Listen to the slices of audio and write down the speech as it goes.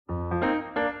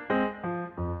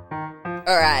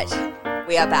All right,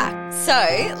 we are back.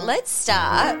 So let's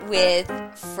start with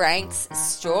Frank's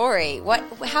story.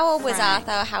 How old was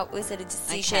Arthur? How was it a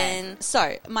decision? Okay.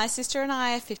 So my sister and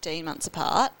I are 15 months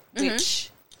apart, which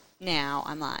now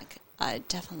I'm like, I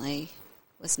definitely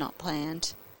was not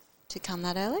planned to come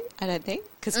that early, I don't think,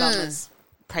 because Mum was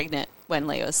pregnant when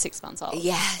Leo was 6 months old.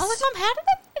 Yes. I was like, Mum, how did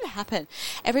that even happen?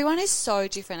 Everyone is so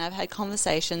different. I've had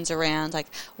conversations around, like,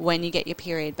 when you get your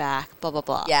period back, blah, blah,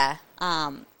 blah. Yeah.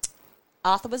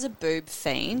 Arthur was a boob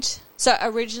fiend. So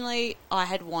originally I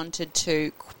had wanted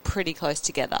to pretty close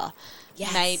together.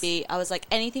 Yes. Maybe I was like,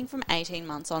 anything from 18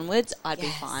 months onwards I'd be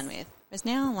fine with. Whereas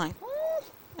now I'm like,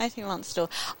 18 months still.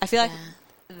 I feel like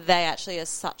they actually are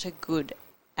such a good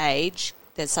age.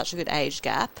 There's such a good age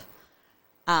gap.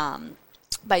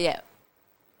 But yeah,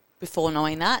 before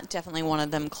knowing that, definitely wanted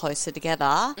them closer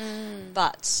together.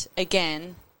 But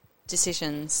again,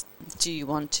 decisions, do you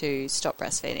want to stop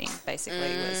breastfeeding, basically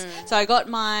was. So I got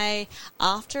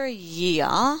after a year,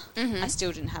 I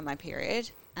still didn't have my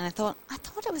period. And I thought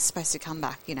it was supposed to come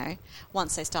back,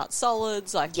 once they start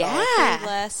solids, like feed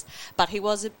less. But he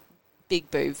was a big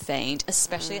boob fiend,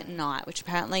 especially at night, which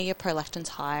apparently your prolactin's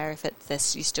higher if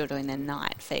you're still doing their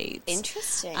night feeds.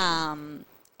 Interesting.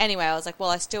 Anyway, I was like,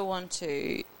 well, I still want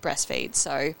to breastfeed.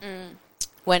 So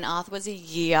when Arthur was a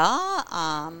year,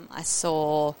 I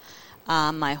saw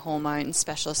my hormone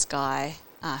specialist guy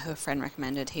who a friend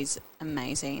recommended. He's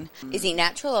amazing. Is he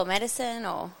natural or medicine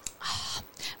or?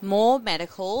 More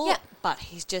medical, but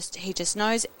he just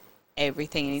knows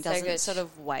everything, and he doesn't sort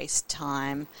of waste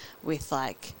time with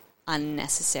like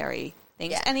unnecessary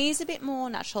things. And he's a bit more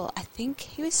natural. I think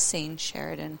he was seeing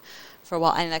Sheridan for a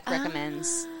while and like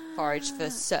recommends forage for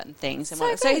certain things.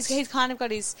 And so he's kind of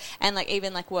got his, and like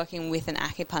even like working with an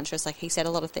acupuncturist, like he said a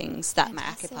lot of things that my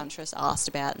acupuncturist asked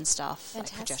about and stuff, like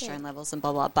progesterone levels and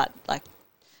blah blah, but like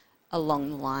along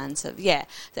the lines of So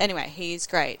anyway, he's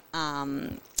great.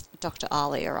 Dr.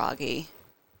 Ali Aragi.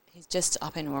 He's just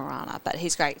up in Warana, but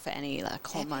he's great for any like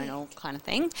hormonal kind of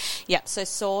thing. Yep. So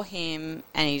saw him,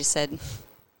 and he just said,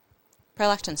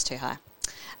 prolactin's too high.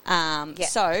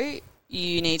 So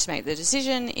you need to make the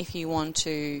decision if you want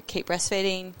to keep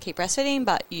breastfeeding,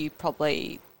 but you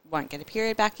probably won't get a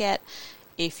period back yet.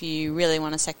 If you really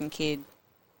want a second kid,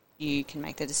 you can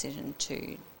make the decision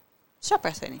to stop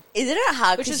breastfeeding. Isn't it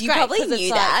hard? Because you probably knew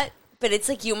that. But it's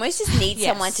like you almost just need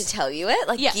someone to tell you it,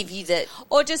 like give you the...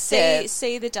 Or just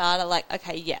see the data, like,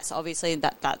 okay, yes, obviously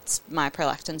that's my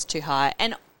prolactin's too high.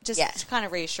 And just kind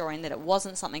of reassuring that it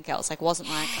wasn't something else. Like, wasn't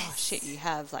like, oh, shit, you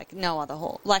have, like, no other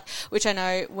like, which I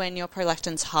know when your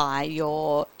prolactin's high,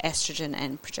 your estrogen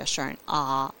and progesterone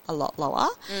are a lot lower,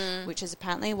 which is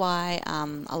apparently why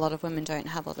a lot of women don't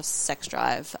have a lot of sex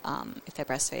drive if they're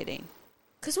breastfeeding.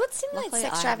 Because what's stimulates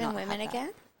sex drive in women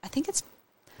again? I think it's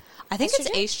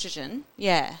estrogen.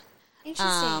 Yeah.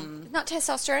 Interesting. Not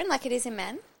testosterone like it is in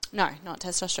men? No, not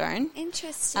testosterone.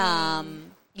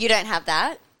 Interesting. You don't have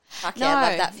that? Fuck yeah,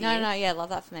 love that for you. No, love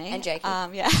that for me. And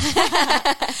Jacob. Yeah.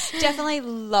 Definitely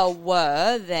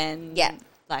lower than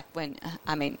like when,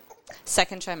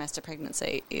 second trimester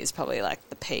pregnancy is probably like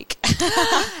the peak.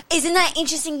 Isn't that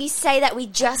interesting you say that? We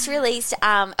just released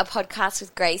a podcast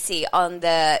with Gracie on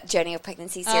the Journey of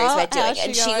Pregnancy series we're doing,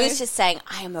 and she was just saying,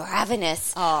 I am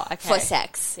ravenous for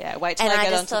sex. Yeah, wait till I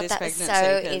get onto this pregnancy.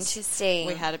 So interesting.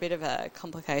 We had a bit of a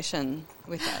complication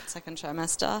with that second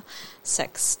trimester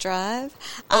sex drive.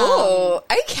 Oh,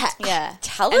 okay. Yeah.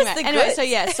 Tell us the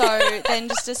goods. So then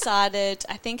just decided,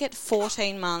 I think at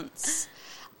 14 months,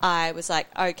 I was like,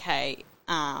 okay,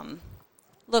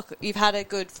 look, you've had a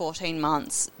good 14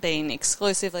 months being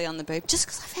exclusively on the boob. Just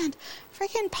because I found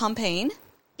freaking pumping.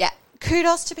 Yeah.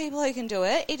 Kudos to people who can do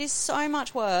it. It is so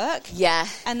much work. Yeah.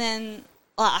 And then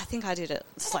I think I did it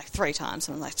like 3 times.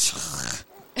 And I'm like, just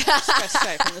go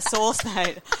straight from the source,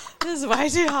 mate. This is way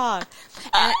too hard.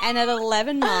 And at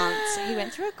 11 months, he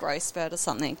went through a growth spurt or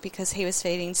something because he was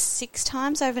feeding 6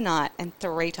 times overnight and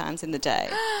 3 times in the day.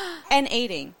 And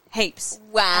eating heaps.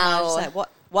 Wow. And I was like,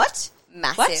 what?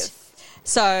 Massive. What?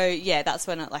 So, yeah, that's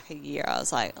when at like a year I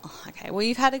was like, oh, okay, well,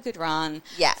 you've had a good run.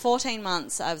 Yeah. 14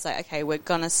 months, I was like, okay, we're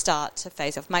going to start to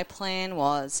phase off. My plan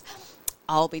was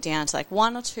I'll be down to like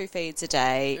 1 or 2 feeds a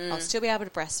day. I'll still be able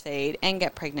to breastfeed and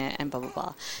get pregnant and blah, blah,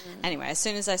 blah. Anyway, as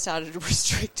soon as I started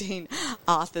restricting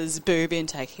Arthur's boob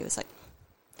intake, he was like,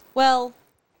 well,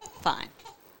 fine.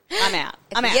 I'm out.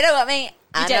 You don't want me,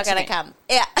 I'm not going to come.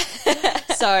 Yeah.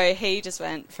 So he just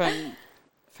went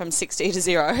from 60 to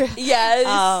 0. Yes.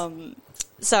 And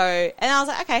I was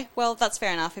like, okay, well, that's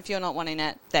fair enough. If you're not wanting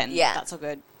it, then that's all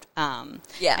good. And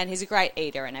he's a great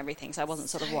eater and everything, so I wasn't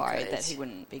sort of worried that he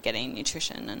wouldn't be getting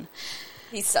nutrition.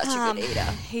 He's such a good eater.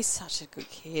 He's such a good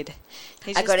kid.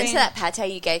 I got into that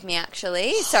pate you gave me,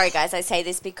 actually. Sorry, guys, I say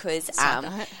this because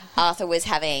Arthur was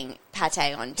having pate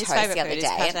on toast the other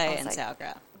day. Pate and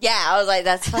sauerkraut. Yeah, I was like,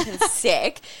 that's fucking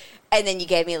sick. And then you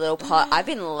gave me a little pot. I've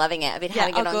been loving it. I've been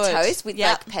having it on toast with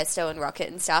like pesto and rocket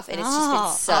and stuff, and it's just been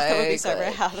so Arthur would be good.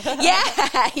 so proud.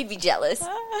 Yeah, he'd be jealous.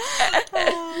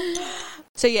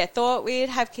 So yeah, thought we'd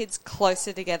have kids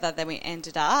closer together than we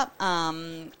ended up.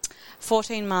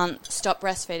 14 months, stopped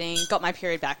breastfeeding, got my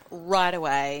period back right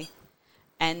away,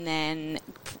 and then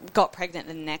got pregnant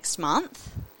the next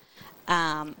month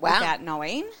without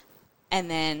knowing. And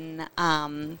then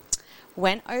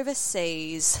went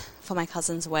overseas for my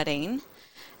cousin's wedding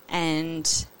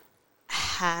and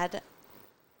had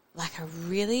like a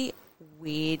really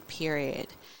weird period.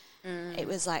 It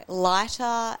was like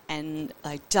lighter and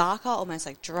like darker, almost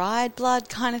like dried blood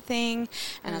kind of thing.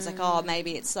 And I was like, oh,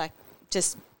 maybe it's like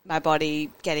just my body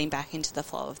getting back into the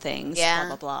flow of things, blah,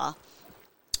 blah, blah.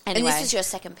 Anyway, and this is your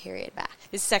second period back.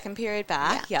 This second period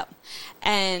back, yep.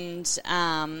 And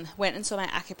went and saw my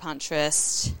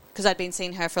acupuncturist because I'd been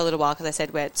seeing her for a little while because I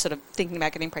said we're sort of thinking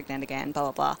about getting pregnant again,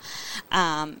 blah, blah,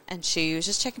 blah. And she was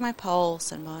just checking my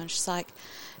pulse and she's like,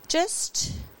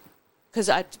 just... Because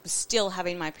I was still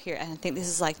having my period, and I think this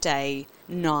is like day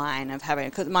 9 of having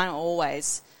it, because mine are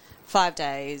always 5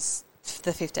 days,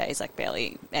 the 5th day is like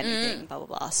barely anything, blah,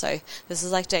 blah, blah. So this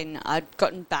is like I'd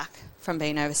gotten back from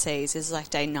being overseas. This is like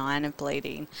day 9 of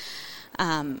bleeding.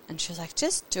 And she was like,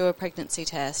 just do a pregnancy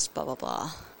test, blah, blah,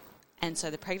 blah. And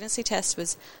so the pregnancy test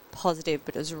was positive,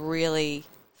 but it was really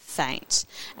faint.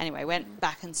 Anyway, went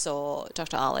back and saw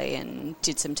Dr. Ali and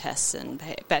did some tests,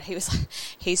 but he was like,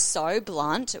 he's so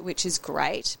blunt, which is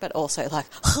great, but also like,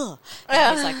 and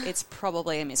he's like, it's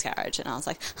probably a miscarriage. And I was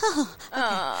like,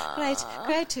 okay,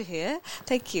 great to hear.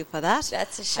 Thank you for that.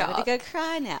 That's a shock. I'm going to go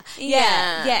cry now.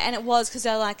 Yeah, and it was because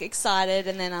I like excited,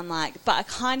 and then I'm like, but I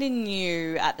kind of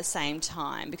knew at the same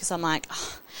time because I'm like,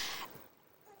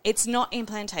 it's not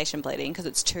implantation bleeding because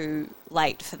it's too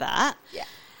late for that. Yeah.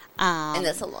 And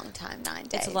that's a long time, 9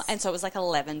 days. And so it was like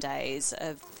 11 days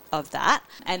of that.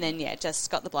 And then,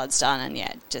 just got the bloods done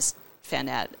and, just found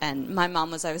out. And my mum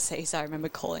was overseas, so I remember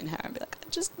calling her and be like, I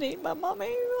just need my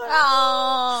mummy.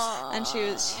 And she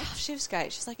was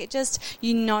great. She's like, it just,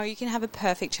 you can have a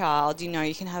perfect child. You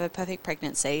can have a perfect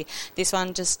pregnancy. This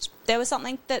one just, there was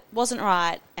something that wasn't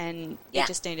right and it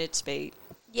just needed to be.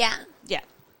 Yeah. Yeah.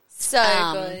 So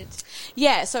good.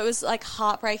 Yeah, so it was like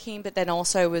heartbreaking, but then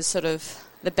also was sort of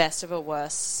the best of a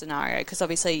worst scenario because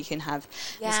obviously you can have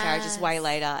miscarriages way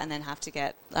later and then have to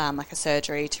get like a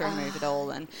surgery to remove it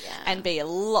all and be a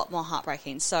lot more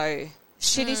heartbreaking. So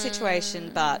shitty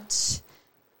situation, but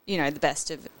the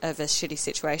best of a shitty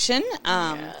situation.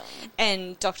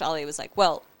 And Dr. Ali was like,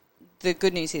 well, the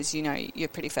good news is you're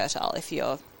pretty fertile if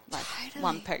you're like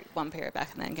one period back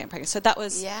and then getting pregnant. So that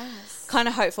was kind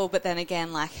of hopeful, but then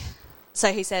again, like,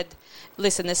 so he said,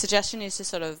 listen, the suggestion is to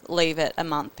sort of leave it a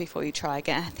month before you try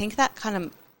again. I think that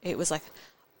it was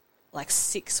like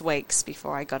 6 weeks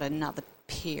before I got another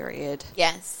period.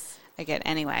 Yes. Again,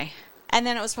 anyway. And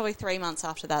then it was probably 3 months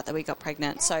after that we got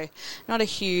pregnant. So not a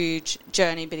huge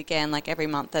journey, but again, like every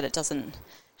month that it doesn't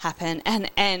happen,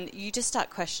 and you just start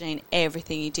questioning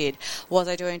everything you did. Was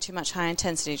I doing too much high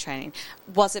intensity training?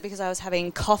 Was it because I was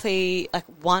having coffee, like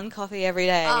one coffee every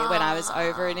day when I was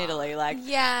over in Italy? Like,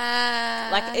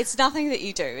 like it's nothing that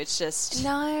you do. It's just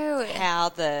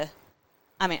how I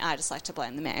just like to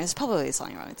blame the man. There's probably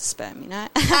something wrong with the sperm, My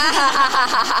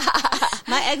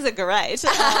eggs are great.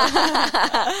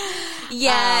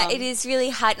 It is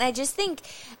really hard, and I just think,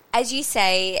 as you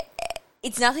say,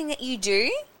 it's nothing that you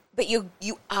do. But you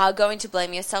are going to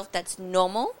blame yourself. That's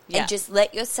normal. And just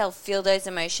let yourself feel those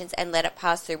emotions and let it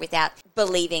pass through without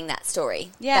believing that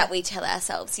story that we tell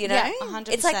ourselves, Yeah, 100%.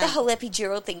 It's like the whole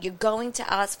epidural thing. You're going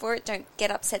to ask for it. Don't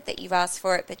get upset that you've asked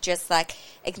for it, but just, like,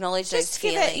 acknowledge those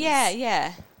feelings.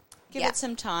 Give it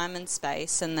some time and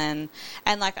space. And then,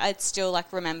 like, I'd still,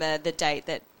 like, remember the date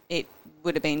that it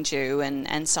would have been due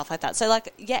and stuff like that. So,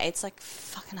 like, it's, like,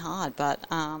 fucking hard. But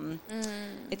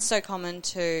it's so common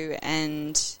too,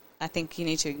 and I think you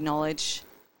need to acknowledge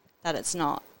that it's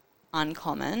not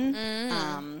uncommon.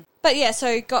 But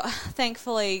so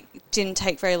thankfully didn't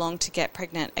take very long to get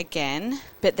pregnant again.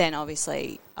 But then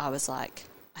obviously I was like,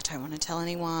 I don't want to tell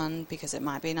anyone because it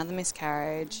might be another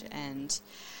miscarriage. And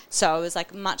so I was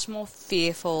like much more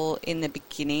fearful in the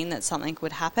beginning that something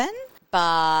would happen.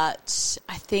 But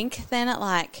I think then at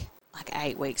like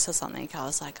 8 weeks or something, I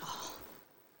was like,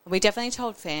 we definitely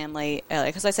told family earlier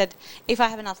because I said if I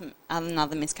have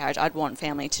another miscarriage, I'd want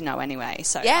family to know anyway,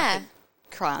 so I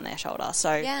could cry on their shoulder.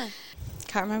 So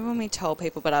can't remember when we told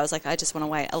people, but I was like, I just want to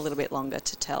wait a little bit longer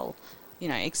to tell,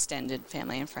 extended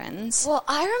family and friends. Well,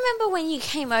 I remember when you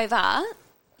came over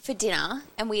for dinner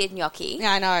and we had gnocchi.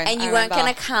 Yeah, I know. And you weren't going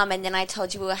to come, and then I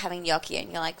told you we were having gnocchi,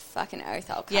 and you're like, fucking oath,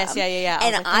 I'll come. Yes, yeah.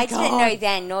 And I didn't know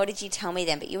then, nor did you tell me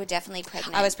then, but you were definitely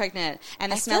pregnant. I was pregnant.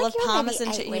 And the smell of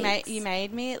parmesan, you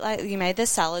made me, like, you made the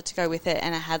salad to go with it,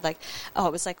 and I had, like,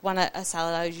 it was like a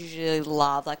salad I usually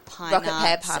love, like pine rocket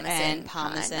nuts pear and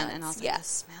parmesan. And I was like, the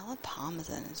smell of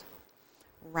parmesan is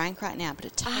rank right now, but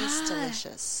it tastes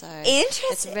delicious. So interesting.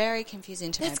 It's very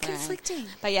confusing to my brain. That's conflicting.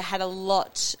 But yeah, had a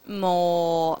lot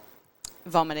more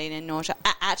vomiting and nausea.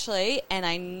 Actually,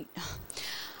 and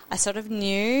I sort of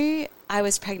knew I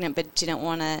was pregnant, but didn't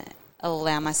want to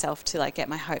allow myself to like get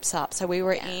my hopes up. So we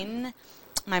were in.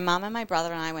 My mum and my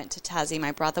brother and I went to Tassie.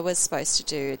 My brother was supposed to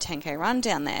do a 10K run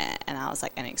down there, and I was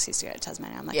like, an excuse to go to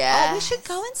Tasmania. I'm like, we should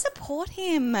go and support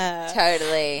him.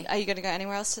 Totally. Are you going to go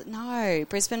anywhere else? No.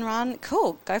 Brisbane run?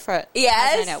 Cool. Go for it.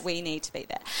 Yes. No, we need to be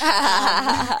there.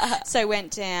 So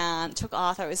went down, took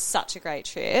Arthur. It was such a great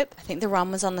trip. I think the run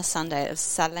was on the Sunday. It was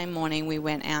Saturday morning. We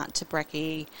went out to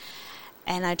Brekkie,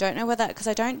 and I don't know whether, because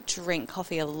I don't drink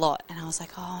coffee a lot, and I was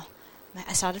like,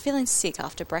 I started feeling sick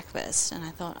after breakfast, and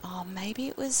I thought, maybe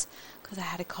it was because I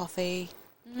had a coffee.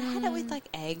 I had it with, like,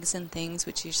 eggs and things,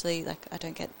 which usually, like, I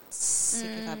don't get sick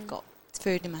if I've got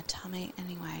food in my tummy.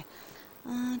 Anyway,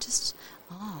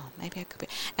 maybe I could be.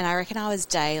 And I reckon I was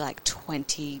day, like,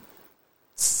 27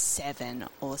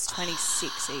 or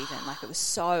 26 even. Like, it was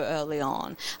so early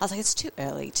on. I was like, it's too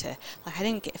early to, like, I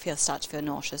didn't start to feel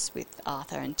nauseous with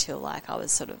Arthur until, like, I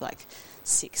was sort of, like,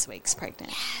 6 weeks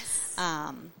pregnant. Yes.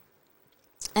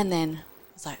 And then I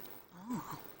was like,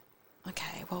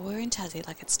 okay, well, we're in Tassie,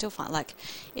 like, it's still fine. Like,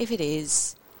 if it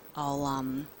is,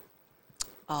 I'll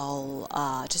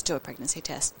just do a pregnancy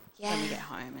test when we get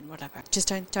home and whatever. Just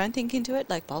don't think into it,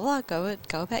 like, blah, blah, go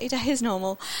about your day as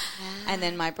normal. Yeah. And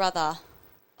then my brother,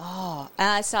 and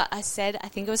I said, I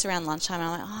think it was around lunchtime,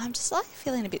 and I'm like, I'm just, like,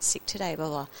 feeling a bit sick today, blah,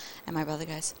 blah. And my brother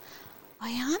goes,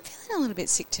 yeah, I'm feeling a little bit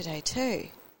sick today too.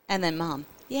 And then Mum,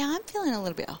 yeah, I'm feeling a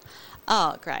little bit,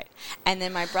 oh, great. And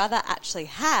then my brother actually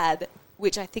had,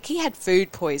 which I think he had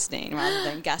food poisoning rather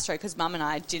than gastro, because Mum and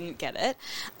I didn't get it.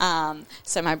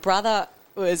 So my brother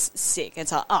was sick. And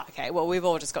so, okay, well, we've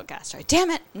all just got gastro. Damn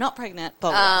it, not pregnant.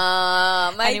 Blah,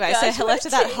 blah. Anyway, gosh, so I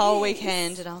left that whole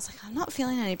weekend, and I was like, I'm not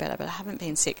feeling any better, but I haven't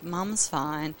been sick. Mum's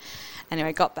fine.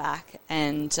 Anyway, got back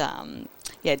and,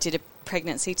 did a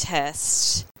pregnancy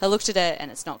test. I looked at it,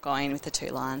 and it's not going with the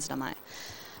 2 lines, and I'm like,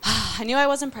 I knew I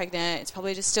wasn't pregnant. It's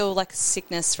probably just still like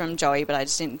sickness from Joey, but I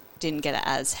just didn't get it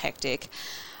as hectic.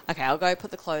 Okay, I'll go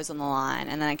put the clothes on the line.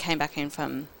 And then I came back in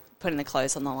from putting the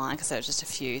clothes on the line because there was just a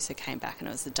few. So I came back and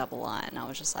it was the double line. And I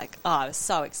was just like, I was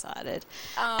so excited.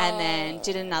 Oh. And then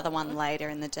did another one later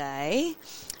in the day.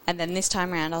 And then this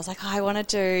time around I was like, I want to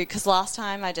do, because last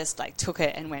time I just like took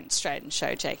it and went straight and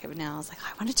showed Jacob. And now I was like, I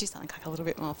want to do something like a little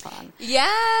bit more fun.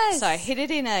 Yes. So I hid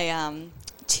it in a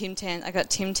Tim Tams. I got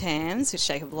Tim Tams, which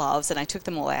Jacob loves, and I took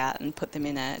them all out and put them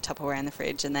in a Tupperware in the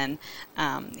fridge, and then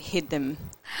hid them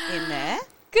in there.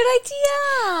 Good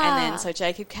idea. And then so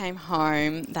Jacob came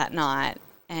home that night,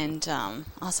 and I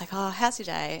was like, how's your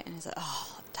day? And he's like,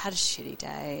 had a shitty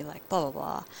day, like blah blah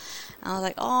blah. And I was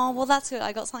like, well, that's good.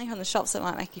 I got something from the shops that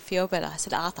might make you feel better. I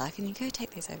said, Arthur, can you go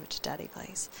take these over to Daddy,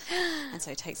 please? And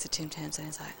so he takes the Tim Tams and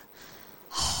he's like,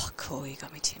 cool, you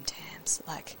got me Tim Tams.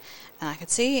 Like, and I could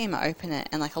see him open it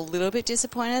and like a little bit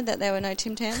disappointed that there were no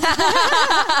Tim Tams.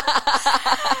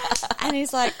 And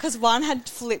he's like, because one had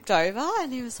flipped over,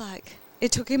 and he was like,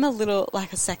 it took him a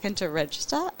second to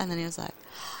register, and then he was like,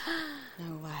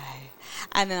 no way.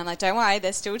 And then I'm like, don't worry,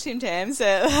 there's still Tim Tams.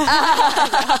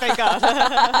 Oh, thank God.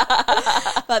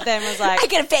 But then was like, I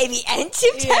got a baby and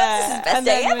Tim Tams. Yeah. This is the best and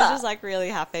day then ever. was just like really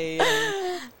happy.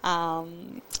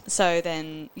 And, so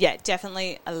then,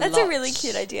 definitely a lot. That's a really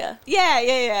cute idea.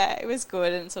 Yeah. It was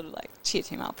good, and sort of like cheered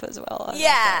him up as well.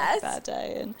 Yes. A bad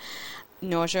day, and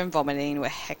nausea and vomiting were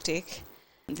hectic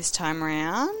this time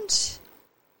around.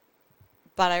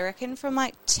 But I reckon from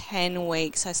like 10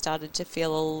 weeks I started to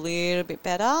feel a little bit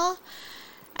better.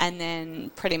 And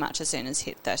then pretty much as soon as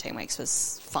hit 13 weeks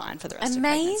was fine for the rest of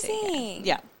pregnancy. Amazing.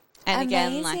 Yeah. And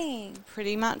again, like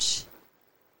pretty much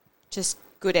just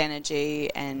good energy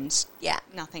and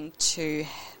nothing too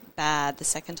bad the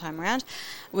second time around.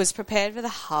 Was prepared for the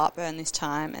heartburn this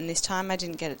time, and this time I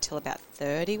didn't get it till about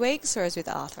 30 weeks, whereas with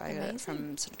Arthur I got it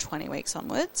from sort of 20 weeks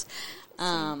onwards.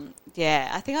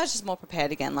 I think I was just more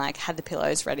prepared again, like had the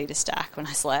pillows ready to stack when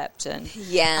I slept. And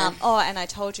and I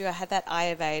told you I had that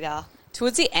Ayurveda.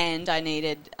 Towards the end I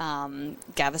needed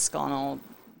Gaviscon or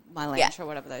Mylantra or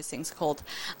whatever those things are called.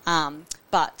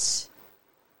 But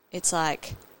it's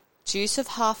like juice of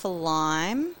half a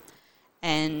lime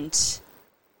and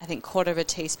I think quarter of a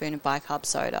teaspoon of bicarb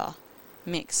soda.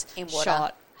 Mix, in water.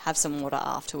 Shot, have some water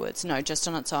afterwards. No, just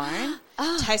on its own.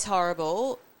 Tastes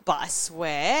horrible, but I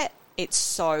swear it's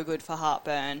so good for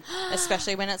heartburn,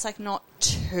 especially when it's like not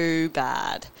too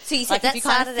bad. So you said that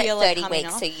started at 30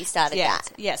 weeks, so you started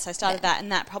that. Yes, I started that,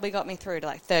 and that probably got me through to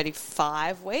like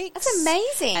 35 weeks. That's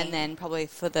amazing. And then probably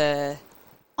for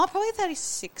probably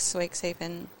 36 weeks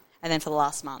even. And then for the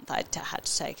last month, I had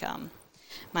to take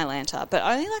my Lanta, but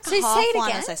only like a half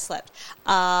one as I slept.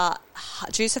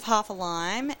 Juice of half a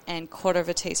lime and quarter of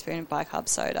a teaspoon of bicarb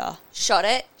soda. Shot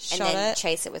it, and then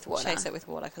chase it with water. Chase it with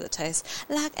water because it tastes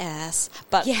like ass.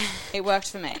 But it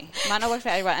worked for me. Might not work for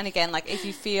everyone. And again, like if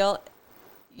you feel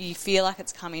like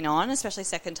it's coming on, especially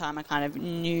second time, I kind of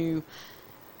knew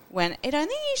when it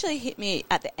only usually hit me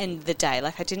at the end of the day.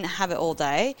 Like I didn't have it all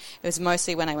day. It was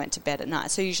mostly when I went to bed at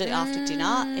night. So usually after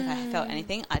dinner, if I felt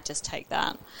anything, I'd just take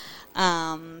that.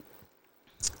 Yeah,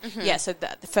 so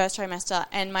the first trimester,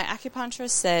 and my acupuncturist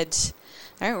said,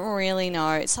 I don't really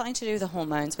know, it's something to do with the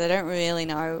hormones, but I don't really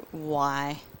know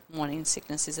why morning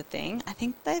sickness is a thing. I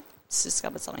think they've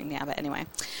discovered something now, but anyway.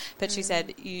 But she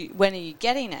said, when are you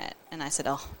getting it? And I said,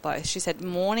 both. She said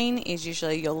morning is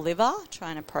usually your liver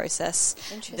trying to process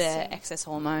the excess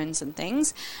hormones and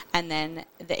things, and then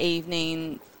the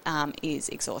evening is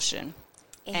exhaustion.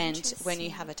 And when you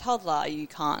have a toddler, you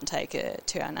can't take a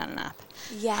 2-hour nap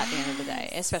at the end of the day,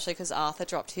 especially because Arthur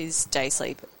dropped his day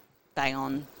sleep bang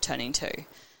on turning 2.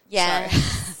 Yeah.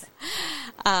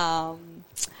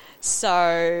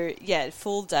 So, yeah,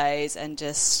 full days and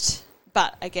just...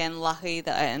 But, again, lucky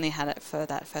that I only had it for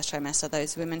that first trimester.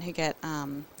 Those women who get...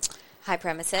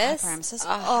 Hyperemesis.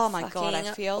 Oh my God, I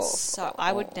feel so...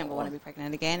 I would never want to be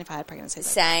pregnant again if I had pregnancy.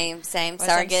 Same.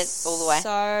 Surrogate all the way.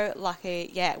 So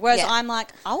lucky, yeah. Whereas I'm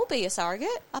like, I will be your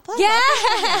surrogate.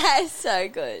 So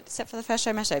good. Except for the first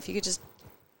trimester, if you could just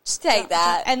take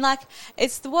that. And like,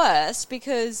 it's the worst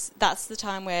because that's the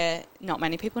time where not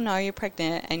many people know you're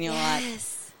pregnant and you're like,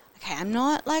 okay, I'm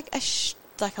not like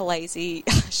a lazy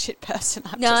shit person.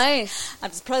 I'm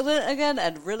just pregnant again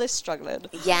and really struggling.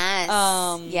 Yes.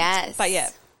 But yeah,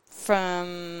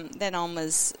 from then on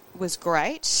was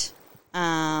great.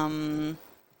 What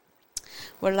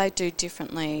did I do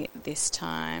differently this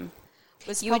time?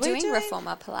 You were doing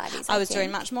Reformer Pilates. I was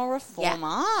doing much more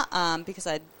Reformer because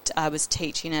I was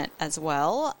teaching it as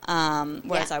well,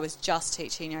 whereas I was just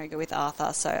teaching yoga with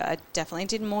Arthur. So I definitely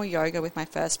did more yoga with my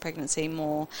first pregnancy,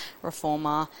 more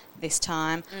Reformer this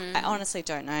time. I honestly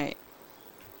don't know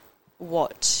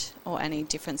what or any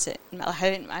difference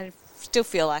I still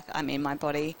feel like I'm in my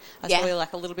body. I feel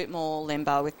like a little bit more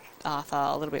limber with Arthur,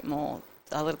 a little bit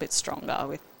stronger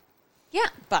with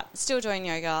but still doing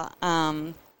yoga.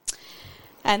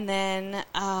 And then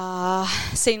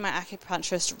seeing my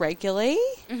acupuncturist regularly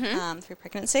through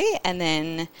pregnancy, and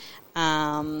then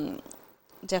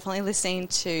definitely listening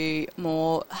to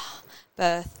more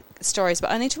birth stories,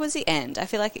 but only towards the end. I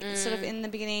feel like sort of in the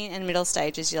beginning and middle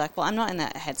stages, you're like, well, I'm not in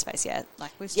that headspace yet.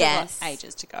 Like, we've still got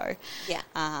ages to go. Yeah.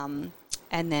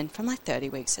 And then from like 30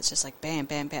 weeks, it's just like bam,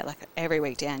 bam, bam. Like every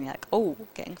week down, you're like, oh,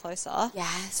 getting closer. Yeah.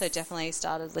 So definitely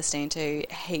started listening to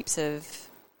heaps of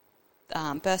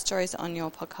birth stories on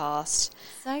your podcast.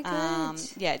 So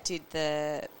good. Did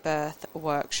the birth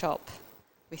workshop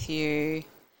with you,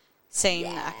 seeing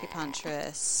the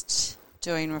acupuncturist,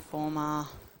 doing Reformer.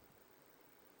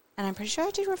 And I'm pretty sure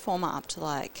I did Reformer up to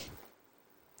like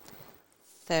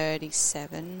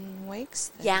 37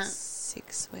 weeks,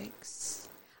 36 weeks.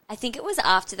 I think it was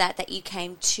after that you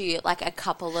came to like a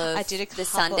couple of the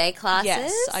Sunday classes.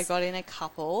 Yes, I got in a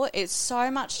couple. It's so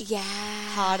much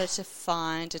harder to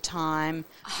find a time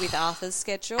with Arthur's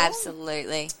schedule.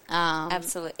 Absolutely.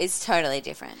 Absolutely. It's totally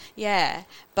different. Yeah,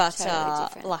 but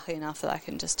lucky enough that I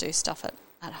can just do stuff at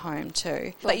home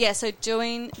too. Cool. But yeah, so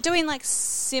doing like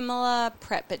similar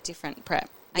prep but different prep,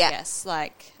 I guess.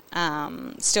 Like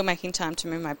still making time to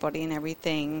move my body and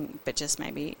everything, but just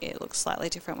maybe it looks slightly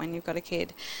different when you've got a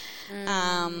kid.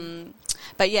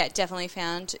 But yeah, definitely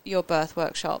found your birth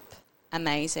workshop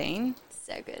amazing.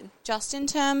 So good. Just in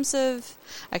terms of,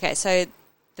 so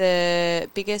the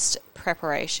biggest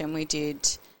preparation we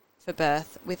did for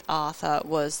birth with Arthur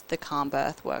was the Calm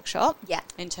Birth workshop. Yeah.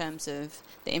 In terms of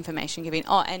the information giving.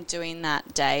 And doing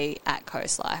that day at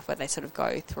Coast Life where they sort of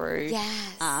go through.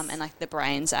 Yes. And like the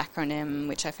BRAINS acronym,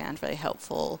 which I found really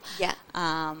helpful. Yeah.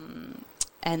 And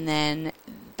then,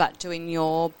 but doing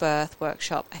your birth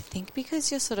workshop, I think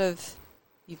because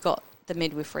you've got the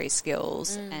midwifery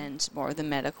skills and more of the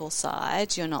medical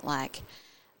side, you're not like,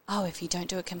 oh, if you don't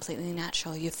do it completely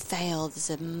natural, you've failed as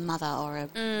a mother or a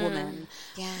woman.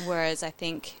 Yeah. Whereas I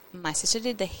think my sister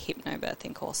did the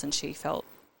hypnobirthing course, and she felt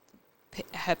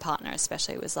her partner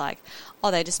especially was like,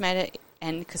 oh, they just made it,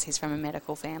 and because he's from a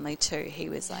medical family too, he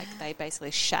was like, they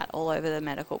basically shat all over the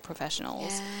medical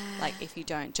professionals. Yeah. Like, if you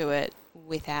don't do it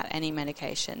without any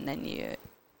medication, then you've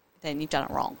done it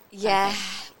wrong. Yeah.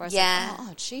 Whereas like,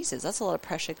 oh, Jesus, that's a lot of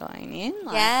pressure going in.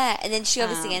 Like, yeah, and then she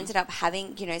obviously ended up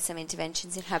having, some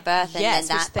interventions in her birth, and then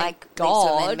that, like, leaves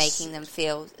women making them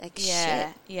feel like shit.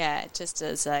 Yeah, just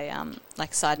as a,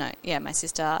 side note, my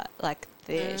sister, like,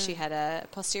 she had a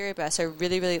posterior birth, so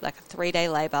really, really, like, a 3-day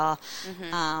labour.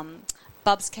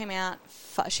 Bubs came out.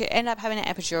 She ended up having an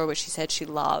epidural, which she said she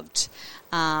loved.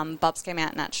 Bubs came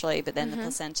out naturally, but then the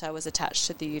placenta was attached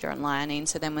to the uterine lining.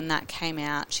 So then when that came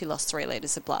out, she lost 3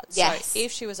 litres of blood. Yes. So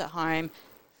if she was at home,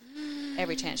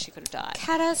 every chance she could have died.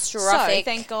 Catastrophic.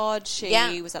 So thank God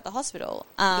she was at the hospital.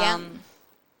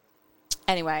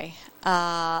 Anyway,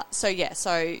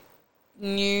 so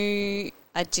knew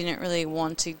I didn't really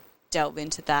want to delve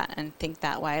into that and think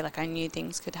that way. Like, I knew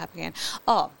things could happen again.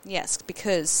 Oh, yes,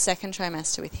 because second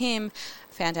trimester with him,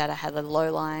 found out I had a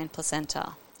low-lying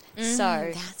placenta.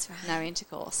 So, that's right. No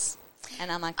intercourse. And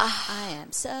I'm like, I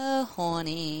am so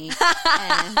horny. And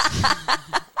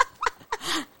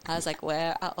I was like,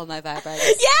 where are all my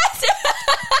vibrators? Yes!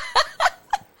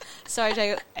 Sorry,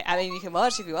 Jake. I mean, you can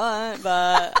watch if you want,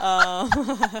 but...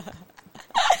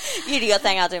 You do your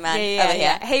thing, I'll do mine.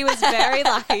 Yeah. He was very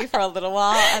lucky for a little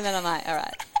while, and then I'm like, all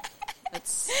right,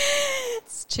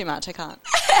 it's too much. I can't.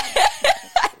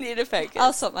 I need to focus.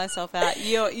 I'll sort myself out.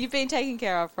 You've been taken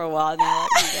care of for a while now.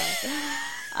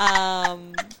 Like,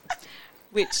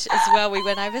 which as well, we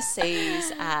went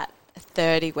overseas at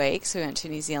 30 weeks. We went to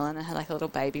New Zealand and had like a little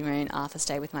baby moon. Arthur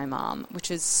stayed with my mum, which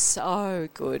was so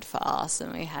good for us,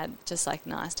 and we had just like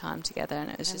nice time together, and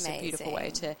it was just a beautiful way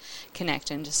to connect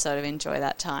and just sort of enjoy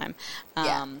that time.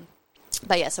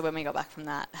 But yeah, so when we got back from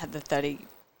that, had the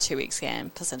 32-week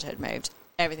scan, placenta had moved,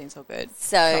 everything's all good.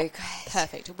 So great.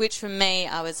 Perfect. Which for me,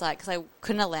 I was like, because I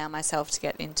couldn't allow myself to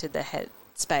get into the head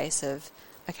space of,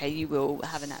 okay, you will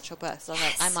have a natural birth. So I was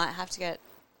like, I might have to get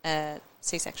a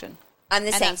C-section. I'm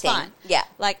the same thing. Fine. Yeah.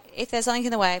 Like, if there's something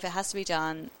in the way, if it has to be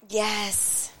done.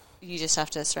 Yes. You just have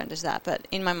to surrender to that. But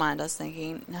in my mind, I was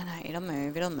thinking, no, it'll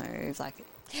move. Like,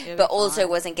 but also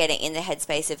wasn't getting in the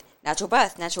headspace of natural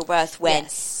birth when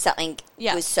something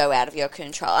was so out of your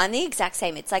control. I'm the exact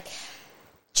same. It's like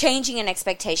changing an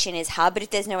expectation is hard, but if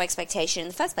there's no expectation in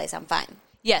the first place, I'm fine.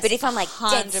 Yes. But if I'm like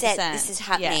 100%. dead set, this is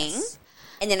happening,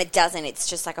 and then it doesn't, it's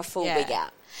just like a full big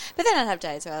out. But then I'd have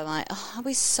days where I'm like, oh, it'll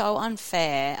be so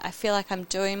unfair. I feel like I'm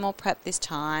doing more prep this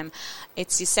time.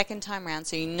 It's your second time round,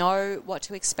 so you know what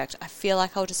to expect. I feel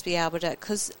like I'll just be able to,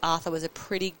 because Arthur was a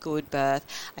pretty good birth,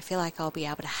 I feel like I'll be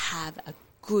able to have a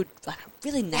good, like,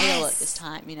 really nail it this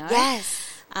time, you know?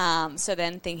 Yes. So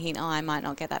then thinking, oh, I might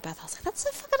not get that birth. I was like, that's so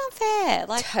fucking unfair.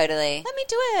 Like, totally. Let me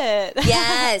do it.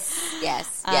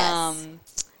 Yes.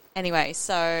 Anyway,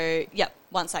 so,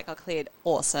 once that got cleared,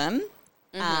 awesome.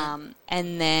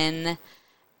 And then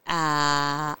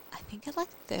I think at like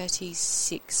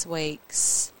 36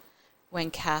 weeks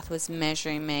when Kath was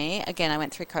measuring me, again, I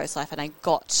went through Coast Life and I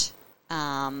got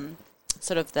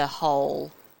sort of the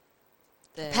whole...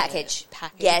 The package.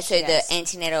 Yeah, so the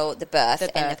antenatal, the birth,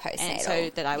 and the postnatal. And so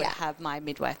that I would have my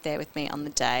midwife there with me on the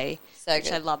day, which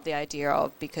I love the idea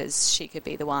of, because she could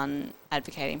be the one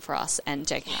advocating for us, and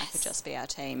Jake and I could just be our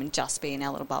team and just be in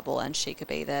our little bubble, and she could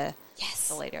be the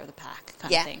leader of the pack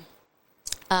kind of thing.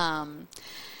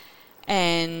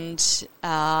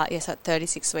 So at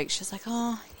 36 weeks, she was like,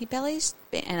 oh, your belly's...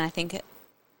 And I think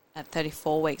at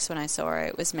 34 weeks when I saw her,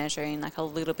 it was measuring like a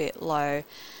little bit low. And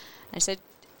I said...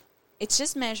 It's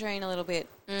just measuring a little bit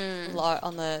low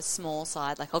on the small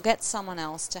side. Like, I'll get someone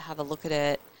else to have a look at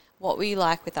it. What were you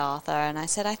like with Arthur? And I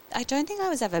said, I don't think I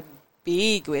was ever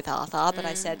big with Arthur, but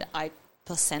I said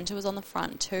placenta was on the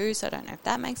front too, so I don't know if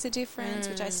that makes a difference,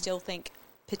 which I still think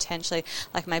potentially,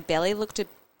 like, my belly looked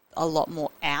a lot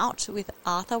more out with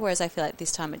Arthur, whereas I feel like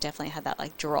this time it definitely had that,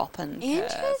 like, drop and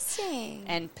Interesting. curve.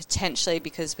 And potentially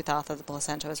because with Arthur the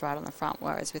placenta was right on the front,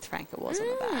 whereas with Frank it was on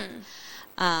the back.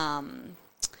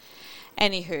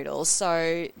 Any hoodles.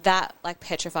 So that, like,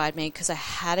 petrified me, because I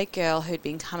had a girl who'd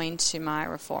been coming to my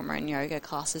reformer and yoga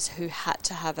classes who had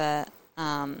to have a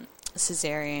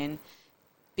cesarean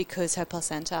because her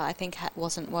placenta, I think,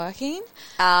 wasn't working.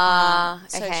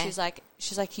 So she's like,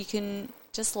 you can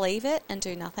just leave it and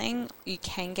do nothing. You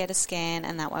can get a scan,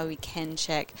 and that way we can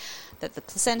check that the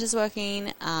placenta's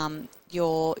working.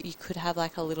 You could have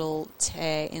like a little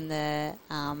tear in the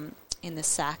in the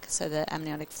sac, so the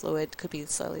amniotic fluid could be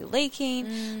slowly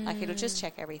leaking. Like, it'll just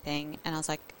check everything. And I was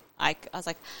like,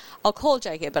 I'll call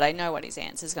Jacob, but I know what his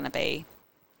answer is going to be.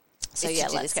 So,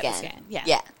 let's get the scan.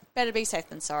 Yeah. Better be safe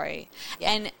than sorry.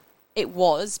 Yeah. And it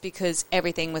was, because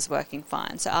everything was working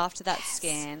fine. So after that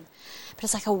scan, but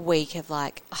it's like a week of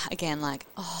like, again, like,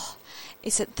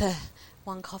 is it the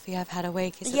one coffee I've had a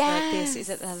week? Is it like this? Is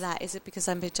it that? Is it because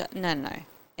I'm... No.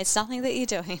 It's nothing that you're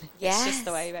doing. It's just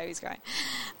the way your baby's growing.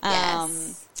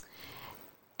 And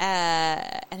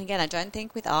again, I don't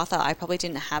think with Arthur, I probably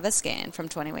didn't have a scan from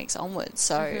 20 weeks onwards.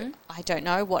 So I don't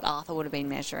know what Arthur would have been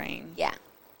measuring. Yeah.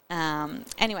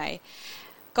 Anyway,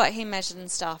 got him measured and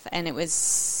stuff, and it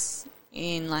was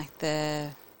in like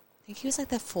I think he was like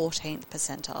the 14th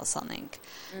percentile or something.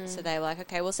 So they were like,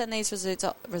 okay, we'll send these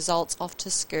results off to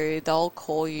SCOO. They'll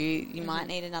call you. You might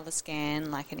need another scan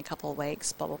like in a couple of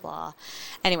weeks, blah, blah, blah.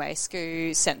 Anyway,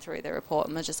 SCOO sent through the report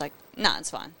and was just like, no,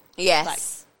 it's fine.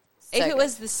 Yes. Like, if it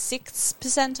was the 6th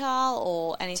percentile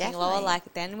or anything lower,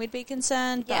 like, then we'd be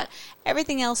concerned. But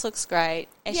everything else looks great.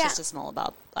 It's just a small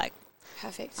bulb. Like,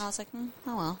 perfect. I was like,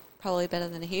 oh well, probably better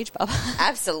than a huge bulb.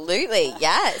 Absolutely,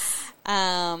 yes.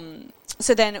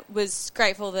 So then was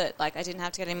grateful that, like, I didn't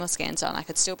have to get any more scans on. I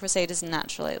could still proceed as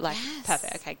naturally. Like,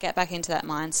 perfect. Okay, get back into that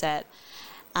mindset.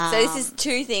 So this is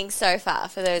 2 things so far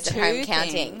for those at home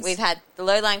counting. We've had the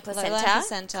low-lying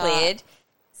placenta cleared,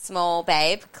 small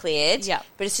babe cleared. Yeah.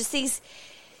 But it's just these...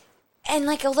 And,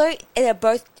 like, although they're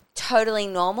both totally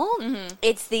normal,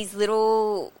 it's these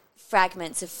little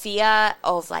fragments of fear,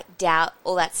 of, like, doubt,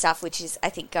 all that stuff, which is, I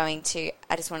think, going to...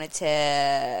 I just wanted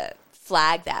to...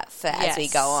 flag that for as we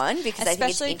go on, because especially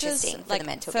I think it's interesting for the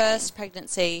mental first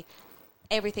pregnancy,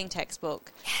 everything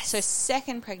textbook. So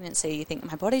second pregnancy, you think,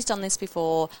 my body's done this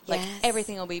before, like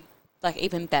everything will be like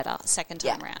even better second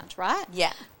time round, right?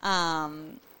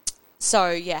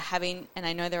 So having, and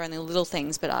I know there are only little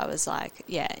things, but I was like,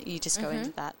 you just go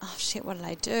into that, oh shit, what did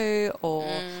I do? Or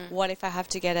what if I have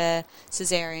to get a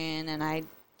cesarean and I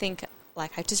think,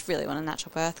 like, I just really want a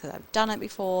natural birth because I've done it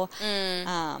before.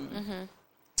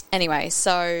 Anyway,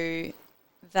 so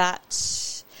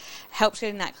that helped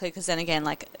getting that clear, because then again,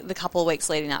 like, the couple of weeks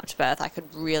leading up to birth, I could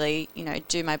really,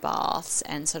 do my baths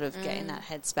and sort of get in that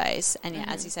headspace. And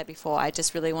as you said before, I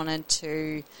just really wanted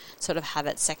to sort of have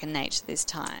it second nature this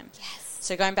time. Yes.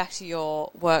 So going back to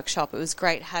your workshop, it was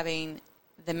great having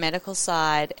the medical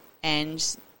side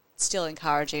and still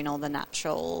encouraging all the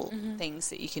natural things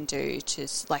that you can do to,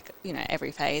 like,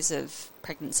 every phase of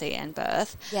pregnancy and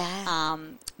birth. Yeah.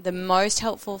 The most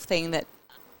helpful thing that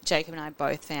Jacob and I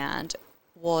both found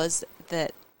was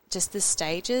that just the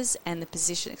stages and the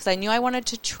position, because I knew I wanted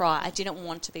to try. I didn't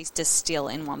want to be just still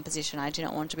in one position. I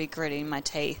didn't want to be gritting my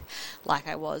teeth like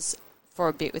I was for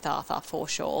a bit with Arthur, for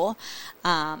sure.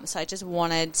 So I just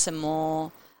wanted some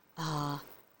more,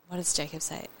 what does Jacob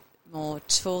say? More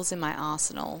tools in my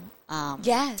arsenal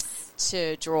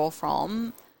to draw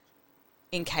from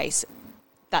in case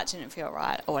that didn't feel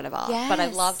right or whatever. Yes. But I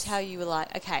loved how you were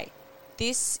like, okay,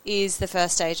 this is the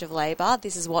first stage of labour,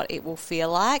 this is what it will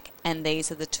feel like, and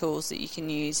these are the tools that you can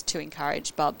use to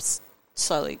encourage bubs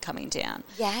slowly coming down.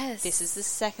 Yes. This is the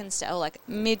second stage, like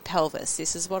mid-pelvis,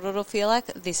 this is what it'll feel like,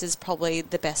 this is probably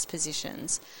the best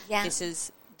positions. Yeah. This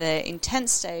is the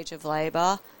intense stage of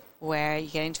labour, where you're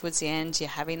getting towards the end, you're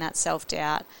having that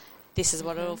self-doubt. This is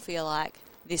what it'll feel like.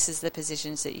 This is the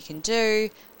positions that you can do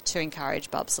to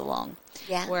encourage bubs along.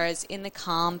 Yeah. Whereas in the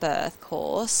calm birth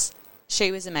course,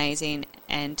 she was amazing,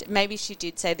 and maybe she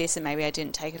did say this and maybe I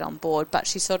didn't take it on board, but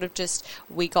she sort of just,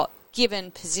 we got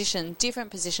given different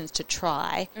positions to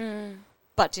try,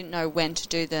 but didn't know when to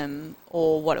do them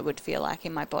or what it would feel like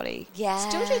in my body. Yeah.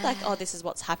 Still did like, oh, this is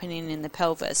what's happening in the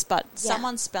pelvis, but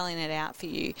someone's spelling it out for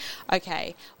you.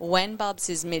 Okay, when bubs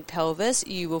is mid-pelvis,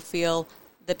 you will feel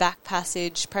the back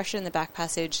passage, pressure in the back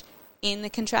passage in the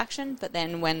contraction, but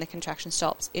then when the contraction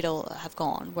stops, it'll have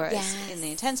gone. Whereas in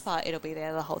the intense part, it'll be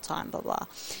there the whole time, blah, blah.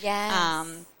 Yeah.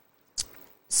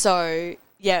 So,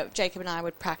 Jacob and I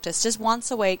would practice just once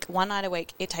a week, one night a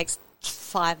week. It takes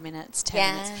 5 minutes,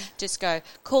 10 minutes. Just go,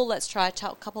 cool, let's try a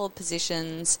couple of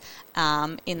positions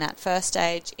in that first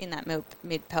stage, in that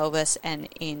mid-pelvis, and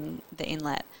in the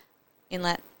inlet,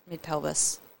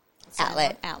 mid-pelvis.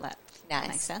 Outlet. Nice. That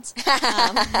makes sense.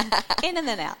 In and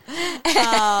then out.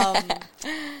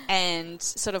 And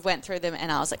sort of went through them, and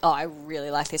I was like, oh, I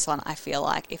really like this one. I feel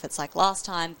like if it's like last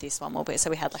time, this one will be. So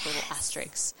we had like little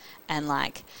asterisks, and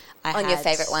like your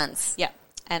favourite ones. Yep.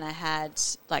 And I had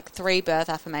like 3 birth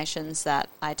affirmations that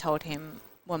I told him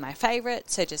were my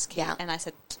favourite. So just keep, and I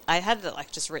said, I had it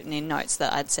like just written in notes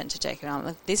that I'd sent to Jacob. And I'm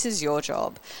like, this is your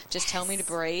job. Just tell me to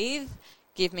breathe.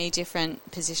 Give me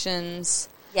different positions.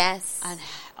 Yes. And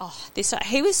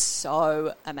he was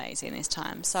so amazing this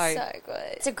time. So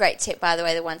good. It's a great tip, by the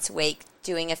way, the once a week,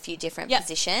 doing a few different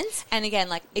positions. And again,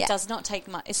 like, it does not take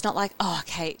much. It's not like,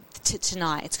 okay,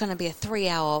 tonight it's going to be a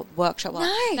 3-hour workshop.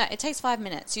 No, it takes 5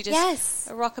 minutes. You just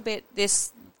rock a bit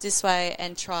this way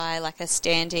and try like a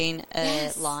standing,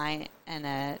 lying, and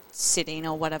a sitting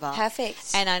or whatever.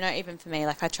 Perfect. And I know even for me,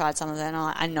 like, I tried some of them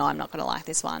and I know I'm not going to like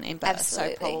this one in birth.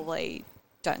 Absolutely. So probably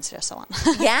don't suggest someone.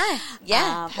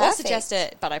 Yeah. Or suggest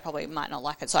it, but I probably might not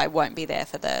like it, so I won't be there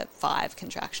for the 5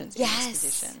 contractions in this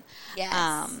position.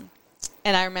 Yes.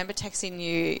 And I remember texting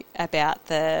you about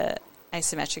the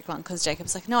asymmetric one because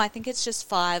Jacob's like, no, I think it's just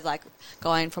 5, like,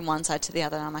 going from one side to the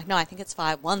other. And I'm like, no, I think it's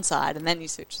 5 one side, and then you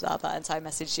switch to the other. And so I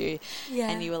messaged you,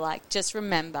 and you were like, just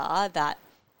remember that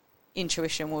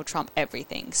intuition will trump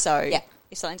everything. So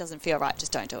if something doesn't feel right,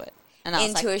 just don't do it. And I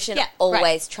intuition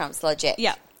always trumps logic.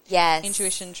 Yeah. Yes.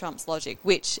 Intuition trumps logic,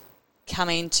 which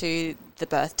coming to the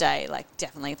birthday, like,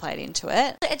 definitely played into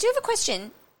it. I do have a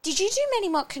question. Did you do many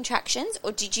mock contractions,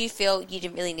 or did you feel you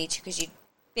didn't really need to because you'd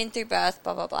been through birth,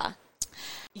 blah, blah, blah?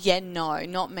 Yeah, no,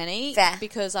 not many. Fair.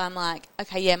 Because I'm like,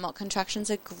 okay, yeah, mock contractions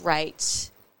are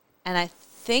great. And I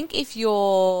think if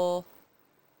you're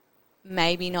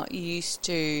maybe not used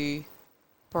to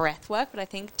breath work, but I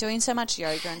think doing so much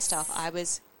yoga and stuff, I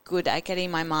was good at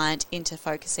getting my mind into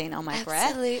focusing on my breath.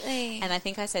 Absolutely. And I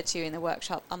think I said to you in the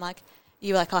workshop, I'm like,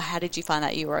 you were like, oh, how did you find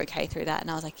that you were okay through that? And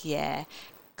I was like, yeah,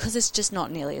 because it's just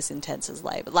not nearly as intense as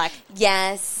labour. Like,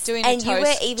 yes. Doing and a toe, you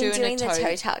were even doing the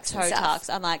toe tucks and toe stuff. tucks.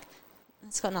 I'm like,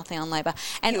 it's got nothing on labour.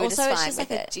 And also it's just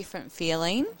like a different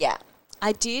feeling. Yeah.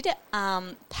 I did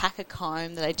pack a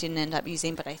comb that I didn't end up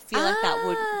using, but I feel like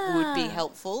that would be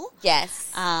helpful.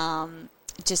 Yes.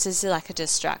 Just as like a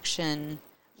distraction.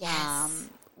 Yes.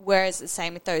 Whereas the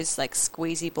same with those like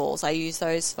squeezy balls, I use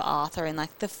those for Arthur in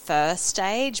like the first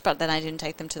stage, but then I didn't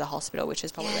take them to the hospital, which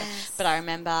is probably But I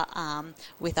remember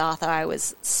with Arthur, I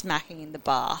was smacking in the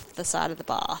bath, the side of the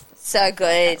bath. So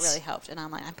good. That really helped, and I'm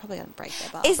like, I'm probably going to break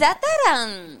their bath. Is that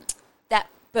that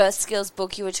birth skills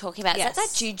book you were talking about? Yes.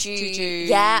 Is that Juju?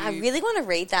 Yeah, I really want to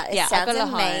read that. It sounds I got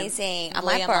it amazing. Home.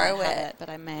 I might borrow it, but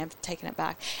I may have taken it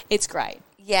back. It's great.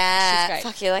 Yeah. She's great.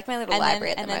 Fuck, you're like my little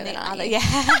library at the moment, aren't you?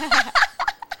 Yeah.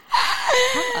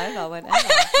 Come over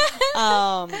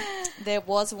whenever. There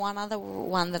was one other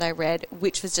one that I read,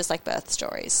 which was just like birth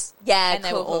stories. Yeah, and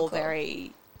they were all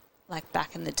very like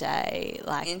back in the day.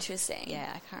 Like interesting.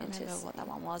 Yeah, I can't remember what that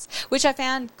one was, which I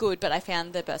found good, but I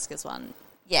found the birth skills one.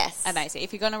 Yes. Amazing.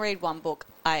 If you're going to read one book,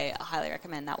 I highly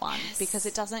recommend that one because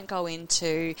it doesn't go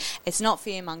into, it's not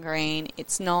fear-mongering,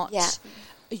 it's not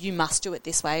you must do it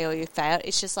this way or you failed.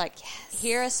 It's just like,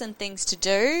 here are some things to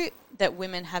do that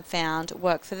women have found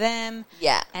work for them.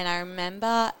 Yeah. And I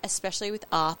remember, especially with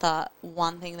Arthur,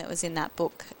 one thing that was in that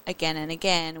book again and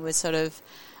again was sort of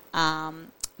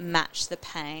match the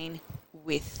pain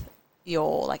with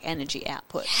your like energy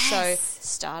output. So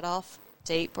start off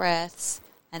deep breaths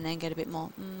and then get a bit more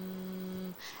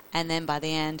and then by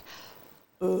the end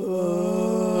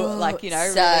like, you know,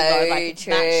 so really go like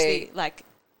true. match the like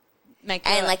make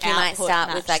and like you might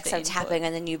start with like some input. tapping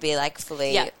and then you'd be like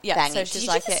fully yeah. banging. So she's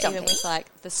like even with like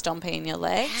the stomping in your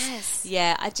legs. Yes.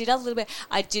 Yeah, I did a little bit.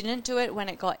 I didn't do it when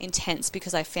it got intense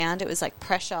because I found it was like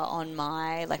pressure on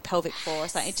my like pelvic floor or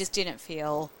something. It just didn't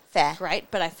feel great,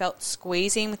 but I felt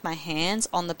squeezing with my hands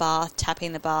on the bath,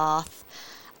 tapping the bath.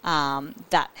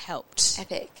 That helped.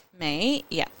 Epic. Me.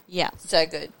 Yeah. So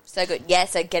good. Yeah,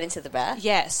 so get into the birth.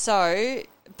 Yeah, so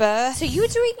birth. So you were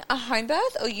doing a home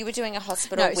birth or you were doing a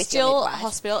hospital with still your midwife?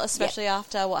 Hospital, especially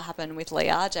after what happened with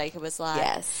Leah. Jacob was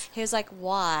like, he was like,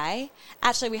 why?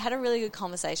 Actually, we had a really good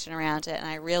conversation around it and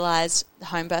I realised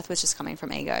home birth was just coming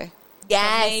from ego.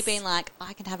 Yes. From me being like,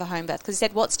 I can have a home birth. Because he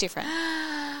said, what's different?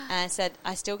 And I said,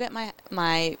 I still get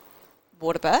my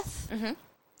water birth. Mm-hmm.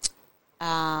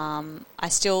 I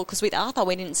still, because with Arthur,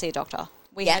 we didn't see a doctor.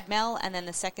 We had Mel, and then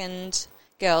the second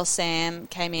girl, Sam,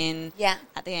 came in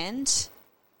at the end,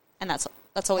 and that's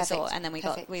all we saw. And then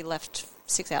we left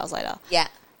 6 hours later. Yeah.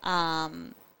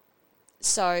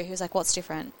 So he was like, "What's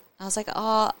different?" I was like,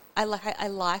 "Oh, I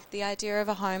like the idea of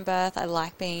a home birth. I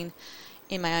like being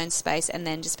in my own space, and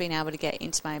then just being able to get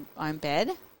into my own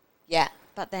bed." Yeah.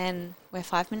 But then we're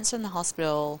 5 minutes from the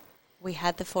hospital. We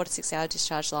had the 4 to 6 hour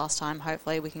discharge last time.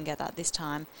 Hopefully we can get that this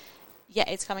time. Yeah,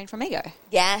 it's coming from ego.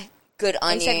 Yeah, good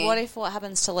on you. He said, what if what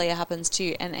happens to Leah happens to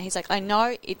you? And he's like, I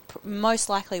know it most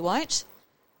likely won't,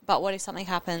 but what if something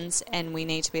happens and we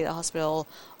need to be at the hospital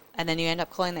and then you end up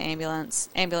calling the ambulance?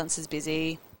 Ambulance is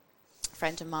busy. A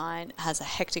friend of mine has a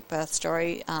hectic birth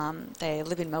story. They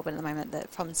live in Melbourne at the moment. They're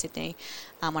from Sydney.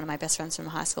 One of my best friends from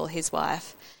high school, his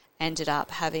wife, ended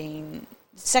up having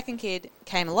second kid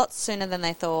came a lot sooner than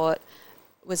they thought,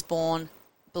 was born,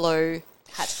 blue,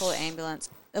 had to call an ambulance.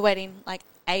 They're waiting like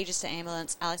ages to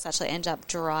ambulance. Alex actually ended up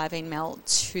driving Mel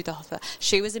to the hospital.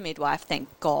 She was a midwife, thank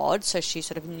God, so she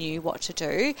sort of knew what to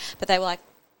do. But they were like,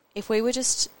 if we were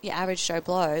just your average Joe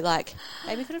Blow, like,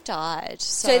 maybe could have died.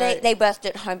 So they birthed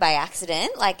at home by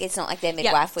accident? Like, it's not like their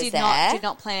midwife was there? Did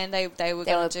not plan. They were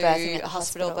going to do a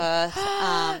hospital birth.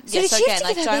 So did she have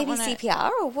to give her baby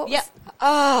CPR? Or what? Yep.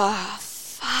 Oh,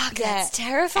 fuck, that's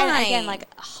terrifying. And again, like,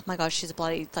 oh my gosh, she's a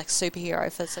bloody like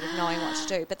superhero for sort of knowing what to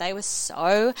do. But they were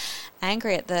so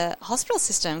angry at the hospital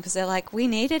system because they're like, we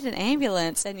needed an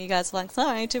ambulance, and you guys were like,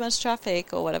 sorry, too much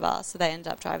traffic or whatever. So they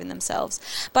ended up driving themselves.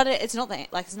 But it's not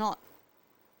that, like, it's not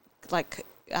like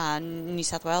New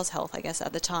South Wales Health, I guess,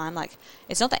 at the time. Like,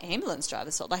 it's not the ambulance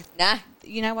driver's fault. Like, nah,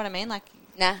 you know what I mean? Like,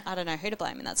 nah, I don't know who to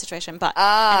blame in that situation. But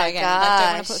again, like,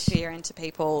 don't want to put fear into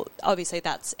people. Obviously,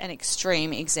 that's an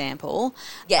extreme example.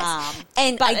 Yes,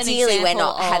 and ideally, we're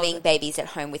not having babies at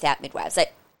home without midwives.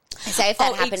 Like, say if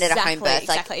that happened at a home birth,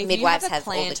 like midwives have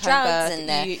all the drugs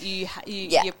and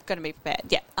you're going to be prepared.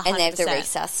 Yeah, 100%. And they have the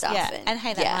resus stuff. Yeah, and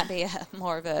hey, that might be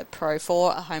more of a pro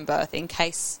for a home birth in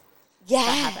case that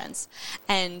happens.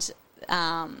 And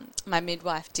my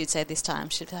midwife did say this time,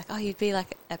 she'd be like, oh, you'd be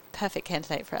like a perfect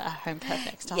candidate for a home birth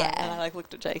next time. Yeah. And I like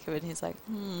looked at Jacob and he's like,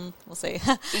 we'll see.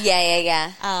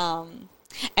 Yeah.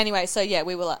 Anyway, so yeah,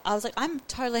 we were like, I was like, I'm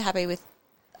totally happy with,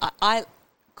 I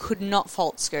could not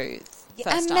fault Scoot.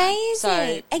 Amazing. So,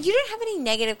 and you don't have any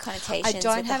negative connotations. I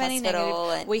don't with have the any hospital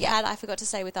negative. I forgot to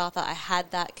say with Arthur, I had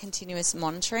that continuous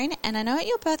monitoring. And I know at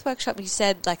your birth workshop you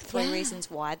said like 3 reasons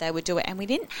why they would do it. And we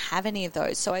didn't have any of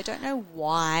those. So I don't know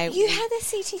why. You had the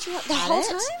CTG the whole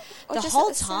time? The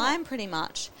whole time, pretty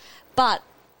much. But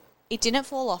it didn't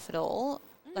fall off at all.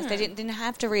 Like they didn't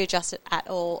have to readjust it at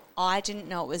all. I didn't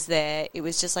know it was there. It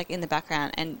was just like in the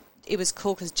background. And it was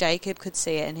cool because Jacob could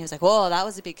see it and he was like, whoa, that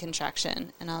was a big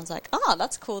contraction. And I was like, oh,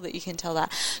 that's cool that you can tell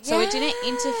that. So it didn't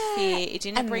interfere. It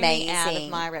didn't bring me out of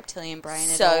my reptilian brain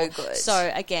at all. So good.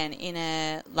 So again, in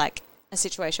a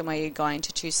situation where you're going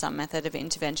to choose some method of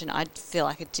intervention, I feel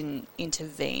like it didn't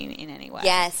intervene in any way.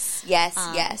 Yes. So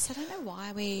I don't know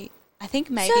why I think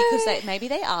maybe because maybe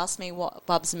they asked me what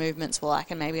Bub's movements were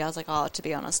like and maybe I was like, oh, to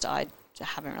be honest, I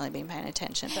haven't really been paying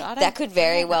attention, but I don't. That could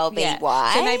very well be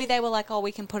why. So maybe they were like, "Oh,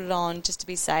 we can put it on just to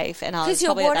be safe." And I was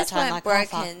probably at that time like,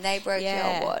 "Because your waters weren't broken; they broke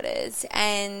your waters,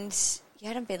 and you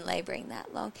hadn't been labouring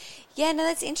that long." Yeah, no,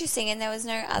 that's interesting. And there was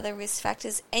no other risk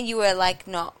factors, and you were like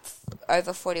not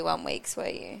over 41 weeks, were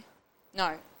you?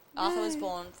 No, Arthur was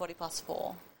born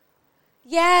 40+4.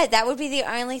 Yeah, that would be the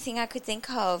only thing I could think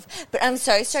of. But I'm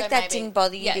so stoked that didn't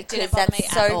bother you because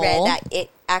that's so rare that it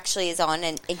actually is on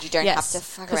and you don't have to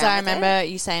fuck around with it. Because I remember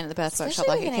you saying at the birth workshop,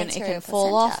 like, it can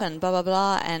fall off and blah, blah,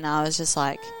 blah. And I was just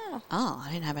like, oh,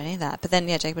 I didn't have any of that. But then,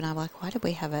 Jacob and I were like, why did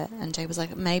we have it? And Jacob was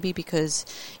like, maybe because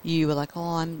you were like,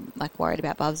 oh, I'm, like, worried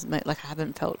about Bub's, like, I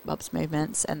haven't felt Bub's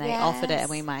movements. And they offered it and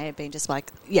we might have been just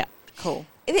like, yeah, cool.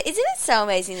 Isn't it so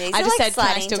amazing? These I just like said,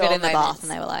 can I still get in the bath?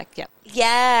 And they were like, yep.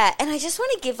 Yeah, and I just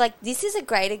want to give, like, this is a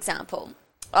great example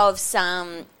of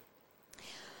some,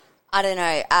 I don't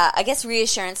know, I guess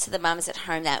reassurance to the mums at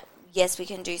home that, yes, we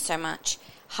can do so much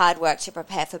hard work to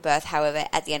prepare for birth. However,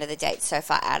 at the end of the day, it's so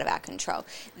far out of our control.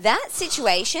 That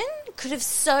situation could have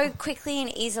so quickly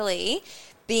and easily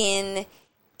been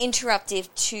interruptive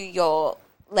to your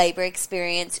labour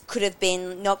experience, could have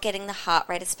been not getting the heart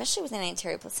rate, especially with an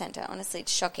anterior placenta. Honestly,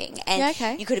 it's shocking. And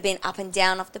you could have been up and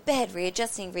down off the bed,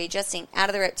 readjusting, out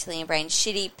of the reptilian brain,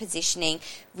 shitty positioning,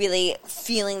 really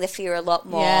feeling the fear a lot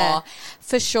more. Yeah,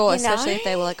 for sure. Especially if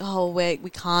they were like, oh, we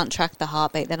can't track the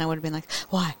heartbeat. Then I would have been like,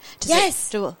 why?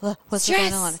 What's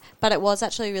going on? But it was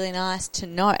actually really nice to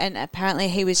know. And apparently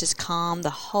he was just calm the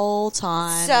whole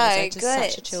time. So he was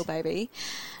good. Such a chill baby.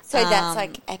 So that's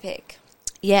like epic.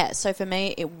 Yeah, so for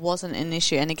me, it wasn't an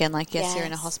issue. And again, like, yes, you're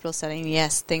in a hospital setting.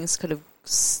 Yes, things could have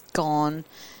gone,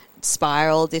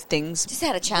 spiraled if things... Just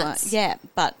had a chance.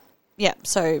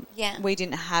 So we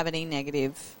didn't have any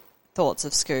negative thoughts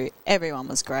of Scoot. Everyone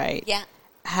was great. Yeah.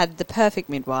 Had the perfect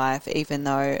midwife, even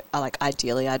though,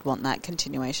 ideally I'd want that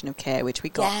continuation of care, which we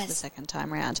got the second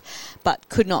time round, but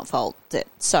could not fault it.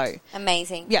 So...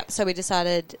 Amazing. Yeah, so we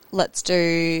decided, let's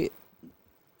do,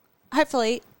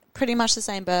 hopefully, pretty much the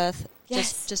same birth,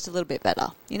 just a little bit better.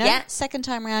 You know? Yeah. Second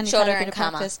time round, you shorter had a bit and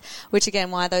of practice. Which, again,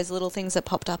 why those little things that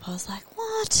popped up, I was like,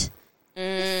 what?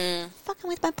 Fucking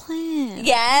with my plan.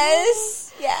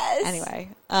 Yes. Anyway,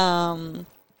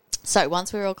 so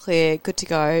once we were all clear, good to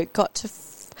go, got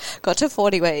to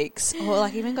 40 weeks, or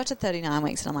even got to 39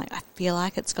 weeks, and I'm like, I feel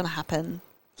like it's going to happen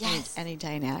any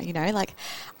day now, you know? Like,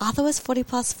 Arthur was 40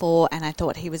 plus 4 and I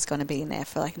thought he was going to be in there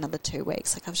for, like, another 2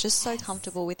 weeks. Like, I was just so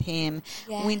comfortable with him.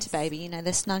 Yes. Winter baby, you know,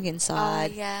 they're snug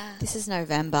inside. Oh, yeah. This is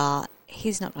November.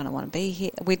 He's not going to want to be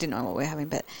here. We didn't know what we were having,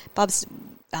 but Bubs,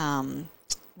 you know,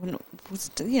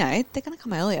 they're going to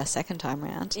come earlier second time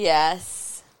round.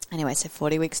 Yes. Anyway, so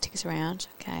 40 weeks ticks around.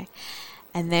 Okay.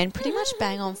 And then pretty much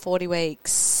bang on 40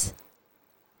 weeks.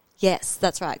 Yes,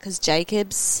 that's right, because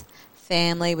Jacob's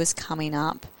family was coming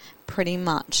up pretty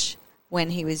much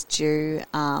when he was due.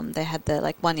 They had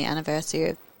the 1 year anniversary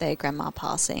of their grandma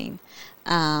passing,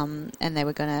 and they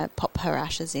were going to pop her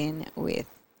ashes in with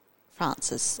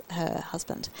Francis, her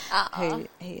husband, who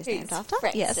he is named after.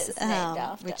 Francis, named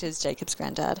after. Which is Jacob's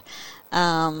granddad.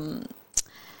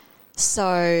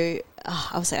 So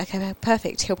I was like, okay,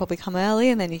 perfect. He'll probably come early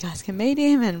and then you guys can meet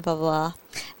him and blah, blah.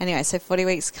 Anyway, so 40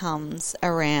 weeks comes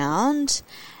around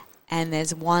and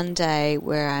there's one day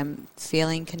where I'm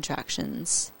feeling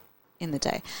contractions in the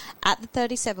day. At the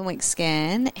 37-week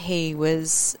scan, he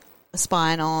was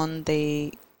spine on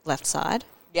the left side.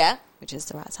 Yeah. Which is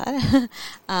the right side.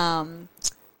 And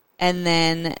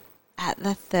then at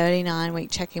the 39-week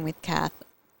check-in with Kath,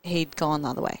 he'd gone the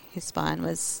other way. His spine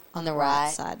was on the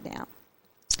right side now.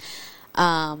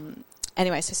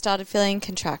 Anyway, so started feeling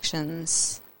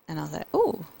contractions, and I was like,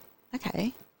 "Oh,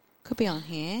 okay, could be on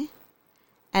here."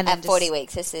 And at 40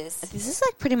 weeks, this is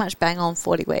like pretty much bang on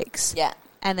 40 weeks. Yeah,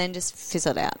 and then just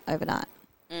fizzled out overnight.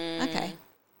 Okay,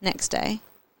 next day,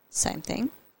 same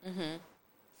thing.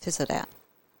 Fizzled out.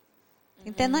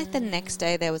 Then the next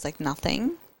day there was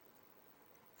nothing,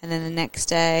 and then the next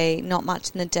day not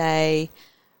much in the day.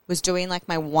 Was doing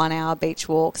my 1 hour beach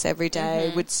walks every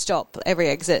day. Would stop every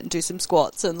exit and do some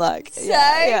squats and just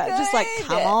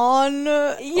come on,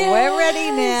 we're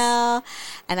ready now.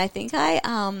 And I think I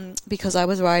because I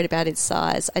was worried about his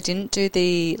size, I didn't do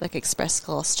the express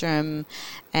colostrum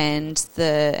and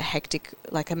the hectic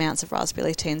amounts of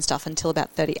raspberry tea and stuff until about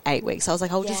 38 weeks. I was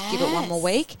like, I'll just give it 1 more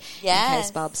week in case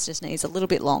Bubs just needs a little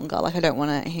bit longer. I don't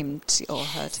want him or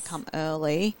her to come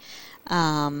early.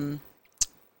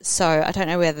 So I don't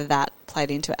know whether that played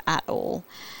into it at all.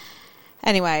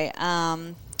 Anyway,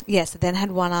 so then had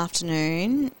one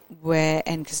afternoon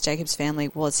because Jacob's family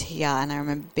was here, and I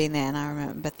remember being there, and I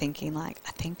remember thinking I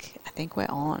think we're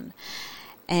on.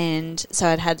 And so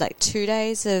I'd had 2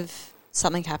 days of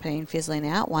something happening, fizzling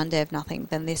out, 1 day of nothing.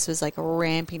 Then this was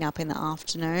ramping up in the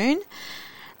afternoon,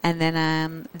 and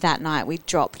then that night we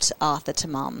dropped Arthur to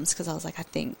Mum's because I was I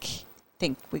think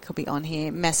we could be on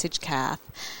here. Message Kath,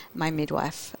 my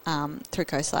midwife, through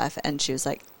Coast Life, and she was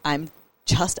like, I'm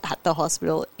just at the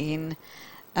hospital in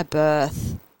a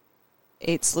birth.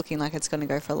 It's looking like it's going to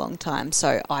go for a long time,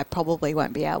 so I probably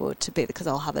won't be able to be because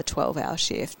I'll have a 12-hour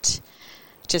shift.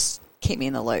 Just keep me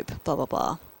in the loop, blah, blah,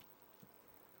 blah.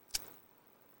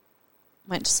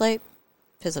 Went to sleep,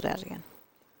 fizzled out again.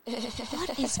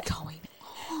 What is going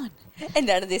on? And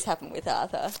none of this happened with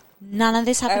Arthur. None of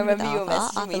this happened with Arthur. I remember you were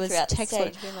messaging me throughout the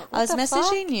stage. I was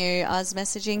messaging you. I was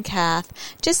messaging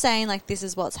Kath, just saying this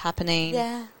is what's happening.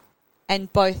 Yeah.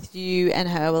 And both you and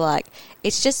her were like,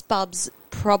 it's just Bubs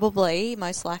probably,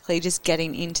 most likely, just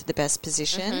getting into the best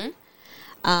position.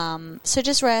 So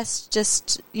just rest,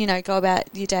 just, go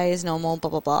about your day as normal, blah,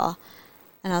 blah, blah.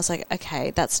 And I was like, okay,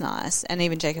 that's nice. And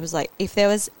even Jacob was like, if there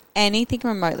was anything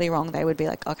remotely wrong, they would be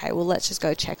like, okay, well, let's just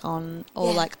go check on,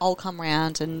 or I'll come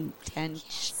round and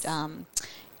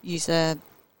use a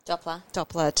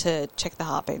Doppler to check the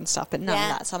heartbeat and stuff, but none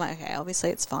of that. So I'm like, okay, obviously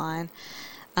it's fine.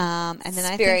 And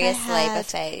then spurious I think I had labour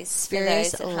phase.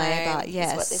 Spurious labour,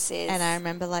 yes. Is what this is. And I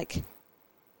remember I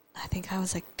think I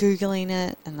was Googling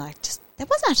it, and there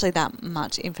wasn't actually that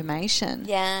much information.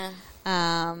 Yeah.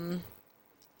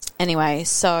 Anyway,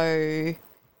 so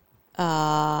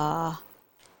I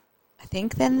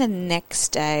think then the next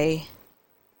day,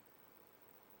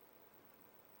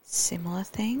 similar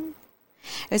thing.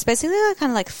 It was basically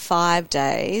kind of 5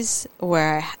 days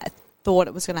where I thought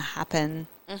it was going to happen,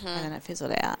 and then it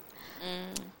fizzled out.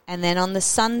 And then on the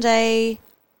Sunday,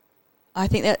 I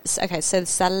think that's okay. So the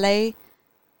Saturday,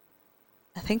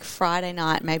 I think Friday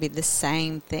night, maybe the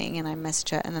same thing, and I messaged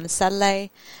her. And then the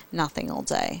Saturday, nothing all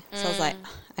day. So I was like,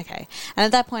 okay. And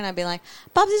at that point, I'd be like,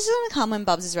 Bubs is going to come when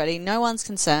Bubs is ready. No one's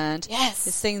concerned. Yes.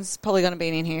 This thing's probably going to be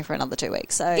in here for another 2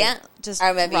 weeks. So just I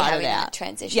remember write having it out. That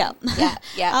transition. Yeah.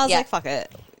 I was like, fuck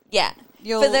it. Yeah.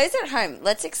 For those at home,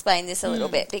 let's explain this a little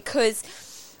bit, because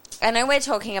I know we're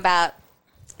talking about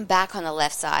back on the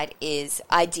left side is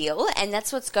ideal, and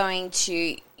that's what's going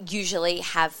to usually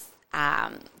have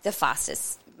the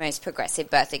fastest, most progressive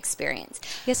birth experience.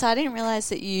 Yes, I didn't realise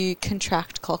that you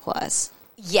contract clockwise.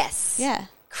 Yes. Yeah.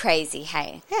 Crazy,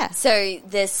 hey? Yeah. So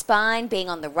the spine being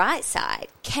on the right side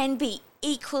can be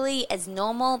equally as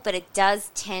normal, but it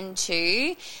does tend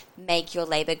to make your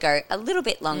labour go a little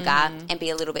bit longer and be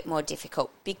a little bit more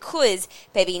difficult because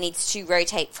baby needs to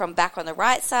rotate from back on the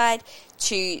right side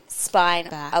to spine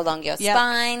along your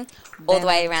spine, all the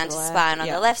way around to spine on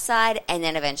the left side, and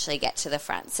then eventually get to the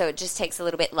front. So it just takes a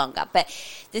little bit longer. But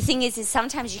the thing is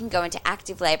sometimes you can go into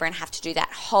active labour and have to do that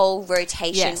whole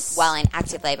rotation while in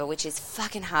active labour, which is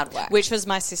fucking hard work. Which was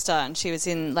my sister, and she was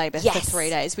in labour for 3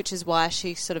 days, which is why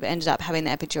she sort of ended up having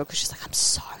the epidural because she's like, I'm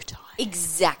so tired.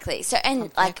 Exactly. So,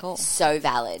 and so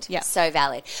valid. Yeah. So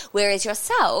valid. Whereas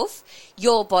yourself,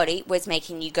 your body was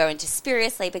making you go into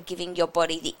spurious labour, giving your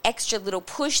body the extra little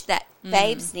push that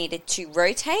babes needed to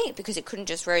rotate because it couldn't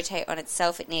just rotate on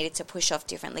itself. It needed to push off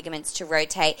different ligaments to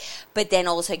rotate, but then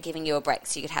also giving you a break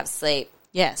so you could have sleep.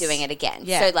 Yes. Doing it again.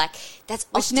 Yeah. So, like, that's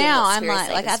which often now what I'm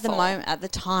like at the for. moment, at the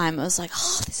time, I was like,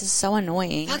 oh, this is so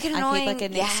annoying. Fucking I annoying. keep like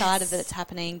getting excited that it's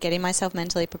happening, getting myself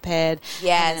mentally prepared.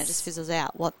 Yes. And then it just fizzles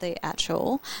out. What the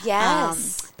actual.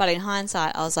 Yes. But in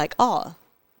hindsight, I was like, oh,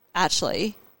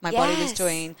 actually, my body was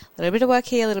doing a little bit of work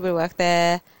here, a little bit of work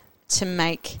there to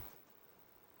make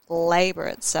labour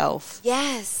itself.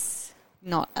 Yes.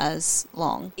 Not as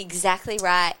long. Exactly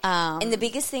right. And the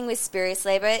biggest thing with spurious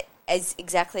labour, as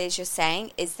exactly as you're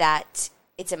saying, is that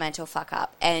it's a mental fuck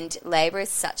up. And labour is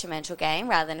such a mental game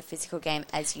rather than a physical game,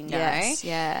 as you know. Yes,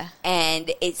 yeah.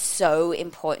 And it's so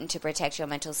important to protect your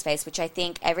mental space, which I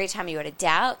think every time you had a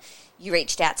doubt, you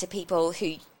reached out to people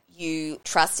who you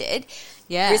trusted,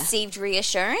 received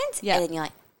reassurance, and then you're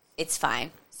like, it's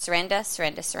fine. Surrender,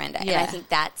 surrender, surrender. Yeah. And I think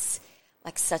that's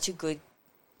like such a good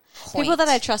point. People that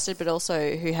I trusted, but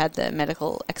also who had the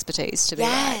medical expertise to be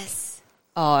like,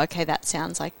 oh, okay, that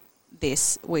sounds like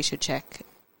this. We should check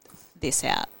this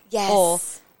out. Yes. Or,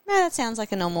 no, that sounds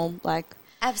like a normal, like...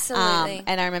 Absolutely.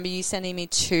 And I remember you sending me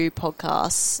 2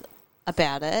 podcasts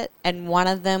about it, and one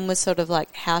of them was sort of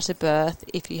like how to birth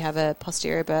if you have a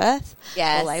posterior birth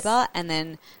or labour, and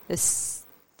then this,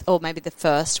 or maybe the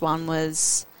first one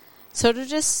was sort of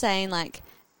just saying like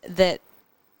that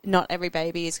not every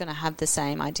baby is going to have the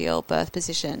same ideal birth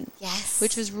position. Yes.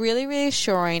 Which was really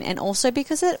reassuring, and also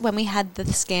because when we had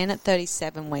the scan at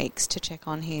 37 weeks to check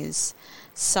on his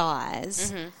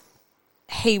size,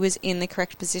 he was in the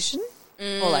correct position.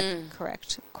 Or like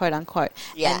correct, quote unquote,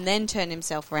 and then turned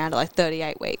himself around at like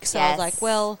 38 weeks. So I was like,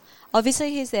 well, obviously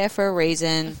he's there for a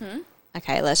reason.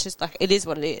 Okay, let's just like, it is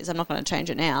what it is. I'm not going to change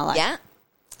it now. Like,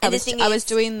 And I was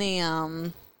doing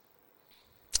the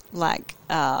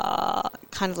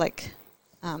kind of like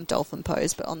dolphin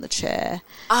pose, but on the chair.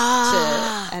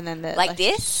 And then the, like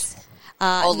this,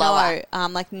 or lower,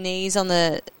 like knees on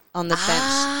the bench,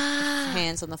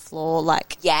 hands on the floor,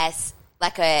 like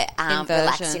like a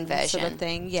relaxed inversion sort of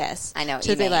thing. Yes, I know what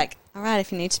to you be mean. like, all right,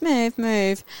 if you need to move,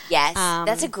 move. Yes,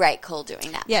 that's a great call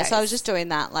doing that. Yeah, pose. so I was just doing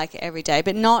that like every day,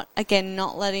 but not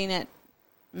letting it,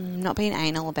 not being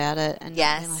anal about it, and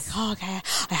not being like, oh, okay,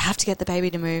 I have to get the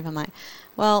baby to move. I'm like,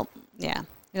 well, yeah,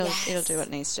 it'll do what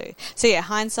it needs to do. So yeah,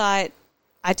 hindsight,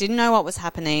 I didn't know what was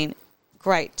happening.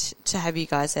 Great to have you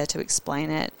guys there to explain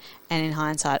it, and in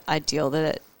hindsight, ideal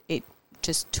that it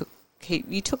just took.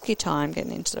 You took your time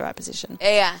getting into the right position.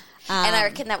 Yeah. And I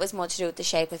reckon that was more to do with the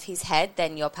shape of his head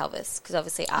than your pelvis, because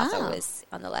obviously Arthur was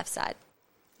on the left side.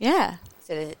 Yeah.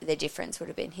 So the difference would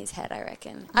have been his head, I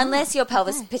reckon. Unless your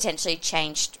pelvis potentially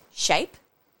changed shape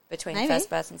between first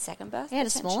birth and second birth. He had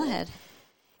a smaller head.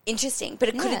 Interesting. But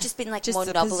it could have just been like just more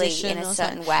knobbly in a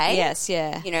certain way. Yes,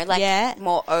 yeah. You know, like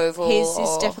more oval. His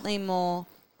is definitely more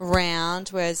round,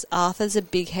 whereas Arthur's a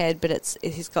big head, but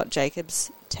he's got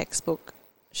Jacob's textbook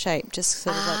shape, just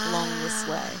sort of like long this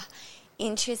way.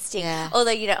 Interesting. Yeah.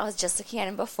 Although, you know, I was just looking at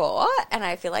him before, and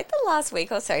I feel like the last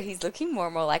week or so he's looking more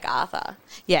and more like Arthur.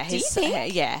 Yeah. Do you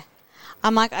think? Yeah.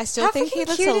 I'm like, I still think he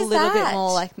looks a little bit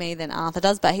more like me than Arthur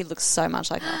does, but he looks so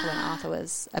much like Arthur when Arthur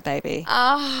was a baby.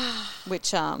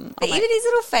 Which, but even his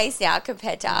little face now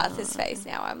compared to Arthur's face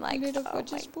now, I'm like,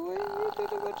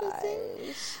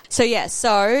 So, yeah,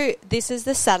 so this is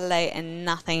the Saturday and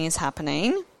nothing is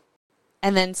happening.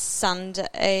 And then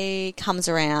Sunday comes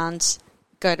around,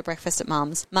 go to breakfast at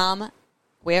Mum's. Mum,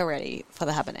 we're ready for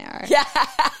the habanero. Yeah.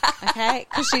 Okay?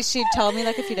 Because she told me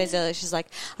like a few days earlier, she's like,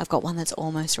 I've got one that's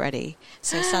almost ready.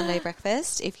 So Sunday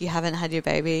breakfast, if you haven't had your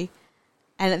baby.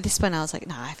 And at this point I was like,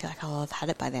 no, I feel like I'll have had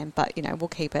it by then. But, you know, we'll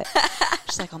keep it.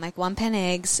 She's like, I'll make 1 pan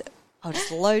eggs. I'll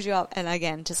just load you up. And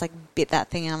again, just like bit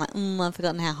that thing. And I'm like, I've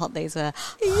forgotten how hot these were.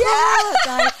 Yeah.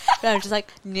 But I'm just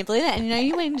like nibbling it. And you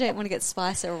know when you don't want to get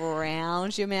spice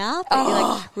around your mouth? But you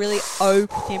like really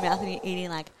open your mouth and you're eating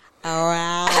like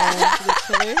around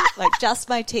literally. Like just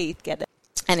my teeth get it.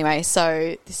 Anyway,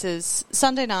 so this is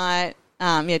Sunday night.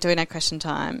 Doing our question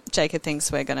time. Jacob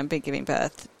thinks we're going to be giving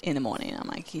birth in the morning. I'm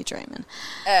like, you're dreaming.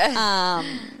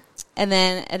 And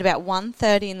then at about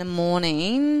 1:30 in the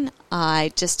morning,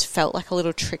 I just felt like a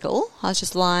little trickle. I was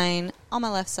just lying on my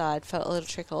left side, felt a little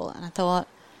trickle, and I thought,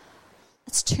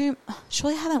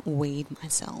 surely I haven't weed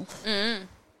myself.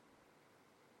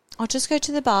 I'll just go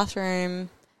to the bathroom,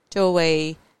 do a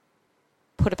wee,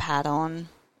 put a pad on,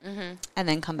 and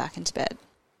then come back into bed.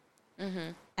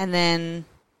 And then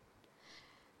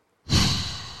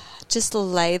just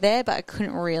lay there, but I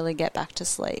couldn't really get back to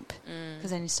sleep because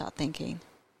then you start thinking,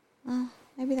 oh,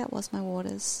 maybe that was my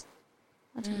waters.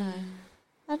 I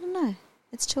don't know.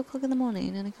 It's 2:00 in the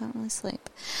morning and I can't really sleep.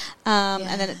 And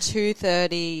then at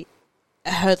 2:30,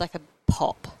 I heard like a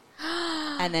pop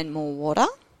and then more water.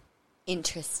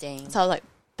 Interesting. So I was like,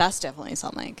 that's definitely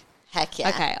something. Heck yeah.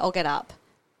 Okay, I'll get up.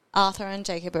 Arthur and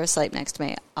Jacob are asleep next to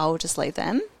me. I'll just leave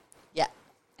them. Yeah.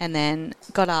 And then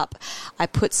got up. I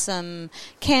put some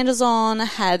candles on,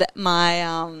 had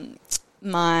my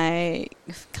my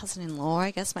cousin-in-law,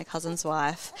 I guess, my cousin's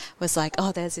wife, was like,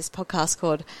 oh, there's this podcast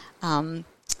called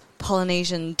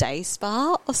Polynesian Day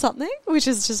Spa or something, which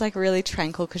is just like really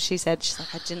tranquil because she's like,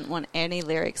 I didn't want any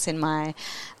lyrics in my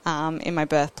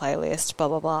birth playlist, blah,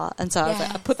 blah, blah. And so I was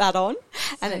like, I put that on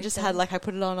and it just had like, I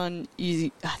put it on I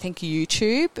think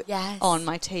YouTube on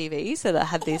my TV. So that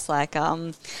had this like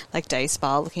day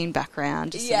spa looking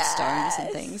background, just some stones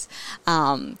and things.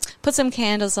 Put some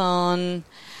candles on.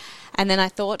 And then I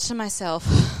thought to myself,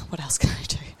 what else can I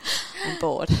do? I'm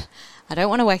bored. I don't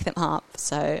want to wake them up,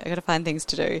 so I got to find things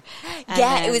to do.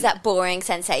 And it was that boring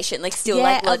sensation, like still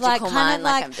like logical mind,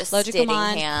 like I'm just logical sitting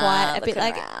mind, here, quite a bit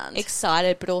like around.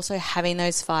 Excited, but also having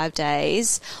those 5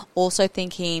 days. Also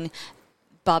thinking,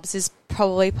 Bubs is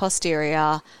probably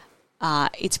posterior.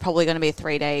 It's probably going to be a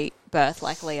 3-day birth,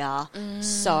 like Leah.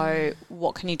 So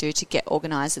what can you do to get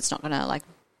organised? It's not going to like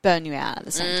burn you out at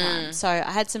the same time. So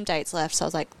I had some dates left, so I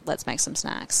was like, let's make some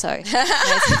snacks. So made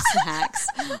some snacks,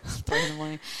 3 in the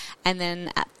morning. And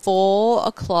then at 4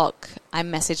 o'clock, I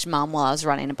messaged Mum while I was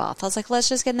running a bath. I was like, let's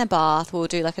just get in the bath. We'll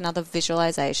do like another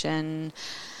visualisation.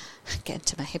 Get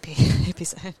into my hippie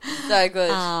zone. So good.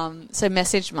 So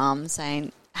messaged Mum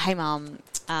saying, hey Mum,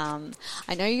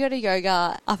 I know you go to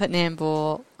yoga up at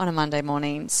Nambour on a Monday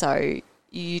morning, so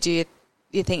you do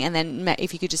your thing, and then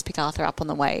if you could just pick Arthur up on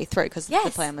the way through, because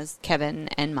the plan was Kevin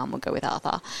and Mum would go with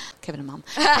Arthur. Kevin and Mum.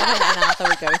 Kevin and Arthur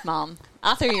would go with Mum.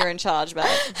 Arthur, you're in charge, but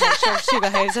make sure she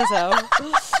behaves herself.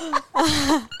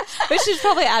 Which is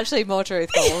probably actually more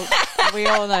truthful. We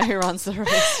all know who runs the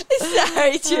roost.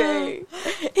 So true.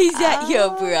 Is that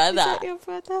your brother?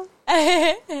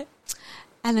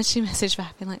 And then she messaged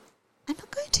back being like, I'm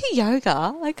not going to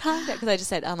yoga. Like, calm down. Because I just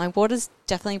said, my water's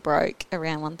definitely broke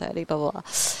around 1:30, blah, blah, blah.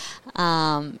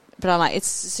 But I'm like, it's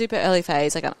super early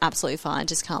phase. Like, I'm absolutely fine.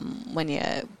 Just come when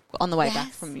you're on the way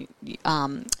back from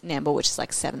Nambour, which is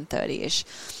like 7:30-ish.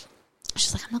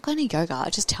 She's like, I'm not going to yoga.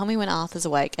 Just tell me when Arthur's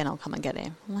awake and I'll come and get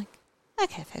him. I'm like,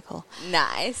 okay, fair, cool.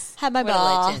 Nice. Had my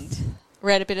bath.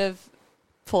 Read a bit of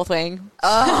Fourth Wing.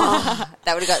 Oh,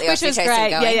 that would have got the which was oxytocin great.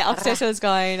 going. Yeah, oxytocin was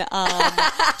going.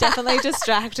 Definitely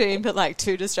distracting, but like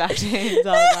too distracting. So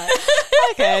I was like,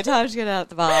 okay, time to get out of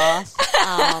the bath.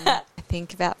 I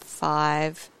think about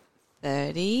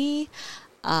 5:30,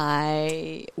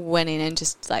 I went in and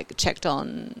just like checked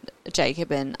on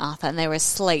Jacob and Arthur, and they were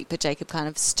asleep, but Jacob kind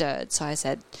of stirred. So I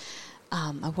said,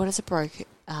 my waters are broke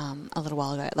a little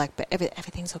while ago. Like, but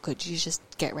everything's all good. You just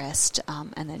get rest,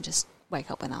 and then just wake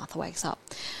up when Arthur wakes up.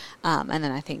 And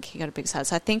then I think he got a big sigh.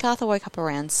 So I think Arthur woke up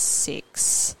around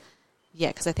 6. Yeah,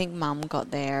 because I think Mum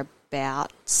got there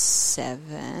about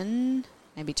 7,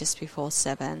 maybe just before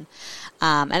 7.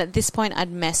 And at this point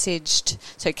I'd messaged,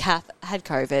 so Kath had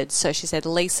COVID, so she said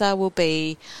Lisa will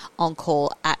be on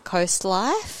call at Coast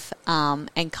Life,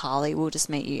 and Carly will just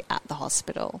meet you at the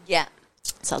hospital. Yeah.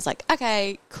 So I was like,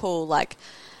 okay, cool, like,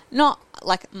 not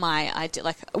like my idea,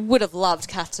 like I would have loved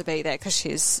Kath to be there because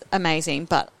she's amazing,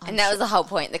 but and that was the whole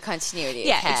point, the continuity.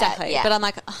 Yeah, exactly. Yeah. But I'm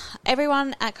like,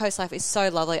 everyone at Coast Life is so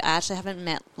lovely. I actually haven't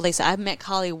met Lisa. I've met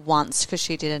Carly once because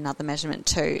she did another measurement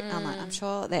too. I'm like, I'm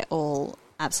sure they're all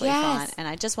absolutely fine, and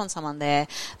I just want someone there.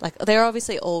 Like, they're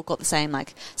obviously all got the same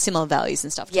like similar values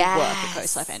and stuff to work at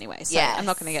Coast Life anyway. So I'm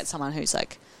not going to get someone who's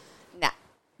like,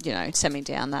 send me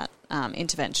down that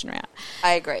intervention route.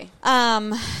 I agree.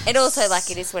 It also,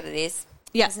 like, it is what it is.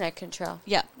 Yeah. There's no control.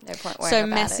 Yeah. No point worrying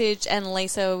about message, and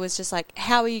Lisa was just like,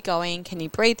 how are you going? Can you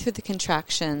breathe through the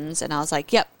contractions? And I was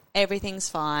like, yep, everything's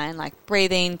fine. Like,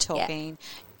 breathing, talking,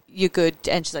 you're good.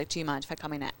 And she's like, do you mind if I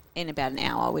come in at in about an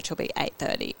hour, which will be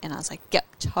 8:30. And I was like, yep,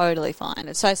 totally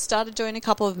fine. So I started doing a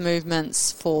couple of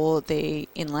movements for the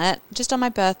inlet, just on my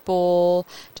birth ball,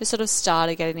 just sort of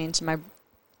started getting into my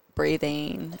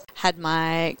breathing, had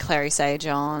my clary sage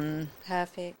on.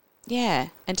 Perfect. Yeah,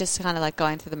 and just kind of like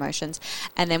going through the motions.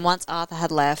 And then once Arthur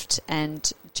had left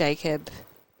and Jacob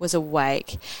was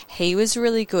awake, he was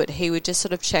really good. He would just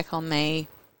sort of check on me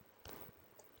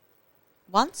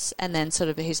once, and then sort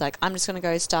of he's like, I'm just going to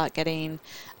go start getting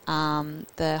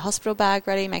the hospital bag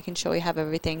ready, making sure we have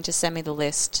everything. Just send me the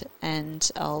list and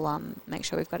I'll make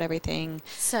sure we've got everything.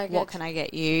 So good. What can I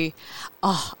get you?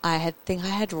 Oh, I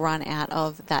had run out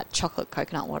of that chocolate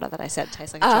coconut water that I said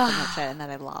tastes like a chocolate milkshake and that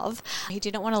I love. He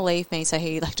didn't want to leave me, so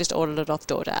he like just ordered it off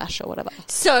DoorDash or whatever.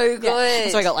 So good. Yeah.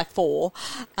 So I got like 4.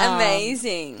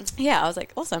 Amazing. Yeah, I was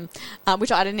like, awesome.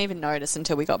 Which I didn't even notice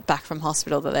until we got back from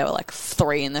hospital that there were like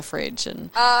 3 in the fridge. And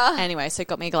anyway, so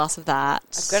got me a glass of that.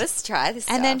 I've got to try this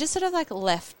and then just sort of like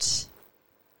left.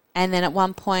 And then at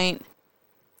one point,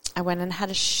 I went and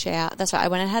had a shower. That's right. I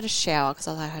went and had a shower because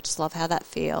I was like, I just love how that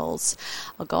feels.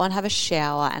 I'll go and have a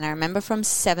shower. And I remember from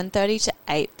 7:30 to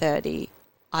 8:30,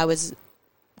 I was,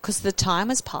 because the time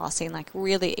was passing like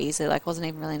really easily, like I wasn't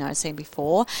even really noticing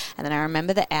before. And then I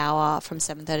remember the hour from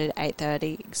 7:30 to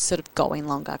 8:30 sort of going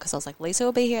longer because I was like, Lisa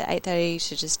will be here at 8:30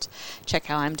 to just check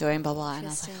how I'm doing, blah, blah. And I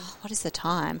was like, oh, what is the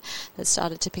time? That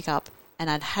started to pick up. And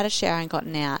I'd had a shower and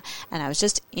gotten out, and I was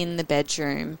just in the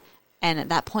bedroom. And at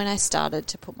that point, I started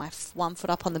to put my one foot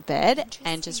up on the bed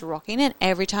and just rocking. And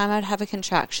every time I'd have a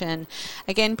contraction,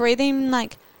 again, breathing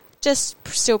like just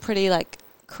still pretty like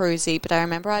cruisy. But I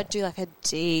remember I'd do like a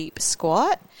deep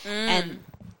squat and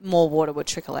more water would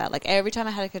trickle out. Like every time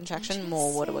I had a contraction,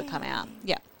 more water would come out.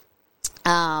 Yeah.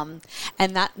 And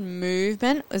that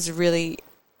movement was really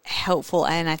helpful.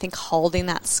 And I think holding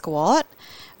that squat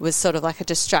was sort of like a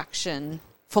distraction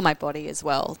for my body as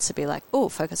well, to be like, oh,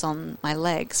 focus on my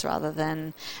legs rather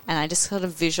than, and I just sort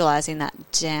of visualizing that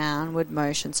downward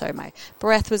motion. So my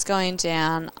breath was going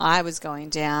down, I was going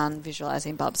down,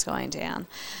 visualizing Bubs going down.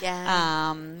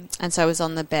 Yeah. And so I was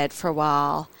on the bed for a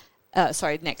while,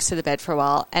 next to the bed for a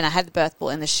while, and I had the birth ball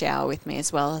in the shower with me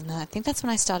as well. And I think that's when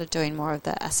I started doing more of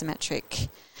the asymmetric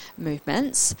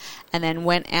movements, and then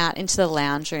went out into the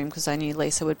lounge room because I knew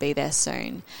Lisa would be there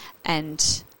soon.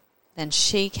 And then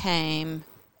she came,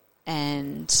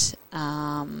 and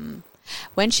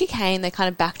when she came, they kind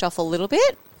of backed off a little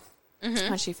bit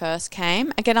when she first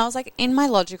came. Again, I was like in my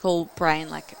logical brain,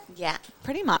 like, yeah,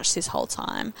 pretty much this whole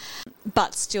time,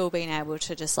 but still being able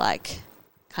to just like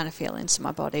kind of feel into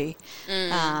my body.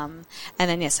 And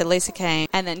then, so Lisa came,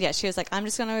 and then, she was like, I'm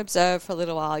just going to observe for a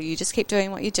little while. You just keep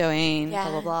doing what you're doing, blah,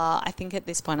 blah, blah. I think at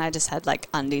this point I just had like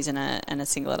undies and a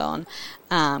singlet on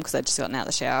because I'd just gotten out of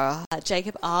the shower.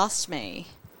 Jacob asked me,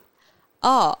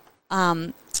 are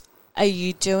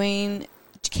you doing,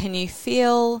 can you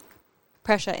feel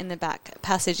pressure in the back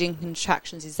passage in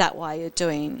contractions? Is that why you're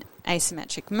doing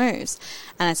asymmetric moves?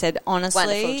 And I said, honestly,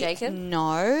 wonderful, Jacob.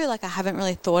 No, like I haven't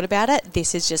really thought about it.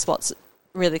 This is just what's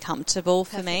really comfortable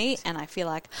for me, and I feel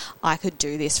like I could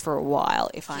do this for a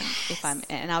while if I'm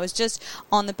and I was just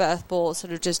on the birth ball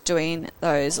sort of just doing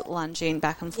those lunging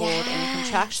back and forward in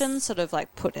contractions, sort of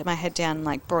like put my head down,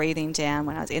 like breathing down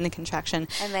when I was in the contraction.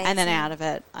 Amazing. And then out of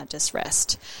it I just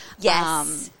rest.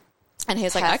 And he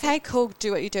was like, Perfect. okay, cool,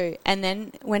 do what you do. And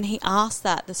then when he asked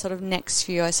that, the sort of next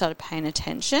few, I started paying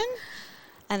attention.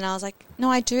 And I was like, no,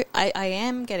 I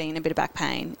am getting a bit of back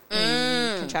pain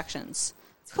in contractions.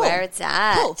 Cool. Where it's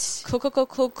at.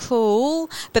 Cool.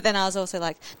 But then I was also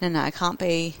like, no, I can't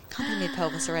be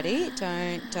mid-pelvis already.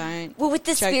 Don't. Well, with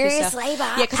the spurious labour.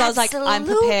 Yeah, because I was like, I'm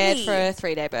prepared for a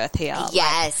 3-day birth here.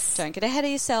 Yes. Like, don't get ahead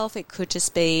of yourself. It could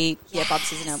just be,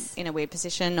 Bubs is in a weird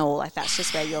position, or like that's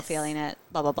just where you're feeling it,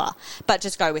 blah, blah, blah. But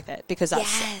just go with it because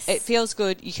it feels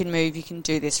good. You can move. You can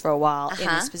do this for a while in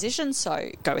this position,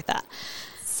 so go with that.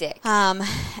 Sick.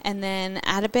 And then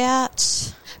at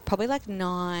about probably like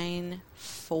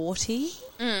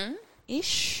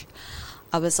 9:40-ish,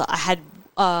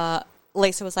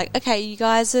 Lisa was like, okay, you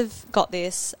guys have got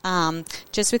this.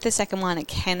 Just with the second one, it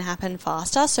can happen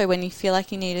faster. So when you feel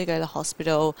like you need to go to the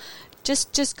hospital,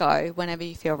 just go whenever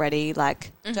you feel ready.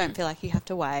 Like, don't feel like you have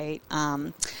to wait,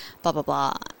 blah, blah,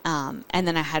 blah. And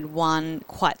then I had one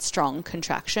quite strong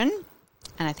contraction,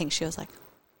 and I think she was like,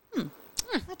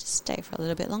 I'll just stay for a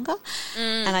little bit longer.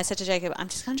 And I said to Jacob, I'm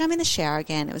just going to jump in the shower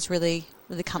again. It was really,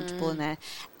 really comfortable in there.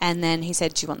 And then he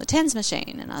said, do you want the TENS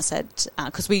machine? And I said,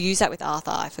 because we used that with Arthur,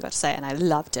 I forgot to say, and I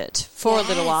loved it for a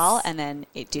little while, and then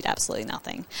it did absolutely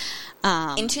nothing.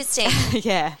 Interesting.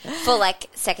 Yeah. For like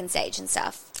second stage and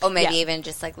stuff, or maybe even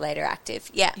just like later active.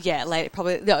 Yeah. Yeah,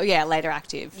 later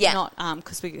active. Yeah. Not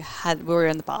because we were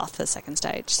in the bath for second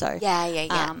stage. So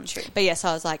yeah. True. But yeah, so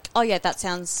I was like, oh yeah, that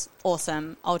sounds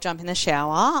awesome. I'll jump in the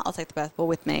shower. I'll take the birth ball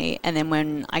with me, and then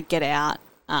when I get out,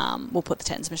 we'll put the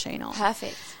TENS machine on.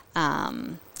 Perfect.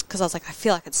 Because I was like, I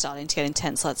feel like it's starting to get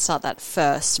intense. So let's start that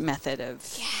first method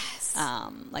of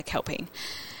like helping.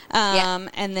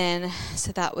 And then,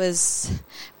 so that was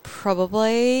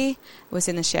probably, was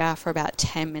in the shower for about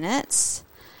 10 minutes.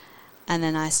 And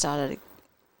then I started,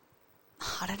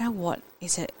 I don't know what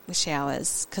is it with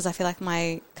showers, because I feel like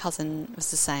my cousin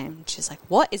was the same. She's like,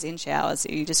 what is in showers?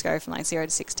 You just go from like 0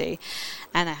 to 60.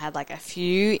 And I had like a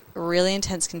few really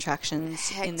intense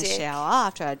contractions in the shower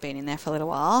after I'd been in there for a little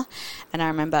while. And I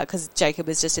remember, because Jacob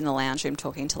was just in the lounge room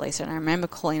talking to Lisa, and I remember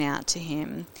calling out to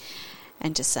him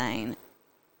and just saying,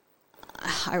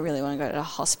 I really want to go to the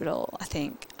hospital. I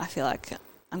feel like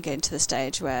I'm getting to the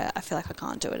stage where I feel like I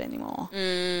can't do it anymore.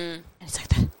 And it's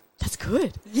like, that's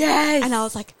good. Yes. And I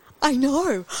was like, I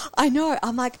know.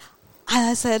 I'm like,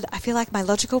 I said, I feel like my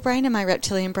logical brain and my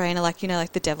reptilian brain are like,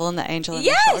 like the devil and the angel in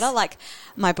the shoulder. Like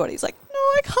my body's like, no,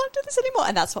 I can't do this anymore.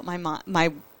 And that's what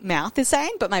my mouth is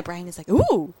saying. But my brain is like,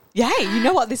 ooh, yay, you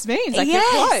know what this means. Like you're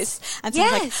close. And so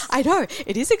I'm like, I know,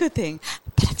 it is a good thing,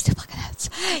 but I'm still fucking hurts.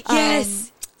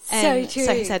 Yes. So true.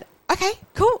 So he said, okay,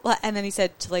 cool. And then he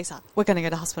said to Lisa, we're going to go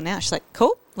to hospital now. She's like,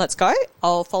 cool, let's go.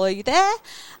 I'll follow you there.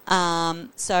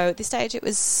 So at this stage it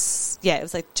was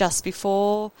like just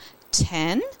before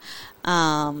 10.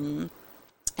 And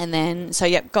then,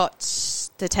 got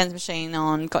the TENS machine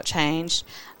on, got changed.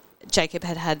 Jacob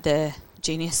had the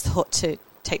genius thought to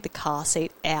take the car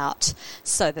seat out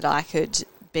so that I could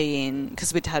be in,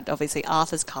 because we'd had obviously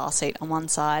Arthur's car seat on one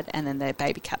side and then their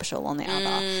baby capsule on the other,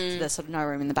 so there's sort of no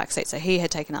room in the back seat. So he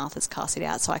had taken Arthur's car seat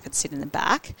out so I could sit in the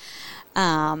back,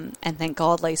 and thank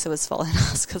God Lisa was following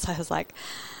us, because I was like,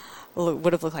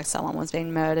 would have looked like someone was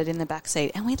being murdered in the back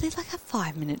seat. And we live like a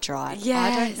 5-minute drive.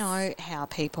 I don't know how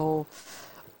people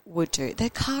would do. Their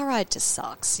car ride just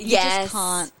sucks. You just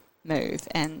can't move,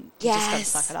 and you just got to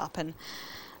suck it up. And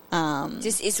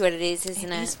just is what it is,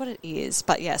 isn't it? It is what it is.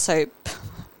 But yeah, so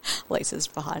Lisa's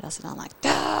behind us, and I'm like,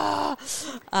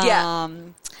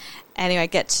 Anyway,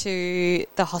 get to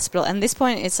the hospital, and at this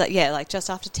point it's like just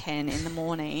after 10 in the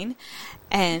morning.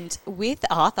 And with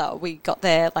Arthur, we got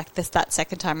there like that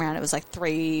second time around. It was like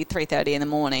 3:30 in the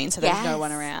morning, so there was no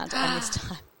one around. And this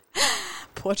time,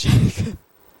 poor Jacob.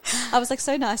 I was like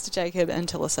so nice to Jacob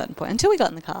until a certain point, until we got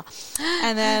in the car,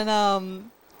 and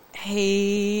then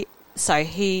he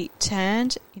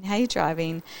turned. You know how you're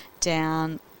driving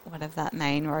down whatever that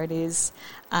main road is.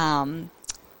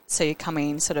 So you're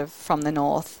coming sort of from the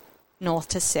north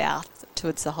to south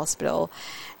towards the hospital,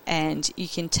 and you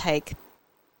can take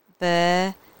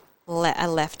a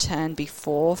left turn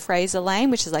before Fraser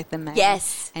Lane, which is like the main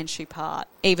entry part,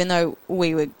 even though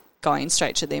we were going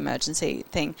straight to the emergency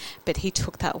thing. But he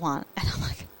took that one, and I'm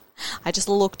like, I just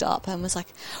looked up and was like,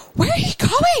 where are you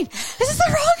going? This is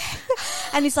the wrong...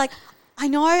 And he's like, I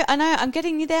know, I'm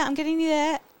getting you there.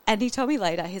 And he told me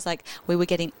later, he's like, we were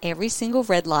getting every single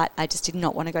red light. I just did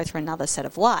not want to go through another set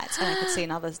of lights. And I could see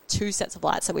another 2 sets of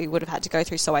lights that we would have had to go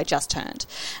through, so I just turned.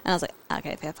 And I was like,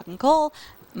 okay, fair fucking call.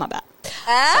 My bad.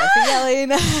 Sorry for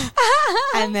yelling.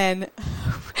 And then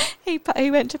he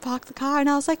went to park the car, and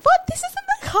I was like, what? This isn't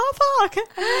the car park. And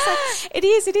he was like, it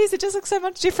is. It just looks so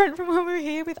much different from when we were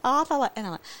here with Arthur. And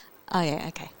I'm like, oh, yeah,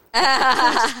 okay.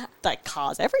 Like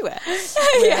cars everywhere.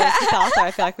 With Arthur,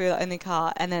 I feel like we were in the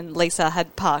car, and then Lisa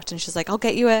had parked, and she's like, I'll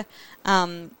get you a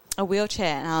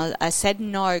wheelchair. And I said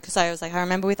no, because I was like, I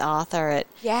remember with Arthur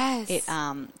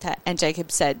and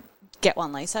Jacob said, get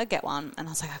one, Lisa, get one. And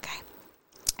I was like, okay.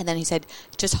 And then he said,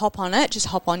 just hop on it, just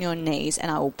hop on your knees,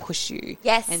 and I will push you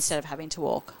instead of having to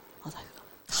walk. I was like,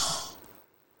 oh,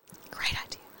 great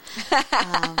idea.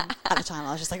 At the time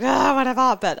I was just like,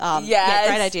 whatever, but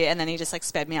great idea. And then he just like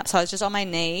sped me up, so I was just on my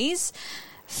knees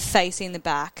facing the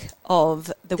back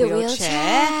of the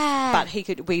wheelchair, but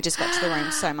we just got to the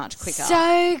room so much quicker.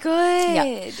 So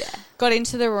good. Got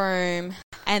into the room,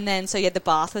 and then the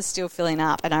bath was still filling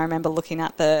up, and I remember looking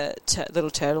at the little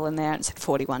turtle in there, and it said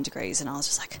 41 degrees, and I was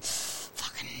just like,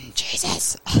 fucking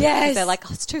Jesus. Yes. They're like,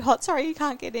 oh, it's too hot, sorry, you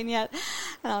can't get in yet.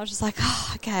 And I was just like,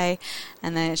 oh, okay.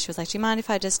 And then she was like, do you mind if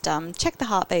I just check the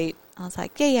heartbeat? I was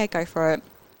like, yeah, go for it.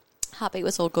 Heartbeat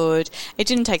was all good. It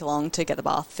didn't take long to get the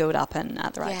bath filled up and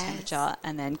at the right temperature,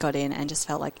 and then got in and just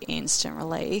felt like instant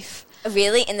relief.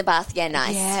 Really? In the bath? Yeah,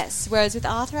 nice. Yes. Whereas with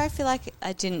Arthur, I feel like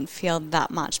I didn't feel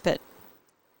that much, but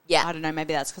yeah, I don't know,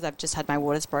 maybe that's because I've just had my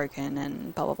waters broken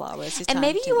and blah, blah, blah. Whereas this and time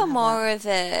maybe you were more that. of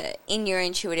a, in your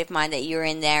intuitive mind, that you were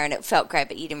in there and it felt great,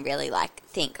 but you didn't really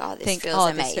think, this feels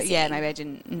amazing. Maybe I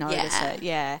didn't notice it.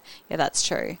 Yeah, that's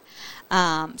true.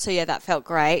 So yeah, that felt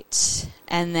great.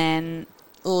 And then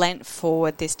leant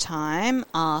forward this time,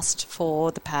 asked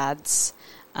for the pads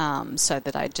so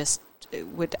that I just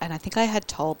would, and I think I had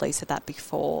told Lisa that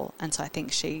before, and so I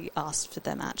think she asked for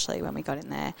them actually when we got in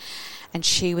there, and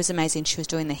she was amazing. She was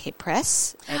doing the hip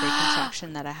press every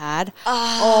contraction that I had.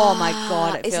 Oh my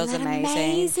God, it feels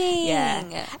amazing.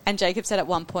 Yeah. And Jacob said at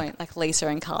one point, like, Lisa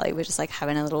and Carly were just like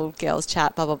having a little girls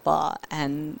chat, blah, blah, blah,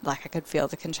 and like I could feel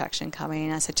the contraction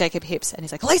coming. I said, Jacob, hips, and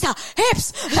he's like, Lisa,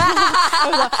 hips. I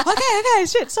was like, okay,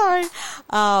 shit, sorry.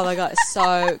 Oh my God, it's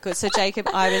so good. So Jacob,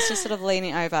 I was just sort of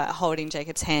leaning over, holding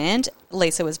Jacob's hand.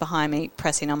 Lisa was behind me,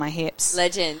 pressing on my hips.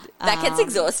 Legend. That gets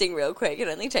exhausting real quick. It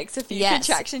only takes a few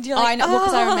contractions. You're like, I know,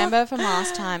 because I remember from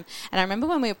last time, and I remember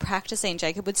when we were practicing,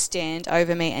 Jacob would stand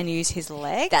over me and use his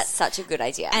legs. That's such a good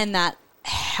idea. And that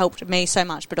helped me so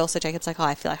much, but also Jacob's like,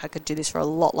 I feel like I could do this for a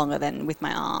lot longer than with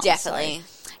my arms. Definitely.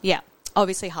 So, yeah.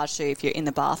 Obviously hard to do if you're in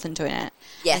the bath and doing it.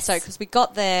 Yes. And so, because we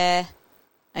got there,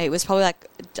 it was probably like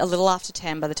a little after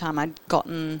 10 by the time I'd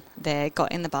gotten there,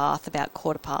 got in the bath about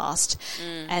 15:15.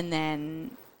 And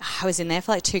then I was in there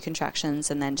for like 2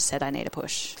 contractions and then just said, I need a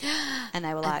push. And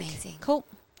they were like, cool,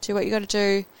 do what you got to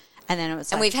do. And then it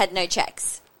was and we've had no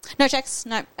checks. No checks.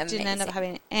 No. Amazing. Didn't end up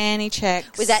having any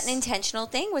checks. Was that an intentional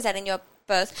thing? Was that in your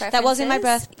birth preferences? That was in my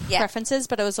birth preferences,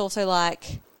 but it was also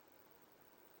like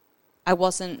I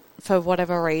wasn't, for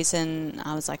whatever reason,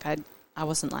 I was like, I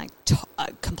wasn't like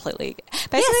completely.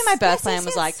 Basically, my birth plan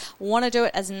was like, want to do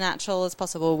it as natural as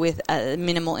possible with a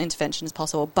minimal intervention as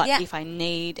possible. But if I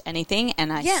need anything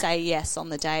and I say yes on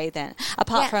the day, then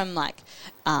apart from like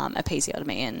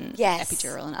episiotomy and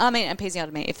epidural, and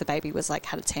episiotomy if the baby was like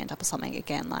had its hand up or something,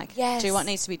 again, like do what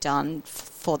needs to be done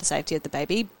for the safety of the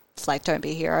baby. Like, don't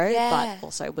be a hero, but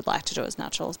also would like to do it as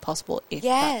natural as possible if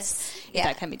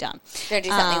that can be done. Don't do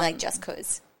something like just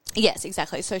cause. Yes,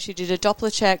 exactly. So she did a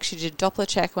Doppler check. She did a Doppler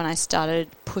check when I started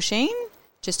pushing,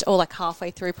 or like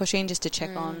halfway through pushing, just to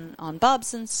check on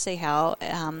Bubs and see how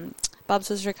Bubs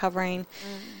was recovering.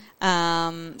 So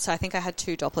I think I had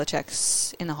 2 Doppler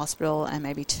checks in the hospital and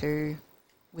maybe 2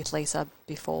 with Lisa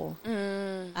before,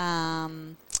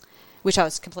 which I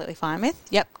was completely fine with.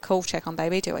 Yep, cool, check on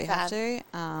baby, do what you have to.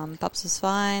 Bubs was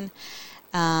fine.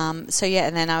 So, yeah,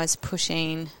 and then I was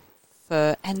pushing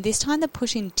and this time the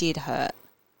pushing did hurt.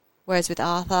 Whereas with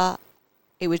Arthur,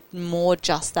 it was more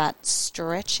just that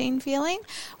stretching feeling.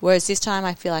 Whereas this time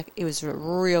I feel like it was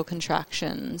real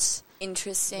contractions.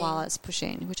 Interesting. While I was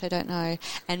pushing, which I don't know.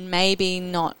 And maybe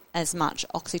not as much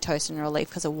oxytocin relief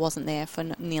because it wasn't there for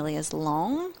nearly as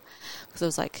long. Because it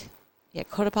was like,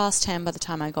 10:15 by the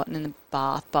time I got in the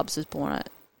bath. Bubs was born at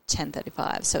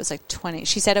 10:35. So it was like 20.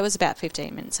 She said it was about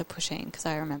 15 minutes of pushing because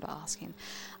I remember asking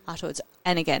afterwards.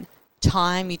 And again,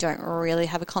 time, you don't really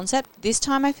have a concept. This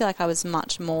time I feel like I was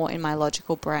much more in my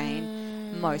logical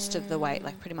brain most of the way,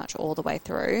 like pretty much all the way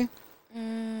through.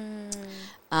 Because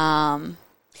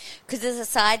there's a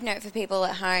side note for people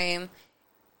at home,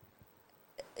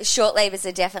 short labours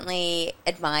are definitely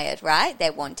admired, right?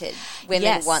 They're wanted.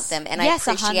 Women want them, and I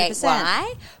appreciate 100%.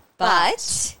 Why.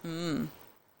 But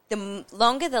the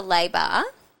longer the labour,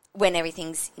 when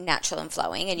everything's natural and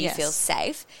flowing and you feel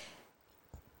safe,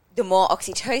 the more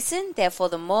oxytocin, therefore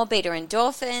the more beta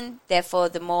endorphin, therefore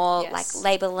the more like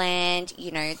labour land,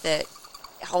 the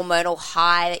hormonal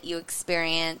high that you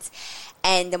experience,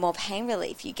 and the more pain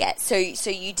relief you get. So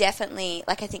you definitely,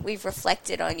 like, I think we've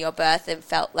reflected on your birth and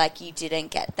felt like you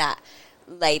didn't get that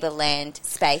labour land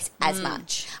space as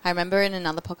much. I remember in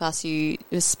another podcast you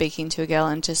were speaking to a girl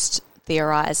and just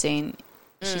theorising.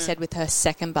 She said with her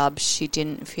second bub she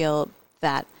didn't feel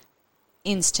that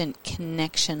instant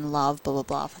connection, love, blah, blah,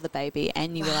 blah for the baby.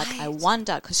 And you were like, I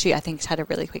wonder, because she, I think, had a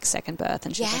really quick second birth.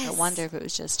 And she was like, I wonder if it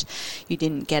was just you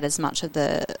didn't get as much of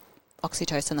the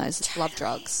oxytocin, those love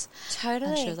drugs.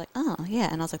 Totally. And she was like, oh, yeah.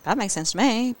 And I was like, that makes sense to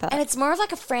me. But and it's more of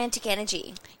like a frantic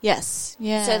energy. Yes.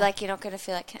 Yeah. So, like, you're not going to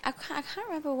feel like... I can't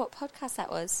remember what podcast that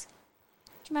was.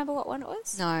 Do you remember what one it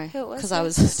was? No. Who it was? Because I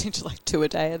was listening to like 2 a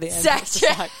day at the end. Just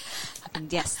like,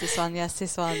 yes, this one.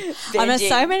 I know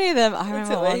so many of them. I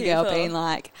remember one girl being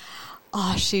like,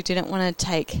 oh, she didn't want to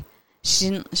take... She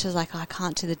was like, oh, I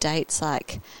can't do the dates,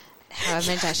 like... how I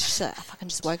meant I fucking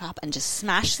just woke up and just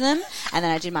smashed them, and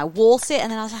then I did my wall sit,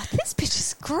 and then I was like, this bitch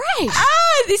is great.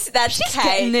 That's She's Kate.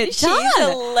 getting it She's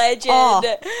done. a legend.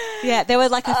 Oh, yeah, there were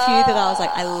like a few that I was like,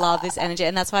 I love this energy,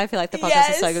 and that's why I feel like the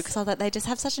podcast is so good, because I was like, they just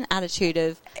have such an attitude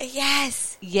of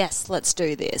yes, let's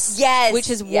do this. Yes, which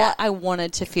is what I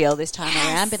wanted to feel this time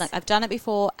around. Being like, I've done it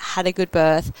before, had a good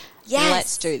birth. Yes.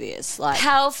 Let's do this. Like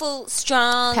powerful,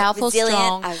 strong, resilient.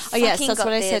 Strong. Oh yes, that's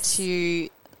what I said to you.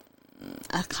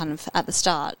 Kind of at the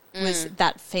start was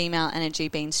that female energy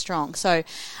being strong. So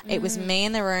it was me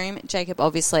in the room. Jacob,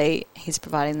 obviously, he's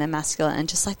providing the masculine, and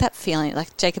just like that feeling,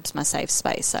 like Jacob's my safe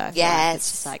space. So I feel like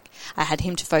it's just like I had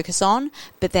him to focus on,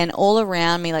 but then all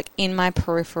around me, like in my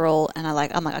peripheral, and I'm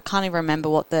like, I can't even remember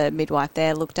what the midwife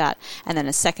there looked at. And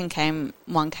then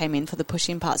one came in for the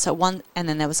pushing part. So and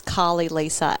then there was Carly,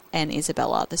 Lisa, and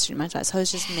Isabella, the student midwife. So it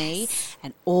was just me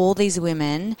and all these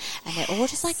women, and they're all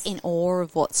just like in awe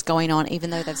of what's going on,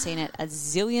 even though they've seen it a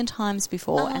zillion times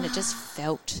before, and it just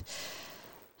felt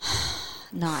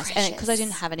nice. Precious. And because I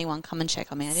didn't have anyone come and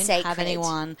check on me, I didn't have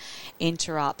anyone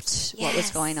interrupt what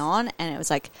was going on, and it was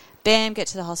like, bam, get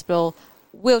to the hospital,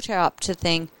 wheelchair up to the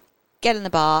thing, get in the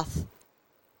bath,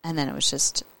 and then it was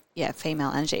just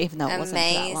female energy, even though it wasn't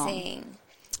for that long.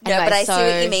 No, anyway, but I see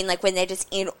what you mean, like when they're just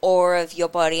in awe of your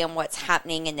body and what's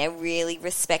happening, and they're really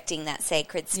respecting that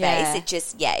sacred space. It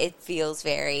just it feels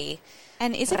very.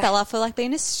 And Isabella, for like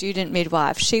being a student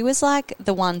midwife, she was like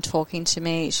the one talking to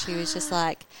me. She was just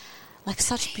like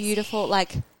such beautiful,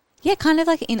 like, kind of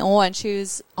like in awe. And she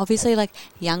was obviously like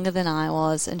younger than I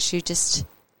was. And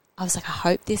I was like, I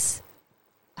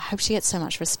hope she gets so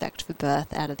much respect for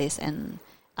birth out of this. And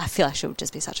I feel like she'll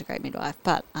just be such a great midwife.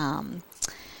 But,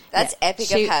 that's epic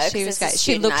of her. She was great.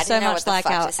 She looked so much like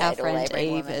our friend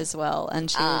Eve as well. And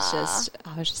she was just,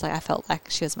 I was just like, I felt like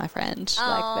she was my friend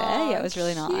like there. Yeah, it was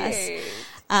really nice.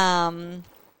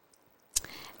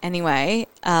 Anyway,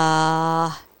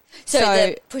 so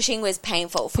the pushing was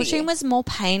painful for you? Pushing was more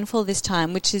painful this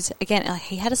time, which is, again, like,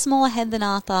 he had a smaller head than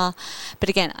Arthur. But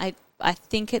again, I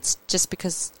think it's just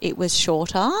because it was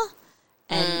shorter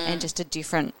and just a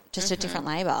different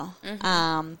labour.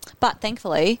 But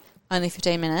thankfully, only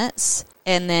 15 minutes.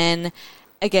 And then,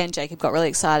 again, Jacob got really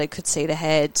excited, could see the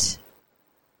head.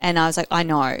 And I was like, I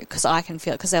know, because I can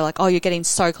feel it. Because they were like, oh, you're getting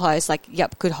so close. Like,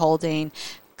 yep, good holding.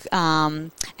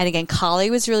 And again, Carly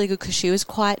was really good because she was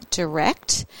quite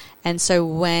direct. And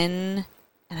so and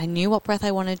I knew what breath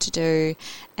I wanted to do.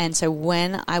 And so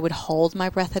when I would hold my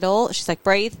breath at all, she's like,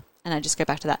 breathe. And I just go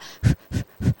back to that.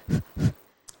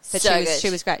 But she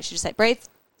was great. She just like, breathe.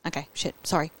 Okay, shit,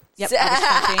 sorry. Yep,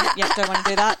 yep, don't want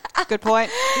to do that. Good point.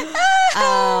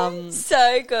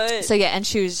 So good. So and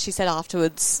she said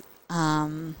afterwards,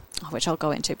 which I'll go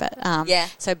into, but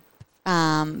So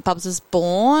Bubs was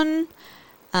born.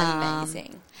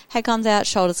 Amazing. Head comes out,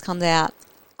 shoulders comes out,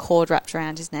 cord wrapped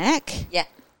around his neck. Yeah.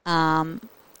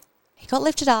 He got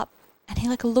lifted up, and he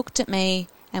like looked at me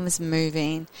and was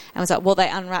moving, and was like, well, they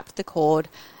unwrapped the cord,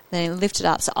 then he lifted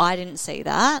up, so I didn't see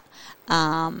that.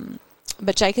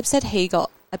 But Jacob said he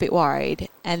got a bit worried,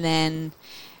 and then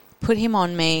put him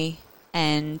on me,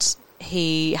 and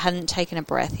he hadn't taken a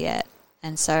breath yet.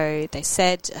 And so they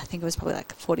said, I think it was probably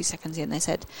like 40 seconds in, they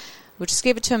said, we'll just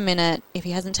give it to a minute. If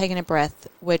he hasn't taken a breath,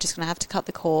 we're just going to have to cut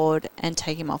the cord and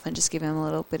take him off and just give him a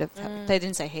little bit of... They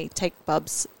didn't say take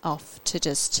Bubs off to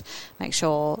just make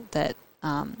sure that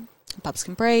Bubs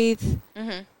can breathe.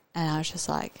 Mm-hmm. And I was just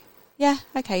like, yeah,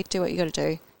 okay, do what you got to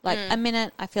do. Like a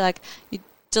minute, I feel like...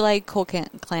 Delayed cord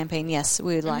clamping, yes,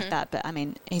 we would like that, but I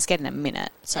mean, he's getting a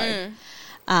minute, so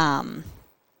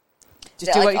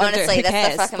just do what you got to do. Honestly,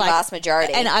 that's the fucking vast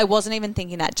majority. And I wasn't even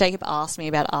thinking that. Jacob asked me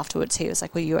about it afterwards. He was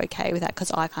like, "Were you okay with that?"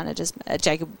 Because I kind of just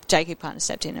Jacob kind of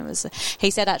stepped in and was. He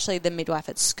said actually the midwife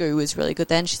at school was really good.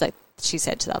 Then she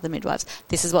said to the other midwives,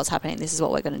 "This is what's happening. This is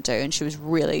what we're going to do," and she was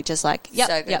really just like, "Yep,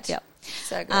 so good. yep."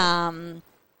 So good.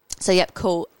 So yep,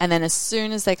 cool. And then as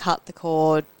soon as they cut the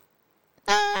cord.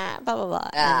 Blah, blah, blah.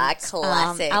 And,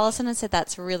 classic. Alison had said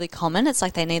that's really common. It's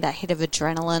like they need that hit of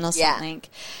adrenaline or something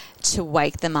to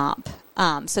wake them up.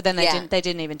 So then they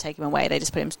didn't even take him away. They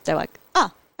just put him, they were like,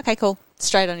 oh, okay, cool.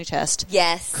 Straight on your chest.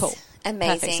 Yes. Cool.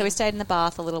 Amazing. Perfect. So we stayed in the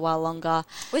bath a little while longer.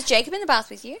 Was Jacob in the bath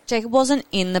with you? Jacob wasn't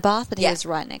in the bath, but he was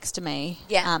right next to me.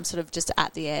 Yeah. Sort of just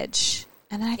at the edge.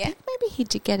 And then I think maybe he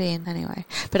did get in anyway.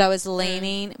 But I was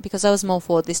leaning, because I was more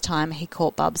forward this time, he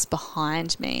caught Bubs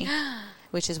behind me.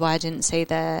 which is why I didn't see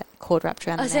the cord wrapped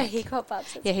around the neck. So he got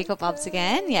Bubs. Yeah, he got Bubs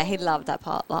again. Yeah, he loved that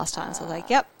part last time. So I was like,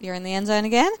 yep, you're in the end zone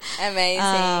again.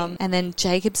 Amazing. And then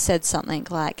Jacob said something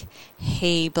like,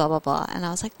 he blah, blah, blah. And I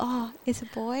was like, oh, it's a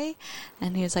boy?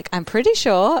 And he was like, I'm pretty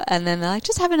sure. And then they're like,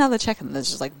 just have another check. And there's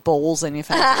just like balls in your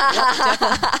face. Like, yep,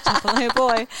 definitely a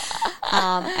boy.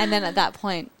 And then at that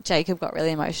point, Jacob got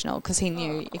really emotional because he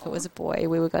knew if it was a boy,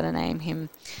 we were going to name him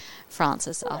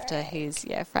Francis after his,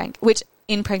 Frank, which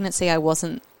in pregnancy I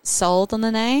wasn't sold on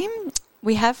the name.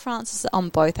 We have Francis on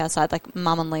both our sides. Like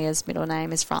Mum and Leah's middle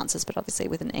name is Francis, but obviously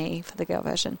with an E for the girl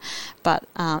version. But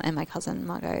and my cousin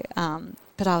Margot.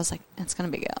 But I was like, it's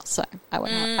going to be a girl, so I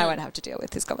won't have to deal with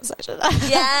this conversation.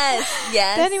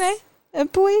 Yes. But anyway, a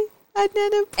boy. I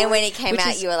did a boy. And when he came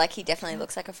out, you were like, he definitely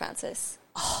looks like a Francis.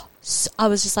 Oh, so I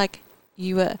was just like,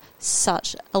 you were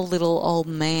such a little old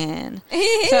man.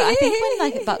 So I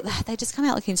think but they just come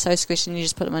out looking so squished, and you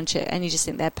just put them on chair and you just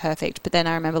think they're perfect. But then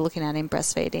I remember looking at him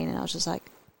breastfeeding, and I was just like,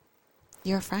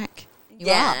 you're a Frank.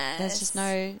 You are. There's just no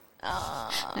way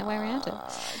around it.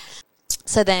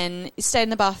 So then you stayed in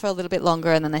the bath for a little bit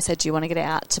longer, and then they said, do you want to get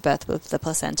out to birth with the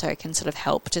placenta? It can sort of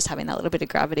help just having that little bit of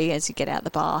gravity as you get out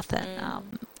the bath.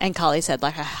 And Carly said,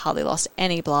 like, I hardly lost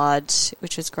any blood,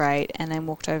 which was great, and then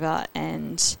walked over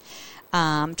and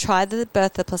tried the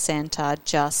birth of the placenta,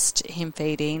 just him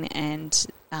feeding and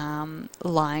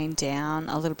lying down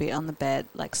a little bit on the bed,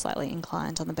 like slightly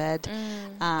inclined on the bed.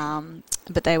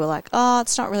 But they were like, oh,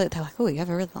 it's not really. They're like, oh, you have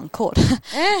a really long cord.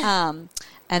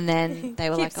 And then they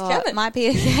were like, oh, it might be.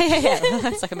 Yeah.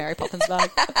 It's like a Mary Poppins bug.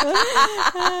 But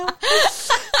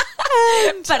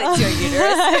it's your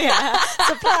uterus. Yeah.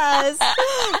 Surprise.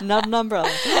 Not an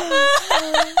umbrella.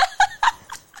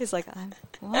 He's like,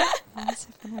 what? I'm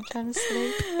trying to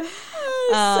sleep.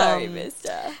 Sorry,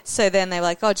 mister. So then they were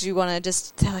like, oh, do you want to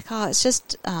just... They're like, oh, it's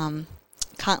just...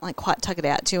 can't like quite tug it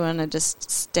out. Do you want to just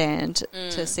stand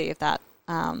to see if that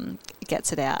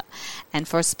gets it out? And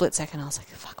for a split second, I was like,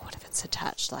 fuck, what if it's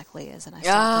attached like Leah's? And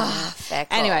I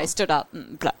anyway, stood up.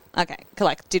 Blah. Okay,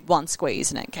 like did one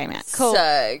squeeze and it came out. Cool.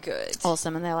 So good.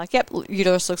 Awesome. And they're like, yep,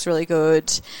 uterus looks really good.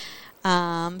 So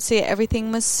yeah,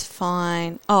 everything was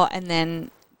fine. Oh, and then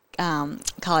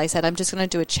Carly said, I'm just going to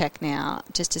do a check now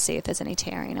just to see if there's any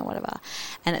tearing or whatever.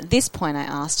 And at this point I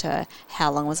asked her,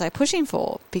 how long was I pushing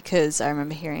for? Because I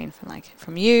remember hearing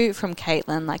from you, from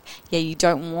Caitlin, like, yeah, you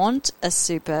don't want a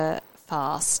super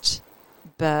fast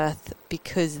birth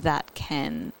because that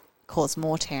can cause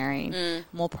more tearing,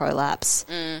 more prolapse,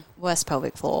 worse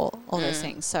pelvic floor, all those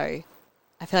things. So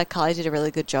I feel like Carly did a really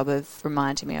good job of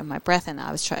reminding me of my breath, and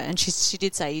I was trying. And she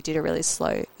did say you did a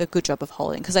good job of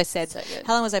holding. Because I said, so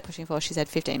how long was I pushing for? She said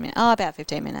 15 minutes. Oh, about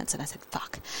 15 minutes. And I said,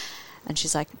 fuck. And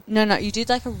she's like, no, you did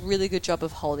like a really good job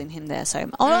of holding him there.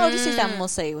 So I'll just sit down and we'll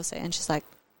see. And she's like,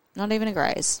 not even a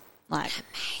graze. Like,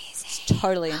 it's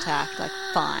totally intact. Like,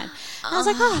 fine. And I was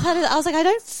like, I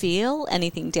don't feel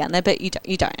anything down there, but you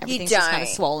don't. Everything's just kind of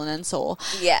swollen and sore.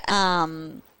 Yeah.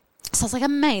 So I was like,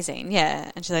 amazing,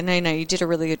 yeah. And she's like, no, you did a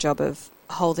really good job of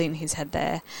holding his head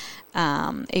there,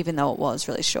 even though it was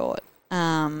really short.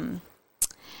 And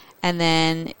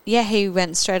then, yeah, he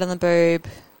went straight on the boob,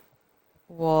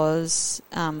 was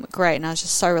great. And I was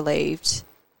just so relieved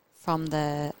from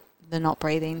the not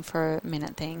breathing for a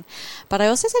minute thing. But I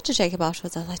also said to Jacob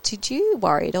afterwards, I was like, did you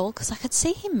worry at all? Because I could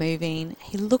see him moving.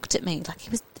 He looked at me like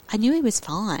I knew he was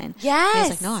fine. Yes. I was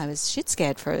like, no, I was shit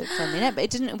scared for a minute,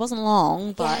 but it wasn't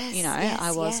long, but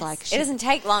I was like, shit. It doesn't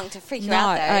take long to freak you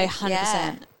out though. 100%.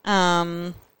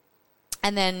 Yeah.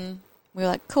 And then we were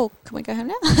like, cool, can we go home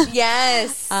now?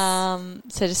 Yes. So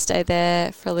just stay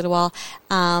there for a little while.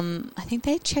 I think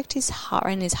they checked his heart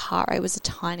rate, and his heart rate was a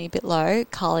tiny bit low.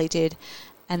 Carly did.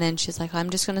 And then she's like, I'm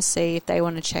just going to see if they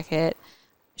want to check it.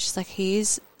 She's like,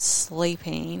 he's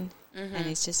sleeping and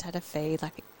he's just had a feed.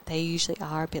 Like, they usually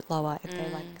are a bit lower if they're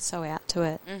like so out to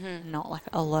it, not like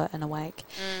alert and awake.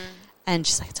 And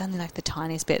she's like, it's only like the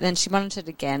tiniest bit. Then she monitored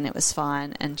again, it was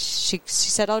fine. And she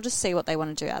said, I'll just see what they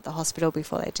want to do at the hospital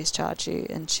before they discharge you.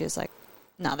 And she was like,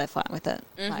 no, they're fine with it.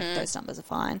 Like, those numbers are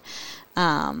fine.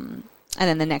 And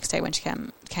then the next day when she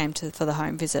came for the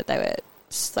home visit, they were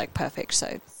just like perfect.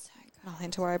 So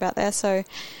nothing to worry about there. So,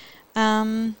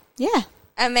 yeah.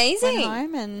 Amazing. Went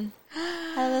home and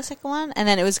had the second one. And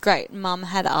then it was great. Mum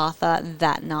had Arthur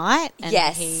that night. And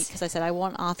yes. Because I said, I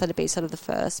want Arthur to be sort of the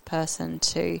first person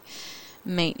to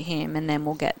meet him, and then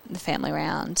we'll get the family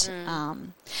around.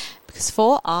 Because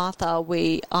for Arthur,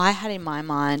 I had in my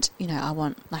mind, I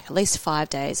want like at least 5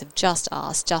 days of just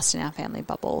us, just in our family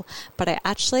bubble. But I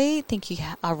actually think you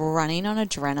are running on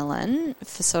adrenaline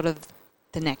for sort of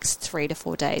the next 3 to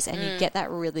 4 days, and you get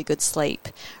that really good sleep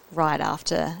right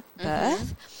after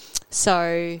birth.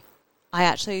 So I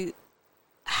actually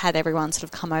had everyone sort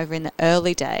of come over in the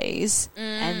early days,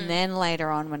 and then later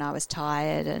on when I was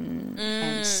tired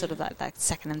and sort of like that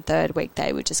second and third week,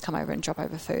 they would just come over and drop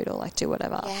over food or like do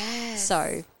whatever. Yes.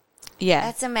 So, yeah.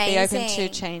 That's amazing. Be open to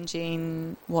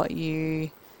changing what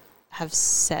you have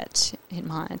set in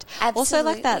mind. Absolutely. Also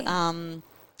like that,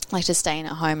 like just staying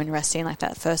at home and resting, like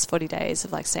that first 40 days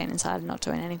of like staying inside and not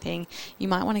doing anything, you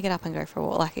might want to get up and go for a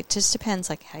walk. Like it just depends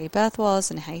like how your birth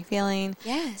was and how you're feeling.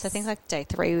 Yes. So I think like day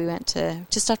 3 we went to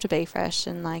just after Be Fresh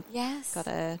and like got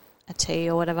a tea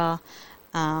or whatever,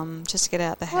 just to get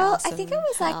out the house. Well, I think it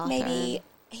was like maybe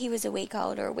he was a week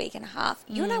old or a week and a half.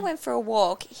 You and I went for a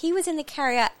walk. He was in the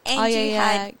carrier and you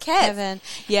had Kevin.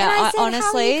 Yeah, and I said,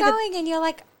 honestly, how are you going? And you're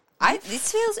like,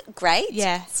 this feels great.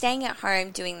 Yeah. Staying at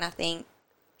home, doing nothing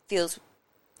feels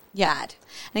bad.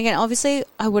 And again, obviously,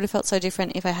 I would have felt so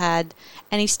different if I had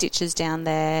any stitches down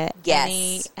there.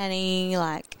 Yes. Any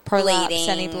like prolapse,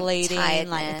 any bleeding.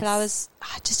 Tiredness. Like,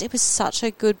 but it was such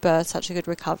a good birth, such a good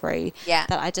recovery. Yeah.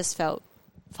 That I just felt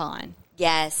fine.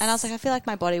 Yes. And I was like, I feel like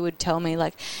my body would tell me,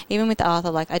 like, even with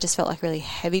Arthur, like, I just felt like really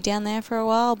heavy down there for a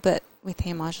while, but with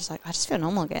him, I was just like, I just feel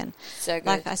normal again. So good.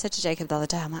 Like I said to Jacob the other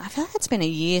day, I'm like, I feel like it's been a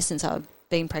year since I've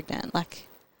been pregnant. Like,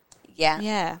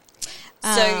 yeah.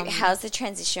 So how's the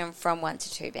transition from 1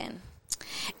 to 2 been?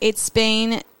 It's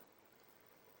funny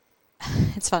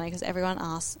because everyone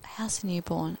asks, how's the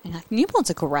newborn? And like,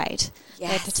 newborns are great. Yes.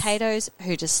 They're potatoes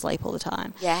who just sleep all the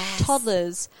time. Yes.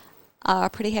 Toddlers are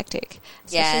pretty hectic,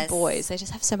 especially boys. They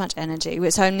just have so much energy.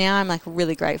 So now I'm like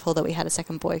really grateful that we had a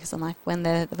second boy because I'm like, when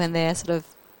they're sort of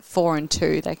 4 and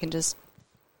 2, they can just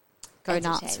go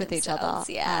nuts with each other.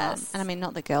 Yes. And I mean,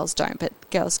 not that girls don't, but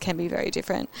girls can be very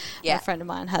different. Yeah. A friend of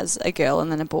mine has a girl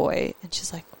and then a boy, and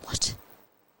she's like, what?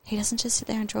 He doesn't just sit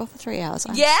there and draw for 3 hours.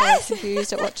 I'm so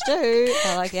confused at what to do.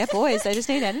 They're like, yeah, boys, they just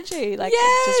need energy. Like,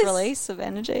 just release of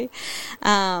energy.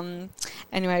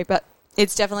 Anyway, but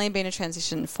it's definitely been a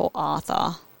transition for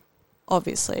Arthur,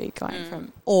 obviously, going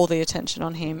from all the attention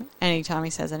on him anytime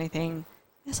he says anything.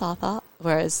 Yes, Arthur.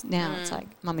 Whereas now it's like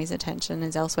mummy's attention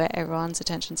is elsewhere, everyone's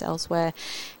attention's elsewhere.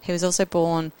 He was also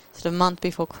born sort of a month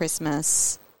before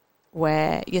Christmas,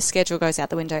 where your schedule goes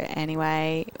out the window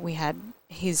anyway. We had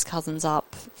his cousins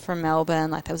up from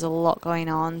Melbourne, like there was a lot going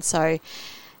on. So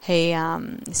he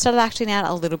started acting out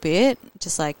a little bit,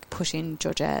 just like pushing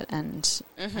Georgette and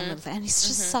he's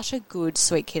just such a good,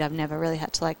 sweet kid. I've never really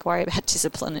had to like worry about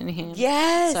discipline in him.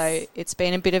 Yes. So it's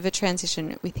been a bit of a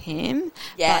transition with him.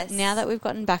 Yes. But now that we've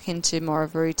gotten back into more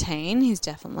of a routine, he's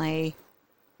definitely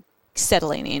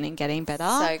settling in and getting better.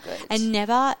 So good. And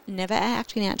never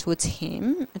acting out towards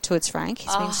Frank.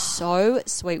 He's been so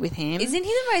sweet with him. Isn't he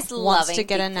the most loving Wants to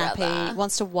get a nappy, brother?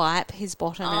 wants to wipe his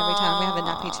bottom every time we have a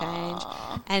nappy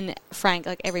change. And Frank,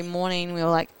 like every morning we were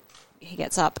like, he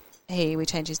gets up, we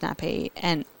change his nappy,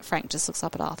 and Frank just looks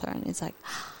up at Arthur and he's like,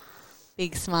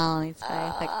 big smile on his face.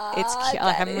 Like, it's cute.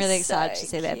 Like, I'm really excited to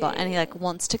see that. And he like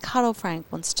wants to cuddle Frank,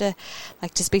 wants to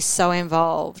like just be so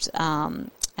involved.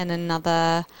 And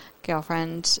another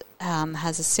girlfriend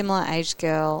has a similar aged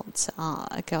girl,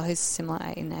 a girl who's similar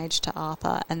in age to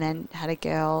Arthur, and then had a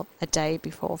girl a day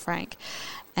before Frank,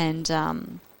 and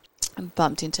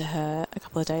bumped into her a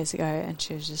couple of days ago, and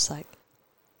she was just like,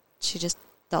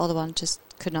 the older one just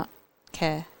could not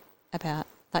care about,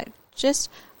 like, just,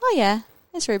 oh yeah,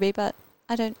 it's Ruby, but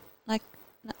I don't like.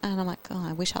 And I'm like, oh,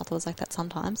 I wish Arthur was like that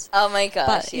sometimes. Oh my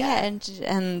gosh, but yeah,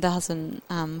 and the husband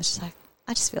was just like,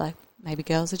 I just feel like maybe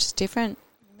girls are just different.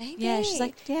 Maybe. Yeah, she's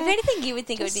like, yeah. If anything, you would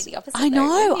think it would be the opposite. I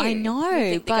know. You'd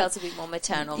think the girls would be more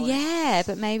maternal. Yeah,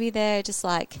 but maybe they're just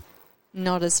like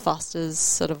not as fussed as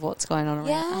sort of what's going on around.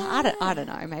 Yeah. I don't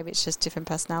know. Maybe it's just different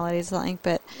personalities or something.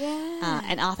 But yeah.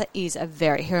 And Arthur is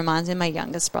he reminds me of my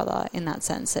youngest brother in that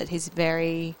sense that he's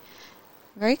very,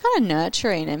 very kind of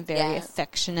nurturing and very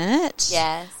affectionate.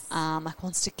 Yes. Like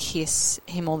wants to kiss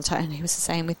him all the time. And he was the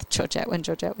same with Georgette when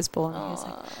Georgette was born. He was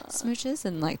like, smooches,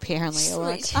 and like Pierre and Leah were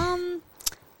like,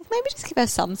 maybe just give her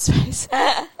some space.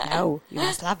 No, you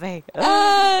must love me.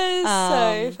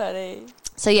 So funny.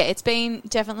 So yeah, it's been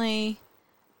definitely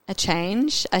a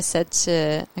change. I said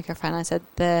to my girlfriend,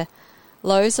 the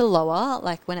lows are lower.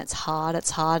 Like when it's hard,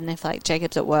 and if like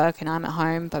Jacob's at work and I'm at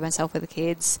home by myself with the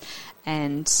kids,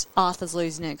 and Arthur's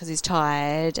losing it because he's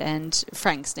tired, and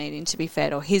Frank's needing to be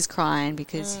fed, or he's crying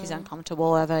because he's uncomfortable,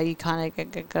 or whatever, you kind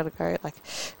of got to go like,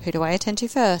 who do I attend to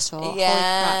first? Or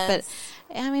but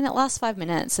I mean, it lasts 5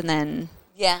 minutes, and then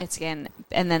it's again,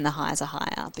 and then the highs are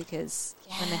higher because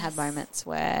when they have moments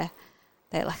where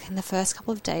they like in the first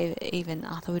couple of days, even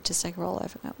Arthur would just like roll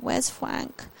over and go, "Where's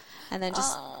Frank?" And then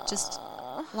just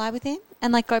lie with him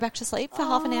and like go back to sleep for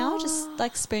half an hour, just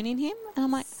like spooning him. And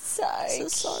I'm like, this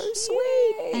is so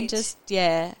sweet. And just,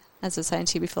 as I was saying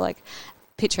to you before, like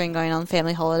picturing going on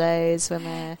family holidays when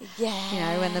we're,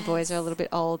 when the boys are a little bit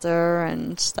older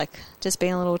and like just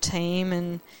being a little team.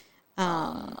 And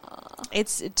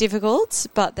it's difficult,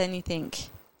 but then you think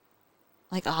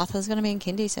like Arthur's going to be in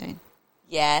kindy soon.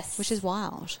 Yes. Which is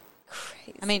wild.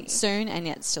 Crazy. I mean, soon, and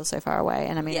yet still so far away.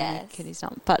 And I mean, kindy's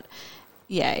not. But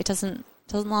yeah, it doesn't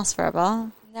last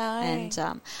forever. No. And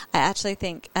I actually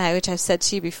think, which I've said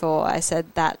to you before, I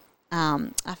said that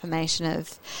affirmation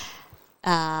of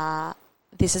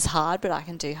this is hard, but I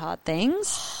can do hard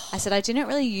things. I said I didn't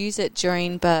really use it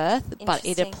during birth, but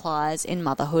it applies in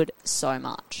motherhood so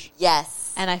much.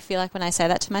 Yes. And I feel like when I say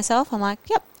that to myself, I'm like,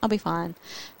 yep, I'll be fine.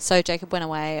 So Jacob went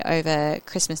away over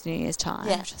Christmas, New Year's time.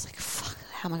 Yeah. I was like, fuck,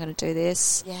 how am I going to do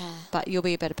this? Yeah. But you'll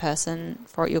be a better person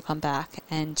for it. You'll come back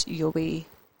and you'll be,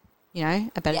 a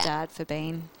better dad for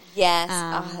being.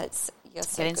 Yes. You're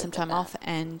so getting some time off.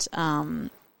 And,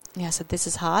 I said, this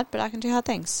is hard, but I can do hard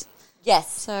things. Yes.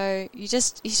 So you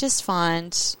just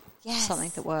find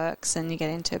something that works and you get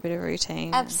into a bit of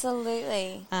routine.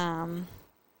 Absolutely.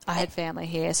 I had family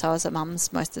here, so I was at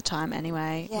mum's most of the time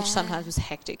anyway, which sometimes was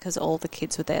hectic because all the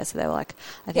kids were there. So they were like,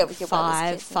 I think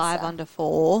five under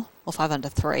 4 or 5 under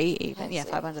 3 even. Yeah,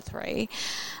 5 under 3,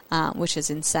 which is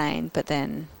insane. But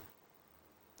then,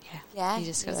 you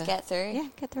just got to get through. Yeah,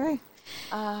 get through.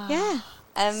 Amazing.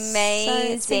 So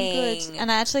it's been good.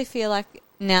 And I actually feel like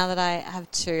now that I have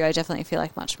 2, I definitely feel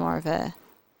like much more of a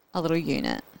little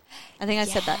unit. I think I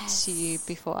said that to you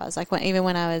before. I was like, even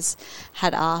when I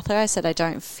had Arthur, I said I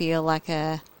don't feel like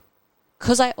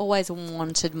because I always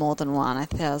wanted more than one. I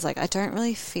was like, I don't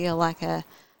really feel like a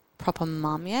proper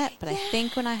mum yet, but I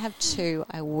think when I have 2,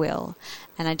 I will,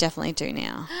 and I definitely do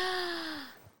now.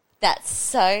 That's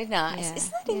so nice. Yeah.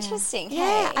 Isn't that interesting?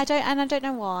 Yeah, I don't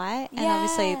know why, and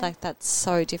obviously, like that's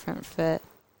so different for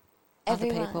other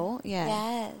people. Yeah.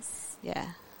 Yes. Yeah.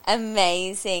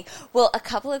 Amazing. Well, a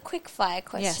couple of quick fire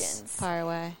questions. Yes, fire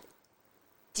away.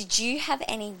 Did you have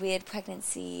any weird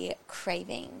pregnancy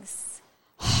cravings?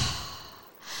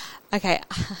 Okay.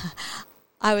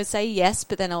 I would say yes,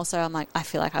 but then also I'm like, I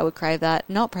feel like I would crave that.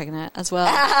 Not pregnant as well.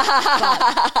 But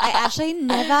I actually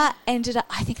never ended up,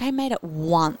 I think I made it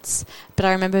once, but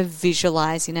I remember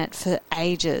visualising it for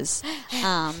ages.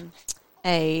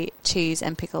 A cheese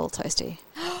and pickle toasty.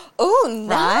 Oh,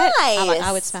 nice. Right?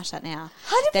 I would smash that now.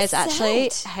 100%. There's actually,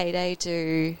 Heyday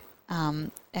do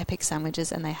epic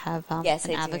sandwiches and they have an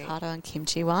avocado and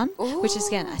kimchi one, which is,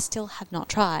 again, I still have not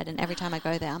tried. And every time I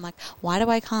go there, I'm like, why do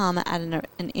I come at an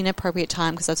inappropriate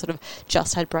time? Because I've sort of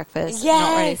just had breakfast,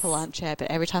 not ready for lunch yet. But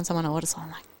every time someone orders one,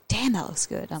 I'm like, damn, that looks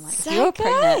good. I'm like, if you were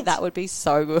pregnant, that would be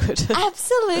so good.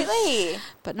 Absolutely.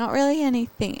 But not really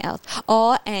anything else.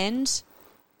 Oh, and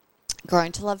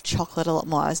growing to love chocolate a lot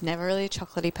more. I was never really a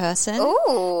chocolatey person.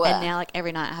 Ooh. And now, like,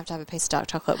 every night I have to have a piece of dark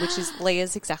chocolate, which is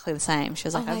Leah's exactly the same. She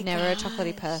was like, I've never a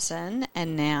chocolatey person,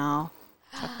 and now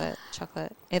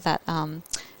chocolate. That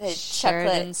the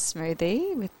Sheridan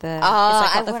smoothie with the it's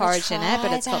got the forage in it,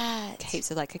 but it's got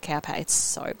heaps of like cacao powder. It's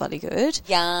so bloody good.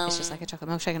 Yum. It's just like a chocolate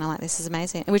milkshake, and I'm like, this is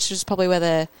amazing. Which is probably where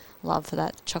the love for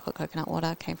that chocolate coconut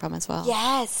water came from as well.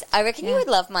 Yes, I reckon you would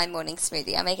love my morning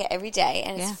smoothie. I make it every day,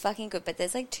 and it's fucking good. But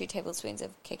there's like 2 tablespoons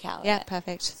of cacao. In it.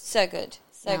 Perfect. So good,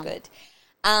 so good.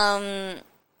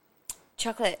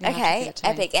 Chocolate, okay,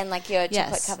 epic, and like your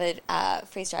chocolate covered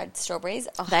freeze dried strawberries.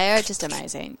 Oh, they are just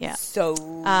amazing. Yeah, so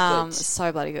good,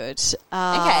 so bloody good.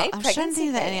 Okay, I'm trying to think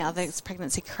of any other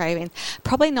pregnancy craving.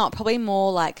 Probably not. Probably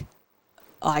more like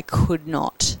I could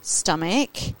not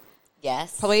stomach.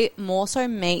 Yes, probably more so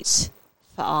meat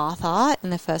for Arthur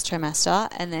in the first trimester,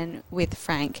 and then with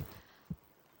Frank,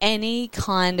 any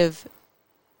kind of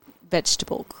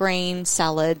vegetable, green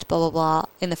salad, blah blah blah,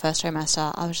 in the first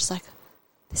trimester. I was just like,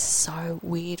 this is so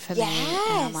weird for me.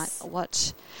 And I'm like,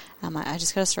 what? I'm like, I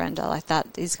just got to surrender. Like,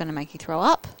 that is going to make you throw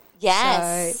up.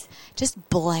 Yes. So, just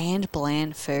bland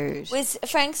food. Was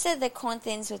Frank said the corn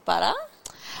thins with butter?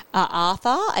 Arthur,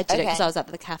 I did it because I was at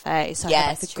the cafe. So I had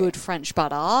like the good French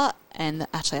butter. And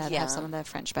actually, I'd have some of the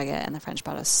French baguette, and the French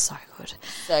butter is so good.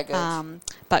 So good.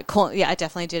 But corn, I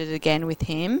definitely did it again with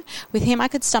him. With him, I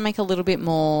could stomach a little bit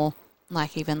more,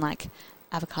 like even like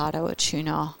avocado or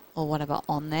tuna or whatever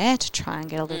on there to try and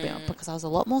get a little bit, because I was a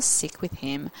lot more sick with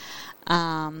him.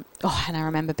 And I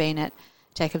remember being at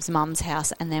Jacob's mum's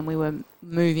house, and then we were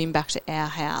moving back to our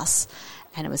house,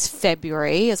 and it was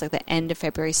February. It was like the end of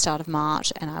February, start of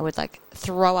March, and I would like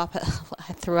throw up.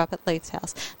 I threw up at Leith's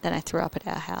house, then I threw up at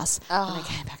our house, and I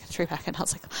came back and threw back, and I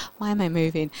was like, "Why am I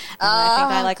moving?" And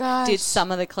I think I did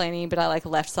some of the cleaning, but I like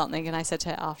left something, and I said to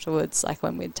her afterwards, like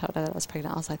when we'd told her that I was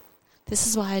pregnant, I was like, "This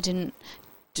is why I didn't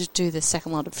just do the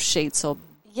second lot of sheets or."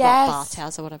 Bath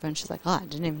towels or whatever, and she's like, "Oh, I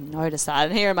didn't even notice that."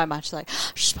 And here in my mind, she's like,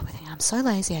 "She's probably thinking I'm so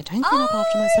lazy. I don't clean up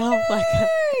after myself." Like,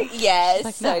 yes,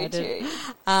 like, so no, true.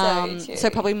 So true. So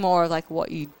probably more of like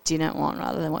what you didn't want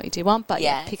rather than what you did want. But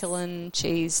yeah, pickle and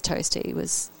cheese toasty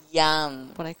was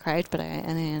yum. What I craved, but I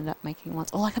only ended up making once.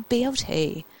 Or like a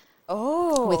BLT.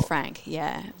 Oh, with Frank,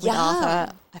 yeah. With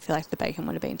Arthur, I feel like the bacon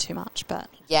would have been too much, but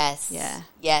yes,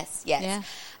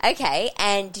 Okay,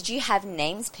 and did you have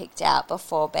names picked out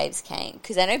before Babes came?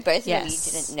 Because I know both of you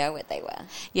didn't know what they were.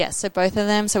 Yes, so both of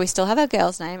them. So we still have our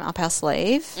girl's name up our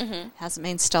sleeve. Hasn't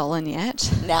been stolen yet.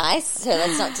 Nice. So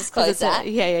let's not disclose that.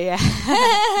 Yeah.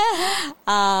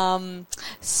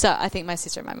 So I think my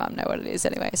sister and my mum know what it is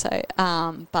anyway. So,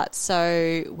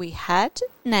 so we had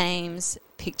names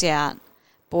picked out.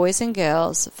 Boys and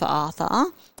girls for Arthur,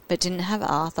 but didn't have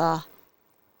Arthur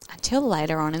until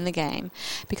later on in the game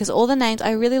because all the names,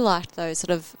 I really liked those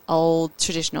sort of old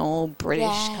traditional British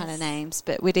kind of names,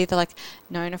 but we'd either like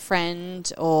known a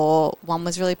friend or one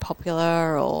was really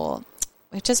popular or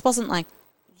it just wasn't like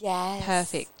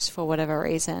perfect for whatever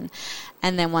reason.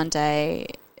 And then one day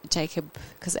Jacob,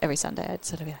 because every Sunday I'd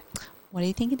sort of be like, "What do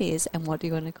you think it is, and what do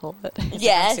you want to call it?"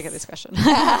 Yes. I'm sick of this question.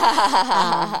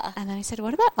 And then he said,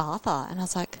 "What about Arthur?" And I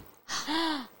was like,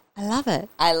 "I love it."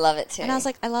 I love it too. And I was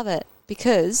like, "I love it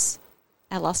because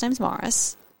our last name's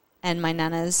Morris, and my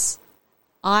nana's.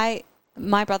 My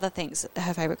brother thinks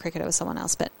her favourite cricketer was someone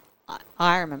else, but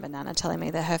I remember Nana telling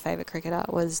me that her favourite cricketer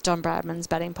was Don Bradman's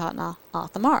batting partner,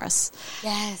 Arthur Morris.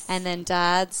 Yes. And then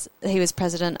Dad's, he was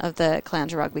president of the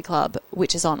Caloundra Rugby Club,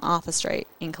 which is on Arthur Street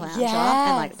in Caloundra. Yes.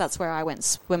 And like that's where I went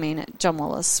swimming at John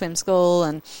Wallace Swim School.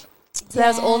 And so there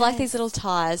was all like these little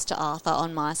ties to Arthur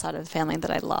on my side of the family that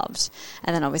I loved.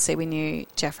 And then obviously we knew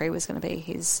Jeffrey was going to be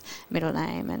his middle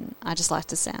name, and I just liked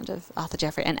the sound of Arthur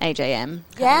Jeffrey, and AJM.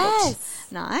 Yes.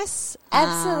 Nice.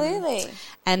 Absolutely.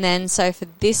 And then so for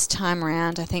this time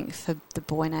around, I think for the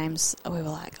boy names, we were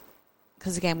like,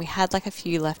 because again, we had like a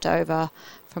few left over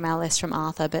from our list from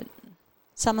Arthur, but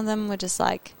some of them were just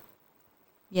like,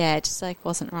 it just like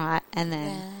wasn't right. And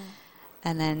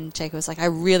then Jacob was like, I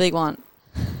really want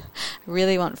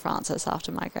Francis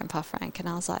after my grandpa Frank. And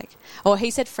I was like,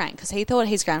 he said Frank because he thought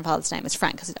his grandfather's name was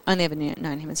Frank because he'd only ever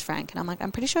known him as Frank. And I'm like,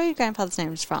 I'm pretty sure your grandfather's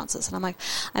name is Francis. And I'm like,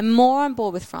 I'm more on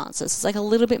board with Francis. It's like a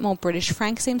little bit more British.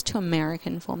 Frank seems too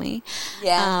American for me.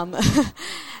 Yeah.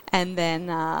 And then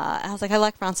I was like, I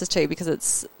like Francis too because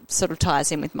it's sort of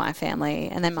ties in with my family.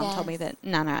 And then Mum told me that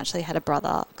Nana actually had a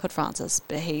brother called Francis,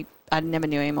 but I never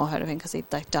knew him or heard of him because he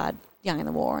like died young in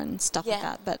the war and stuff like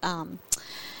that. But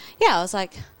I was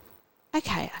like,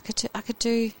 okay, I could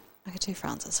do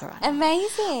Francis, all right.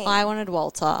 Amazing. I wanted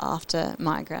Walter after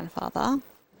my grandfather.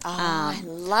 Oh, I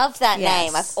love that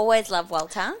name. I've always loved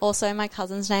Walter. Also, my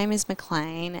cousin's name is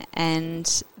McLean,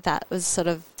 and that was sort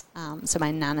of so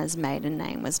my nana's maiden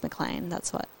name was McLean.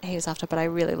 That's what he was after, but I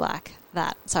really like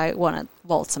that. So I wanted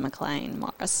Walter McLean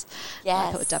Morris.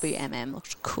 Yes. I thought WMM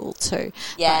looked cool too.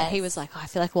 Yes. But he was like, I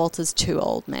feel like Walter's too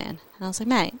old, man. And I was like,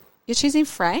 mate, you're choosing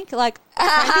Frank? Like,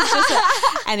 Frank is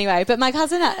just anyway, but my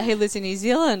cousin who lives in New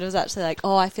Zealand was actually like,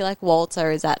 I feel like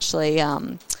Walter is actually,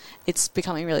 it's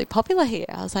becoming really popular here.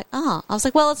 I was like,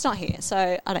 well, it's not here,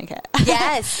 so I don't care.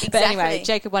 Yes, exactly. But anyway,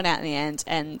 Jacob won out in the end,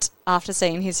 and after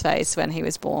seeing his face when he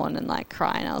was born and like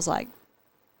crying, I was like,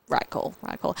 right call.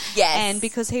 Yes. And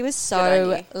because he was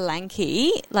so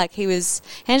lanky, like he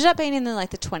ended up being in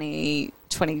the 20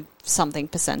 something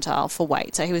percentile for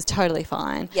weight, so he was totally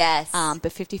fine. Yes.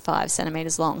 But 55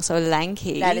 centimeters long, so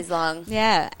lanky. That is long.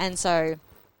 Yeah, and so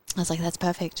I was like, that's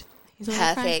perfect. He's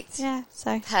perfect. Yeah,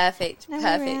 so perfect. No way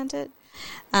around it.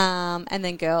 And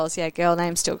then girls, girl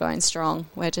name's still going strong.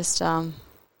 We're just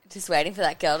waiting for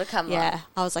that girl to come on. Yeah,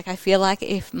 I was like, I feel like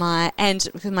because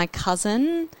my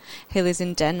cousin who lives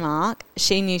in Denmark,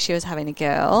 she knew she was having a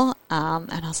girl,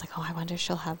 and I was like, I wonder if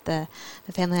she'll have the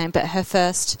family name. But her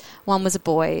first one was a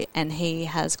boy, and he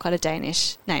has quite a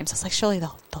Danish name. So I was like, surely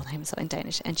they'll name something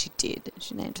Danish, and she did.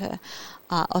 She named her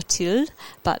Otilde,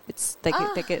 but they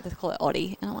call it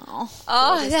Oddie, and I'm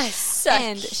like, that's so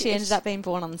and cute. She ended up being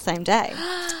born on the same day.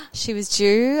 She was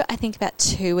due, I think, about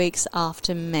 2 weeks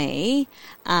after me,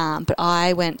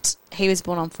 but he was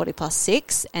born on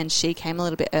 40+6, and she came a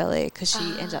little bit earlier because she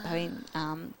ended up having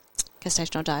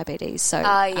gestational diabetes. So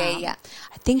I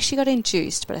think she got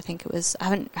induced, but I think I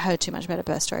haven't heard too much about her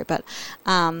birth story, but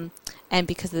And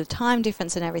because of the time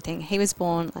difference and everything, he was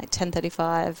born like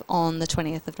 10:35 on the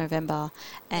 20th of November,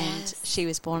 and she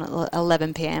was born at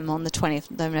 11 p.m. on the 20th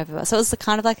of November. So it was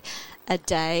kind of like a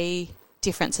day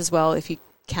difference as well, if you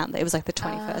count that. It was like the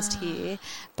 21st here.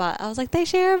 But I was like, they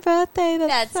share a birthday.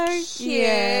 That's so cute.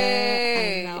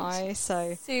 Yeah, I know.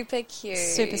 So super cute.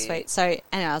 Super sweet. So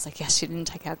anyway, I was like, yes, she didn't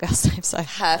take our girl's name. So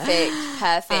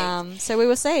Perfect. So we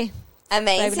will see.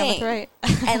 Amazing. Baby number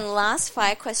 3. And last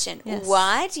fire question. Yes.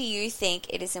 Why do you think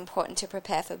it is important to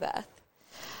prepare for birth?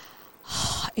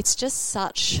 It's just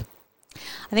such...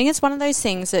 I think it's one of those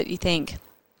things that you think,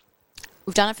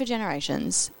 we've done it for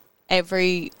generations.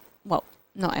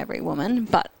 Not every woman,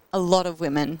 but a lot of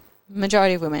women,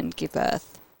 majority of women give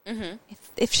birth. Mm-hmm.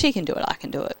 If she can do it, I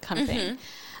can do it kind of thing.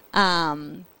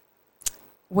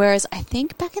 Whereas I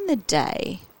think back in the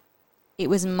day, it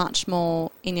was much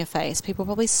more in your face. People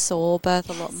probably saw birth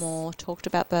a lot more, talked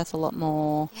about birth a lot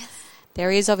more. Yes. There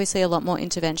is obviously a lot more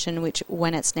intervention, which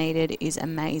when it's needed is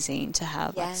amazing to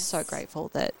have. Yes. I'm so grateful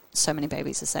that so many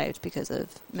babies are saved because of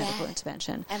medical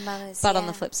intervention. And mothers, but on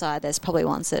the flip side, there's probably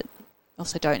ones that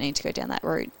also don't need to go down that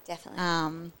route.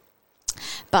 Definitely.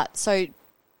 But so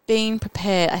being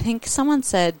prepared, I think someone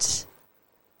said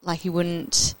like you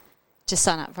wouldn't just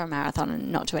sign up for a marathon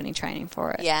and not do any training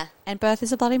for it. Yeah. And birth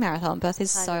is a bloody marathon. Birth is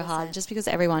 100%. So hard just because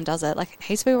everyone does it. Like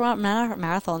heaps of people run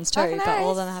marathons too, but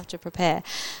all of them have to prepare.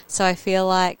 So I feel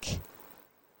like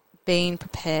being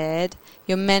prepared,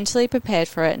 you're mentally prepared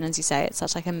for it, and as you say, it's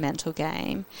such like a mental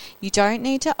game. You don't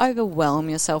need to overwhelm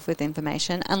yourself with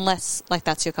information unless like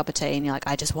that's your cup of tea and you're like,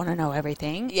 I just want to know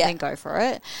everything. Then go for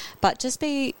it. But just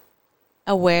be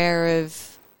aware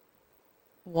of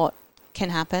what can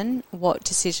happen, what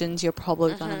decisions you're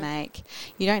probably going to make.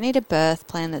 You don't need a birth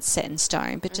plan that's set in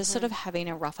stone, but just sort of having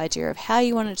a rough idea of how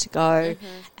you want it to go,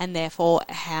 and therefore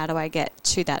how do I get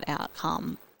to that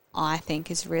outcome, I think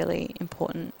is really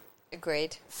important.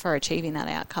 Agreed. For achieving that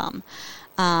outcome.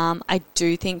 I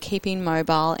do think keeping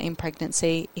mobile in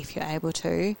pregnancy, if you're able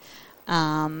to,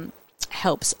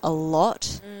 helps a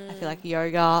lot. I feel like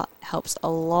yoga helps a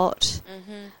lot.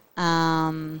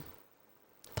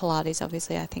 Pilates,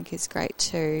 obviously, I think is great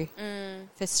too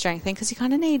for strengthening, because you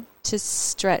kind of need to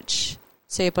stretch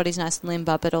so your body's nice and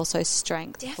limber, but also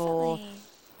strength. Definitely.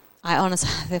 I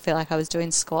honestly feel like I was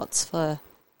doing squats for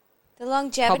the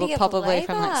longevity probably of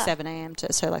from like 7 a.m.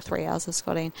 to so like 3 hours of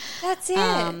squatting. That's it.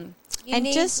 You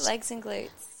need just legs and glutes.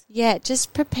 Yeah,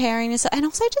 just preparing yourself, and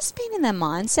also just being in the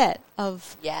mindset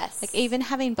of like even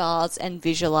having bars and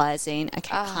visualizing, okay,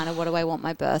 kind of what do I want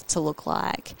my birth to look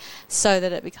like, so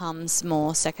that it becomes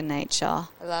more second nature.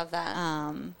 I love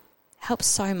that. Helps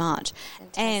so much.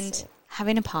 Fantastic. And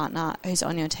having a partner who's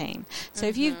on your team. So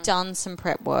if you've done some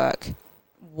prep work,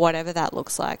 whatever that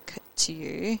looks like to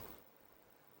you,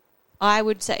 I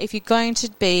would say if you're going to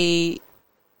be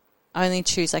only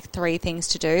choose like 3 things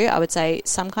to do, I would say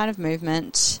some kind of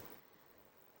movement,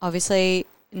 obviously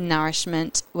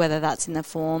nourishment, whether that's in the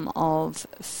form of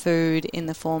food, in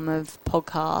the form of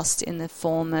podcast, in the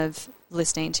form of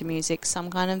listening to music, some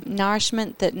kind of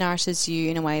nourishment that nourishes you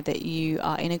in a way that you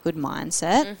are in a good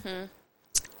mindset,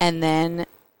 and then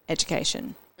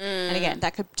education. And again,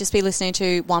 that could just be listening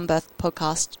to one birth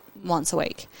podcast once a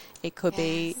week. It could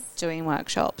be doing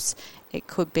workshops. It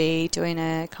could be doing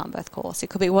a calm birth course. It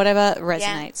could be whatever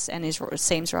resonates and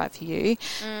seems right for you.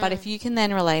 But if you can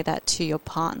then relay that to your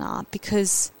partner,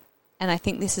 because, and I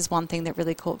think this is one thing that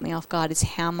really caught me off guard, is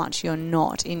how much you're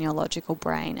not in your logical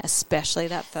brain, especially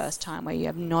that first time where you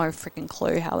have no freaking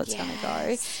clue how it's going to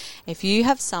go. If you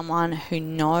have someone who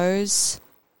knows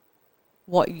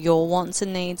what your wants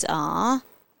and needs are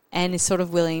and is sort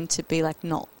of willing to be like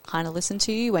not kind of listen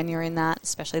to you when you're in that,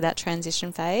 especially that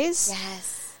transition phase.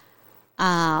 Yes.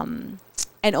 And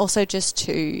also just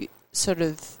to sort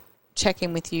of check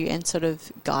in with you and sort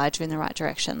of guide you in the right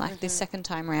direction. Like this second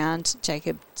time round,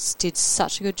 Jacob did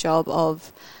such a good job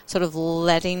of sort of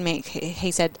letting me,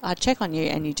 he said, I'd check on you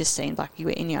and you just seemed like you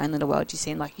were in your own little world. You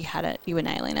seemed like you had it, you were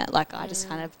nailing it. Like I just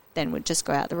kind of then would just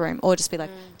go out the room or just be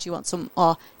like, do you want some,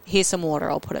 here's some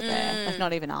water, I'll put it there. Like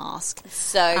not even ask.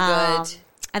 So good.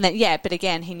 And then, but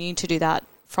again, he knew to do that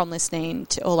from listening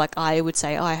to, or like I would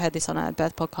say, I heard this on a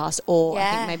birth podcast, or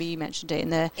I think maybe you mentioned it in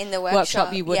the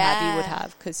workshop you would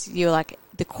have, because you're like,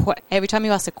 every time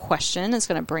you ask a question, it's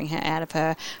going to bring her out of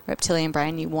her reptilian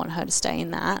brain. You want her to stay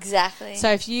in that. Exactly. So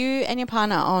if you and your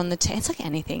partner are on the team, it's like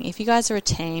anything. If you guys are a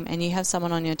team and you have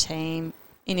someone on your team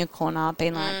in your corner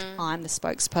being like, I'm the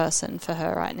spokesperson for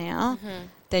her right now,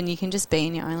 then you can just be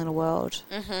in your own little world,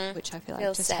 which I feel like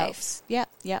just safe. Helps. Yep.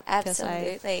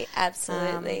 Absolutely.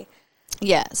 Absolutely.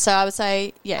 So I would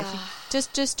say, if you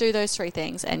just do those 3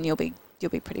 things and you'll be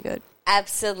pretty good.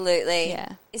 Absolutely.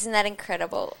 Yeah. Isn't that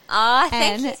incredible? Ah,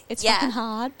 thank you. It's fucking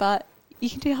hard, but you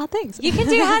can do hard things. You can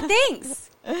do hard things.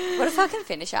 What a fucking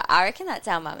finisher. I reckon that's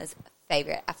our mama's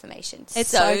favourite affirmation. It's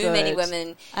so good. Many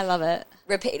women I love it.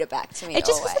 Repeat it back to me. It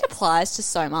just because it applies to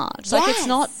so much. Yes. Like, it's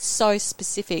not so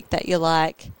specific that you're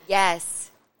like...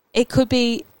 Yes. It could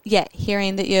be,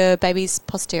 hearing that your baby's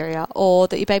posterior, or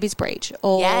that your baby's breech,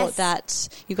 or that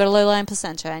you've got a low-lying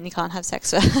placenta and you can't have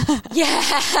sex.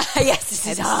 Yes, this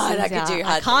is hard. I could do hard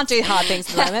I can't do hard things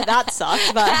at the moment. That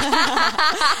sucks. But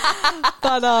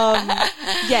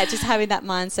just having that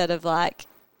mindset of like,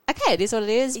 okay, it is what it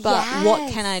is, but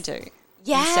what can I do?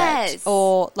 Yes. Instead?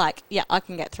 Or like, I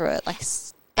can get through it. Like,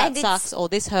 that sucks, or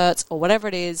this hurts, or whatever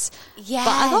it is. Yes.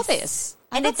 But I got this.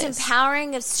 It's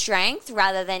empowering of strength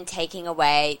rather than taking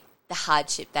away the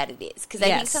hardship that it is. Because I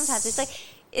think sometimes it's like,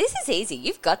 this is easy.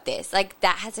 You've got this. Like,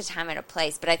 that has a time and a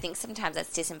place. But I think sometimes that's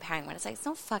disempowering when it's like, it's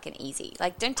not fucking easy.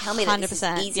 Like, don't tell me that 100%. This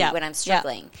is easy when I'm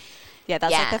struggling. Yeah,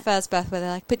 that's like the first birth where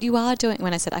they're like, but you are doing...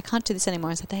 When I said, I can't do this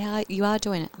anymore, I said, you are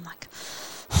doing it. I'm like,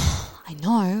 I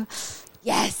know.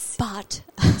 Yes. But...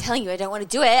 I'm telling you, I don't want to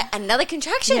do it. Another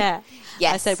contraction. Yeah.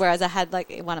 Yes. I said, whereas I had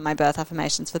like one of my birth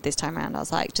affirmations for this time around, I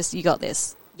was like, just, you got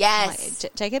this. Yes.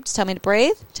 Like, Jacob, just tell me to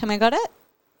breathe. Tell me I got it.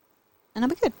 And I'll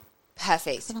be good.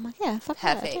 Perfect. And I'm like, yeah, fuck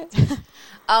perfect.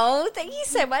 Oh, thank you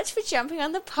so much for jumping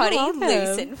on the potty,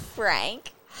 Luce and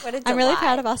Frank. What a delight. I'm really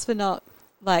proud of us for not,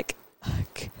 like,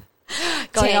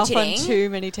 going off on too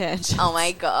many tangents. Oh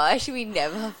my gosh, we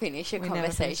never finish a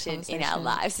conversation in our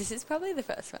lives. This is probably the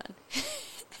first one.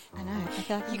 I know. I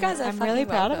feel like you guys are I'm really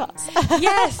proud of us.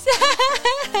 Yes.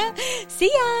 See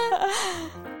ya.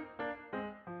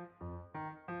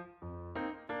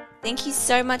 Thank you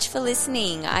so much for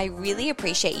listening. I really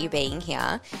appreciate you being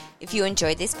here. If you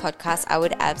enjoyed this podcast, I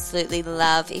would absolutely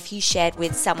love if you shared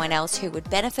with someone else who would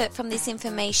benefit from this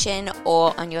information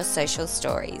or on your social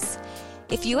stories.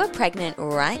 If you are pregnant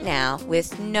right now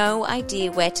with no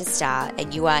idea where to start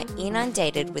and you are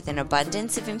inundated with an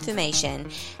abundance of information,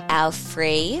 our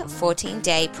free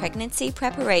 14-day pregnancy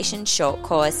preparation short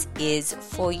course is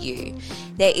for you.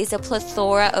 There is a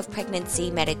plethora of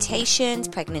pregnancy meditations,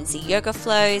 pregnancy yoga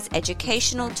flows,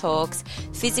 educational talks,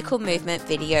 physical movement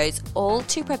videos, all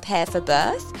to prepare for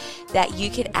birth that you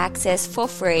can access for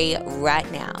free right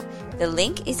now. The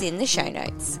link is in the show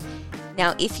notes.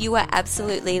 Now, if you are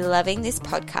absolutely loving this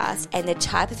podcast and the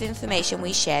type of information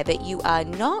we share, but you are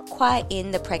not quite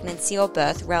in the pregnancy or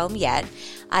birth realm yet,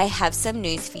 I have some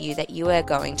news for you that you are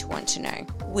going to want to know.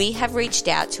 We have reached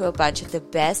out to a bunch of the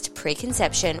best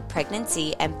preconception,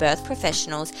 pregnancy, and birth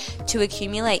professionals to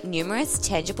accumulate numerous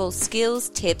tangible skills,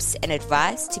 tips, and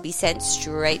advice to be sent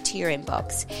straight to your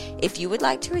inbox. If you would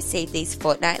like to receive these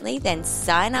fortnightly, then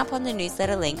sign up on the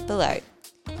newsletter link below.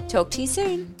 Talk to you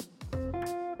soon.